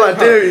အဲ့လို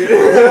တင်းပြီ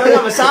ဘ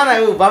ယ်မစားနို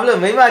င်ဘူးဘာဖြစ်လို့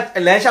မိမလမ်း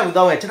လျှောက်ပြီး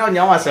တော့6တော့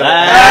ညောင်းမှာဆိုဆ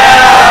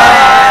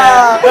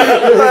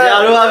ရာ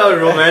တို့ကတော့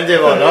romantic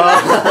ပေါ့နော်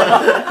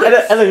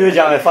အဲ့လိုမျိုး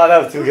ကြောင့် father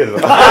of two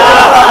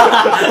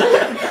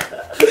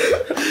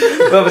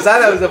လို့ဘယ်စား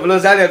တယ်ဆိုဘ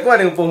လို့စားတယ်ကိုက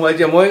နေပုံမှန်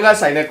ကြမွေးက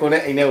ဆိုင်တဲ့ကို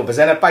နဲ့အိမ်ထဲကိုပါဇ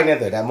က်နဲ့ပိုက်နေ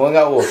တယ်ဒါမွေးက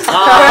ဟို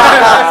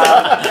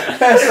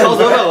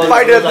ပို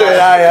က်တဲ့တွေ့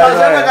ရရပါ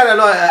ဇက်က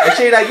တော့အ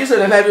ခြေတိုင်းကြီးဆို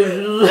နေလိုက်ပြီး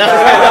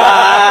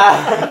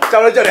ကြော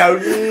က်လို့ကြောက်ရ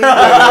ဘူး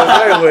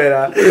အဲ့လိုဝယ်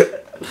တာ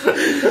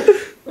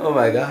Oh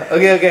my god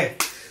okay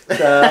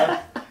so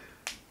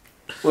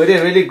we did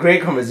a really great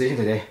conversation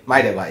today မို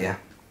က်တယ်ပါ yeah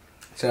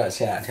so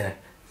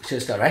we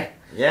should start right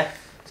yeah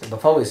so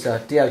before we start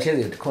တယောက်ချင်း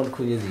စီတစ်ခု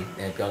ချင်းစီ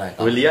ပြောလိုက်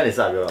ဝီလီကနေစ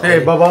ပြောတာ Hey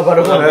ဘာ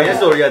တော့လဲ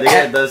story ရတက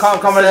ယ်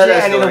conversation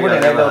အနေနဲ့ဘယ်လို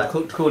လဲတစ်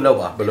ခုလောက်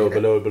ပါဘယ်လို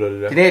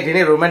ဒီ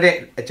နေ့ romantic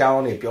အကြောင်း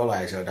တွေပြောလာ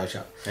ရဆိုတော့တောက်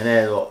လျှောက်နည်းန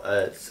ည်းတော့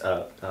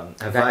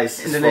advice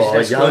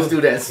for young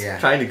students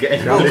trying to get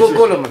into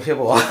ကိုလို့မဖြစ်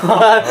ပါဘူး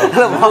အဲ့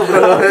လိုမဟုတ်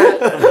ဘူး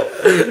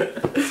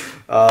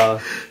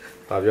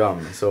ဘာပြောရမ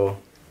လဲ so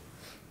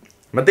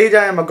မသေးကြ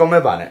ရင်မ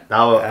comment ပါနဲ့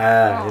ဒါပေါ့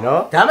you know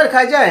ဒါမှတစ်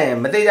ခါကျရင်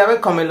မသေးကြပဲ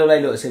comment လုပ်လို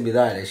က်လို့အဆင်ပြေ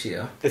သွားရတယ်ရှိ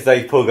ရော it's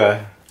like poker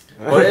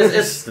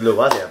it's လို့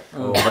ပါဆရာ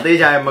မသေး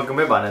ကြရင်မ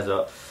comment ပါနဲ့ဆို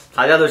တော့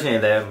ခါကြလို့ရှိရ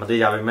င်လည်းမသေး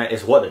ကြပါမဲ့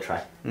it's what to try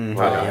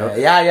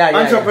yeah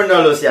entrepreneur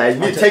လို့ဆရာ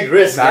you take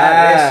risk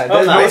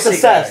there's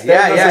success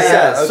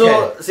so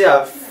ဆရာ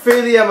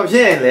failure မဖြ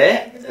စ်ရင်လည်း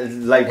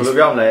like ဘယ်လို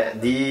ပြောမလဲ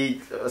ဒီ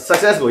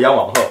success ကိုရောက်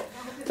မှာမဟုတ်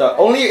so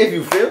only if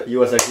you fail you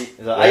will succeed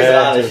so I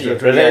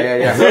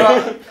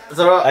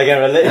so I can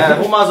relate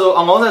ဟိုမှာဆို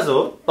အမောင်းဆက်ဆို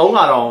3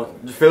ခါတော့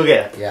fail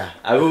ခဲ့yeah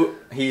အခု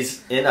he's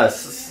in a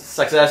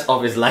success of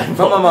his life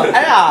မ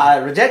အဲ့ဒါ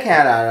reject ခံရ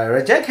တာ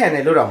reject ခံတ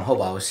ယ်လို့တော့မဟုတ်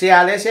ပါဘူးဆရာ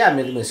လည်းဆရာ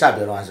မျိုးမျိုးစ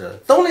ပြောတော့ဆို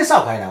3နှစ်ဆော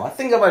က်ခိုင်းတာကွာ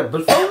think about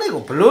 3နှစ်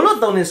ကိုဘလို့လို့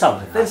3နှစ်ဆောက်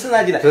လဲသင်စဉ်း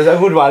စားကြည့်လိုက်ဆိုအ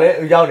ခုဒီပါလေ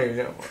ရောက်နေ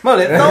ပြီမဟုတ်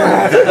လေ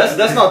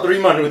that's not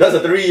 3 month rule that's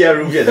a 3-year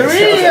rule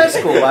 3 years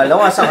ကိုပါ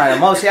လုံးဝဆောက်ခိုင်းတယ်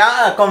မဟုတ်ဆရာ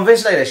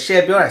convince လိုက်တယ်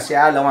share ပြောတာဆ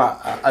ရာလုံးဝ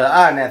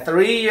အဲ့နဲ့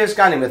3 years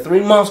ကနေ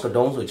3 months ကို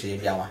တုံးဆိုချေ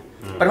ပြောင်းသွား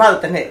ပထမ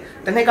တစ်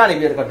နှစ်ကနေ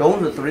ပြီးတော့ဒုံး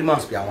ဆို3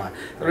 months ပြောင်းသွား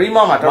3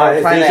 months မှာတော့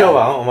try လိုက်အောင်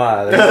ပါအမ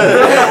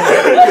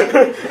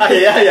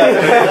အေးရ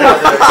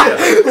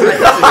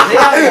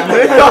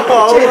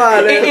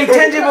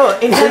intangible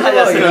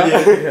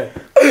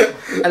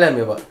အဲ့လို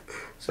မျိုးပေါ့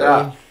ဆို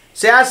တော့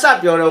ဆရာစ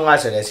ပြောတော့ငါ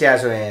ဆိုတယ်ဆရာ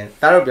ဆိုရင်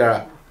ဒါတော့ပြော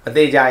တော့မ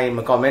သေးကြရင်မ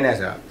comment နဲ့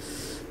ဆိုတော့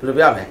ဘယ်လို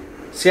ပြောမလဲ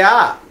ဆရာ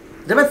ဒါ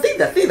ပေမဲ့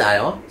သိတာ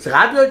ရောစ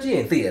ကားပြောကြည့်ရ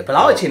င်သိတယ်ဘယ်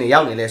လောက်အခြေအနေရော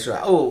က်နေလဲဆိုတာ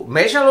အိုး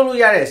measure လုပ်လို့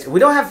ရတဲ့ we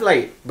don't have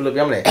like ဘယ်လို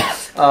ပြောမလဲ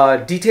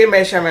detail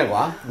measurement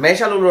ကွာ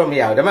measure လုပ်လို့မ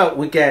ရဘူးဒါပေမဲ့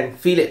we can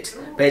feel it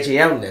ဘယ်အခြေ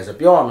ရောက်နေလဲဆို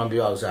ပြောအောင်မ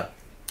ပြောအောင်ဆို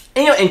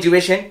in your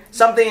intuition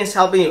something is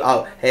helping you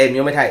out hey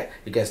မျိုးမထိုက်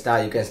you can start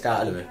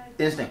အဲ့လို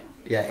instinct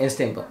yeah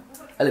instinct ပေါ့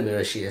အဲ့လို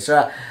မျိုးရှိတယ်ဆို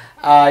တော့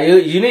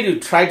you need to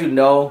try to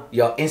know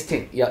your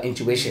instinct your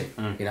intuition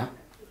you know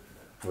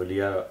ဝီလီ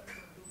ကတော့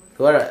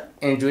တော့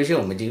intuition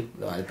ကိုမကြည့်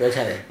ဘူးပြောချ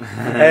တယ်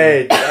ဟေး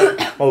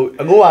ဟုတ်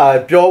အခုက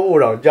ပြောဖို့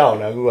တော့ကြောက်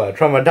နေအခုက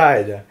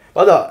traumatize ကြ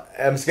ဘာလို့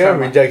I'm scared of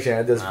rejection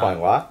at this point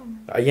ကွာ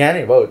အရန်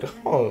နေဘာလို့တ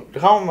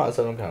ခေါက်မှအစ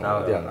လုံးခံတာ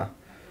တရားလား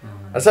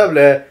အဆက်လ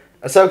ည်း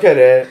အဆက်ခဲ့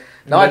တယ်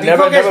တော့ဒီ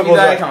focus ပြီး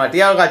တဲ့အခါမှာတ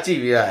ယောက်ကကြည့်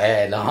ပြီးတော့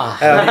လောဟာ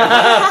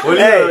ဝီ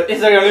လီ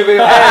Instagram လေးပေး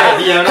ပါ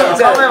ဒီရတော့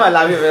ဆောင်းမဲ့မှာ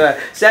လာပြီးပြော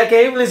ဆရာ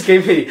game please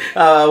game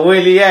ဝီ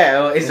လီရဲ့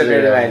Instagram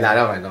လေးလာ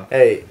တော့မယ်နော်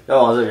ဟေးတော့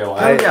အောင်ဆိုပြောပါ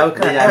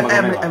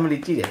Emily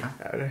ကြည့်တယ်နော်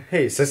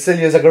Hey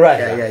Cecilia Zacharias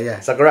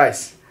Zacharias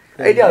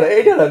အဲ့တည်းလ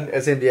ည်း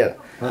အဆင်ပြေလား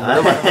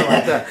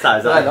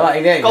စားတော့အိ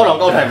မ်ထဲကောက်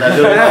တော့ထိုင်တယ်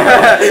လို့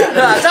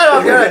စား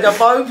တော့ပြောတယ်ကျွန်တော်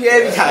ပေါင်းပြဲ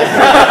ပြီးထိုင်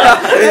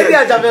အဲ့ဒီက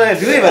ကျွန်တော်ပြောတယ်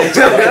ဒူးတွေပဲချ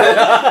က်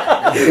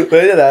ဘ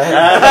ယ်လဲ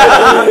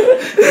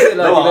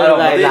တော့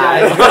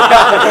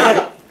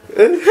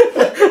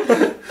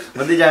မ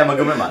တိကြရင်မ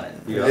ကမက်ပါနဲ့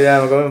ပြီး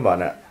တော့မကမက်ပါ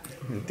နဲ့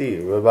တီး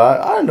ဘာ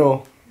I don't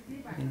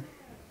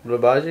know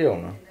ဘာရှိအော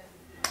င်လား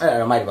အဲ့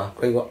ဒါမိုက်ပါ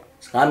ခွေးပေါ့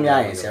စကားများ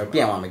ရင်ဆရာပြ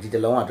န်သွားမယ်ဒီတ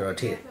လုံးကတော်တော်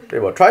ထည့်တယ်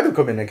ပေါ့ try to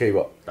communicate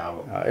ပေါ့ဒါ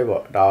ပေါ့အဲ့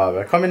ပေါ့ဒါပါပဲ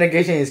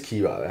communication is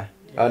key ပါပဲ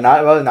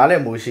နားလ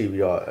ည်းမိုးရှိ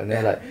ပြီးတော့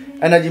like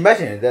energy match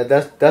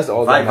that's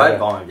all vibe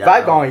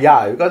ကောင်းရ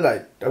because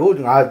like အခု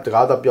ငါတ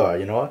ကားတော့ပြောရ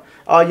you know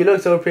oh you look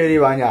so pretty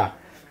ဘာညာ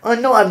oh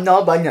no I'm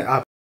not ဘာညာ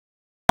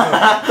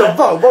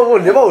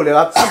ဘောလေ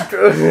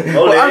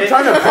I'm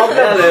trying to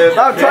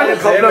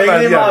compliment မ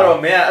င်းကတော့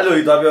မင်းအဲ့လို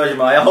ကြီးသွားပြောချင်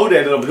မှာဟုတ်တ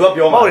ယ်လို့ဘယ်သူက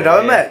ပြောမှာဟုတ်တယ်ဒါ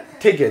ပေမဲ့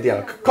take care တရား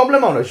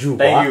compliment တော့ယူ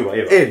ပါ thank you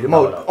အေးမဟု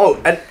တ်ဟုတ်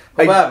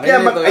ပြန်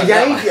အရ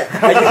င်ပြန်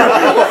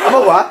ဟု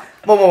တ်ကွာ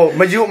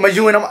မယူ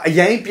ရင်တော့အရ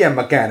င်ပြန်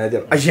မကန်နဲ့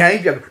တဲ့အရင်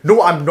ပြန် no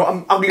I'm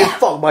ugly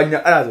fuck ဘာညာ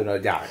အဲ့ဒါဆို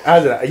တော့ကြာအဲ့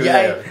ဒါဆိုတော့အရင်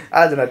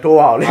အဲ့ဒါဆိုတော့တိုး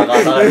အောင်လေ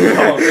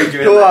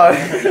တိုးအောင်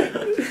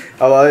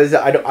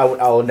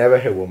I will never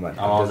hit woman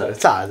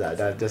စား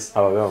that just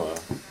how about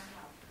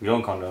you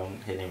don't condone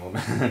hitting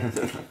women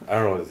I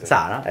don't know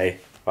စားနော်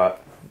but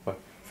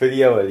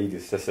failure will lead to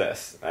success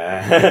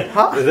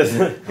ဟာ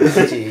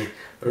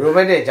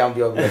romantic အကြောင်း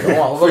ပြောပြီး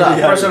တော့ဟိုဘက်က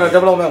personal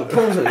development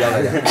ဖုံးဆိုရောက်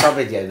လိုက်တယ်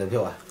topic ကြီးလို့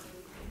ပြောပါ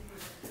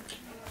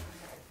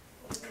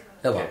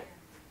ဟုတ်ပါ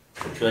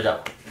ပြောကြ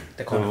တ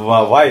ခု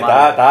why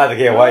ဒါတ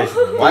ကယ် why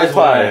ဆို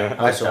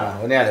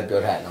ဟိုနေ့ကလည်းပြော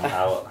ထားတယ်နော်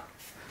ဟာပေါ့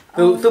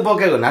သူ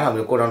pocket ကိုနားထောင်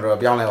ပြီးကိုတော်တော်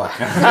ပြောင်းလဲပါ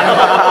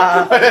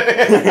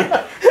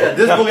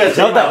This book has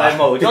changed my life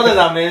more. Jonathan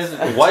Thinzar Min's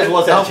wise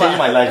words have changed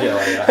my life ရဲ့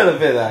အဲ့လို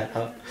ဖြစ်သွား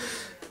ဟုတ်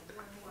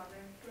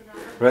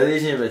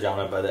relationship အကြောင်း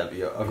လည်းပတ်သက်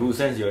ပြီးတော့အခု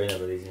sense ရောနေတဲ့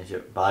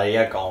relationship ဘာတွေ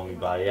ကကောင်းပြီ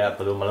ဘာတွေကဘ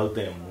ယ်လိုမလုပ်သ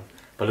င့်ဘူး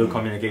ဘယ်လို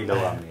communicate လု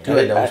ပ်ရမ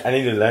လဲ I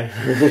need to learn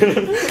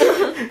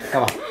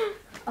come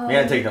on me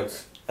and take notes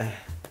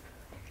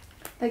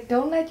Like,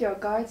 don't let your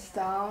guards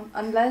down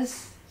unless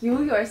you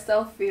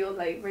yourself feel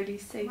like really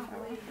safe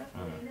around them.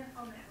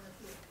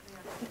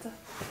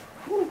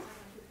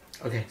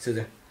 okay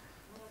Susan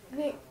I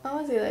think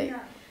honestly, like,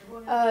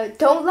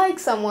 don't like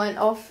someone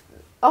off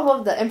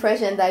of the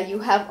impression that you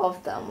have of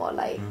them, or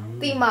like,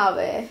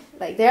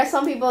 like there are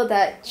some people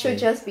that should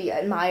just be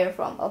admired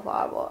from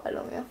afar, or I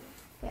don't know.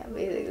 Yeah,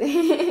 basically.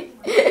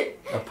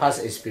 a past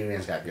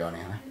experience ကပြော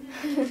နေဟမ်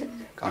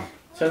come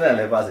ဆက်တဲ့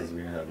လည်း past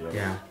experience ပြော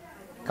yeah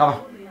come on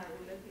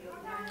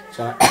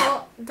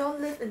Don't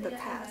live in the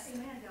past.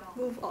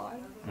 Move on.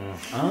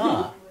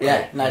 yeah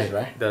nice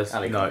right That's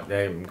no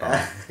they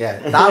yeah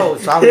ဒါကို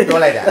စောင်းပြော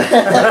လိုက်တာ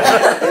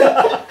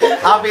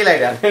အားပေးလိုက်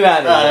တာခဏ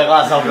နေ အဲ့ဒါ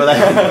ကဆောင်းပြောလိုက်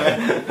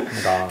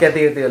က ဲ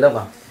တီလောက်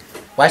ပါ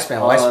wise man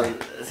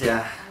ဆရာ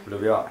ဘယ်လို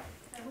ပြော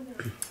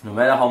no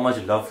matter how much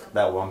you love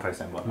that one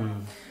person ပေါ့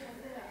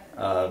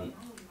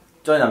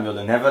ကျွန်တော်မျိုး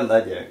never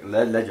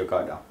let your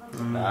guard down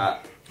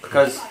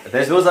because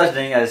there's no such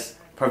thing as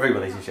perfect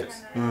relationships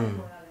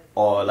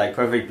or like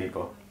perfect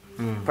people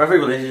perfect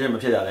relationship မ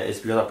ဖြစ်တာလဲ is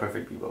because of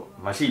perfect people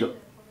မရှိလို့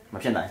မ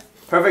ဖြစ်နိုင်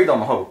perfect တော့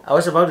မဟုတ် I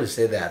was about to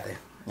say that I think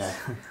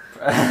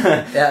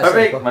yeah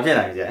perfect မဖြစ်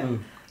နိုင်ကြ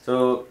so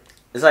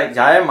it's like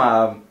ဂျားရဲ့မှာ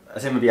အ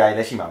ဆင်မပြေရ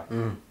လည်းရှိမှာ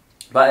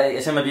but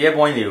အဆင်မပြေတဲ့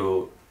point တွေကို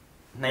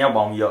နှစ်ယောက်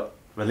ပေါင်းပြီးတော့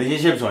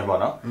relationship ဆိုရင်ပေါ့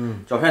နော်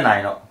ကြော်ဖြတ်နို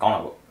င်တော့ကောင်းတာ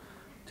ပေါ့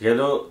တကယ်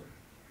လို့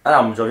အဲ့ဒါ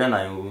မကြော်ဖြတ်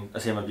နိုင်ဘူးအ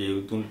ဆင်မပြေ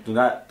ဘူး तू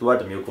က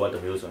တမျိုးကိုကတ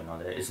မျိုးဆိုရင်တော့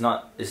လေ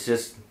it's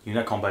just you're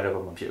not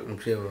compatible မဖြစ်ဘူး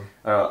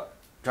အဲ့တော့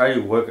try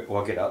to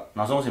work it out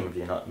နောက်ဆုံးအဆင်မ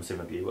ပြေတော့အဆင်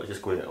မပြေဘူး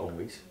just go their own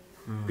ways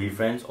be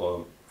friends or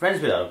friends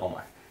ဖြစ်တာတော့ကောင်း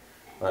ပါတယ်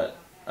but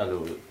အဲ့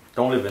လို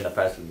don't live in the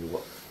past လို့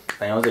ပေါ့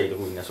တန်ရောစိတ်တ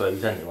ခုနဲ့ဆွဲ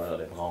ပြီးဆက်နေပါတော့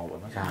လေမကောင်းဘူးပေါ့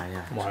နော်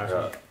yeah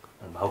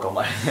ဟုတ်ကောင်း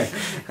ပါတယ်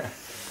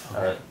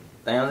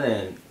တန်ရောစိတ်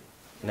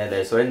နဲ့လ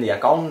ည်းဆွဲနေရ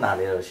ကောင်းတာ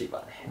လေးတော့ရှိပါ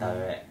တယ်ဒါပေ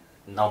မဲ့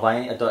နောက်ပို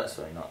င်းအတွက်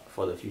ဆိုရင်တော့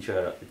for the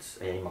future it's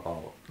အရင်မကောင်း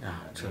ဘူးပေါ့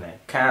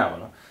ခံရပါ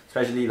တော့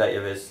especially like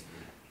if it's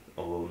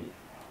ဟို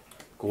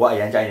ကိုကအ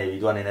ရင်ကြိုက်နေပြီ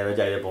သူကနေလည်းပဲ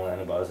ကြိုက်တဲ့ပုံစံ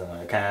နဲ့ပါလို့ဆိုတော့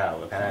ခံရတာ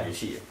ပေါ့ခံရရ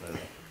ရှိတယ်အဲ့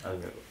လို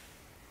မျိုး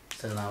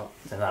စဉ်း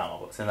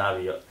စား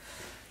ပြီးတော့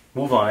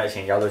move on တဲ့အချိ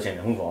န်ရောက်လို့ချင်း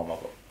move on ပါ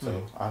ပေါ့ so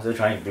I'm still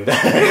trying to do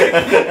that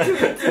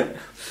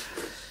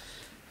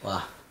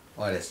wow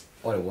what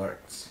it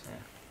works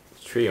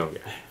tree on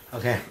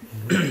okay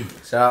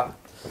so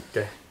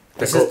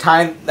this is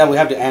time that we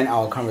have to end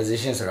our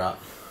conversation so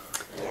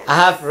I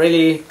have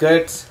really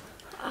good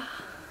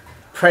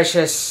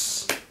precious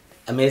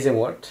amazing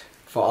word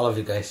for all of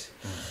you guys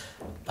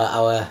but I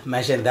will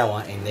mention that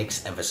one in next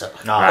episode.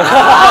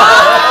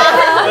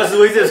 That's the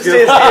way to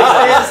stay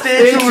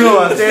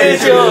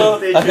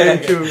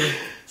true.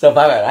 So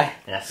bye bye, right?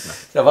 Yes.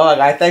 So bye bye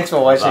guys. Thanks for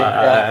watching.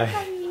 Bye.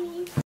 Yeah.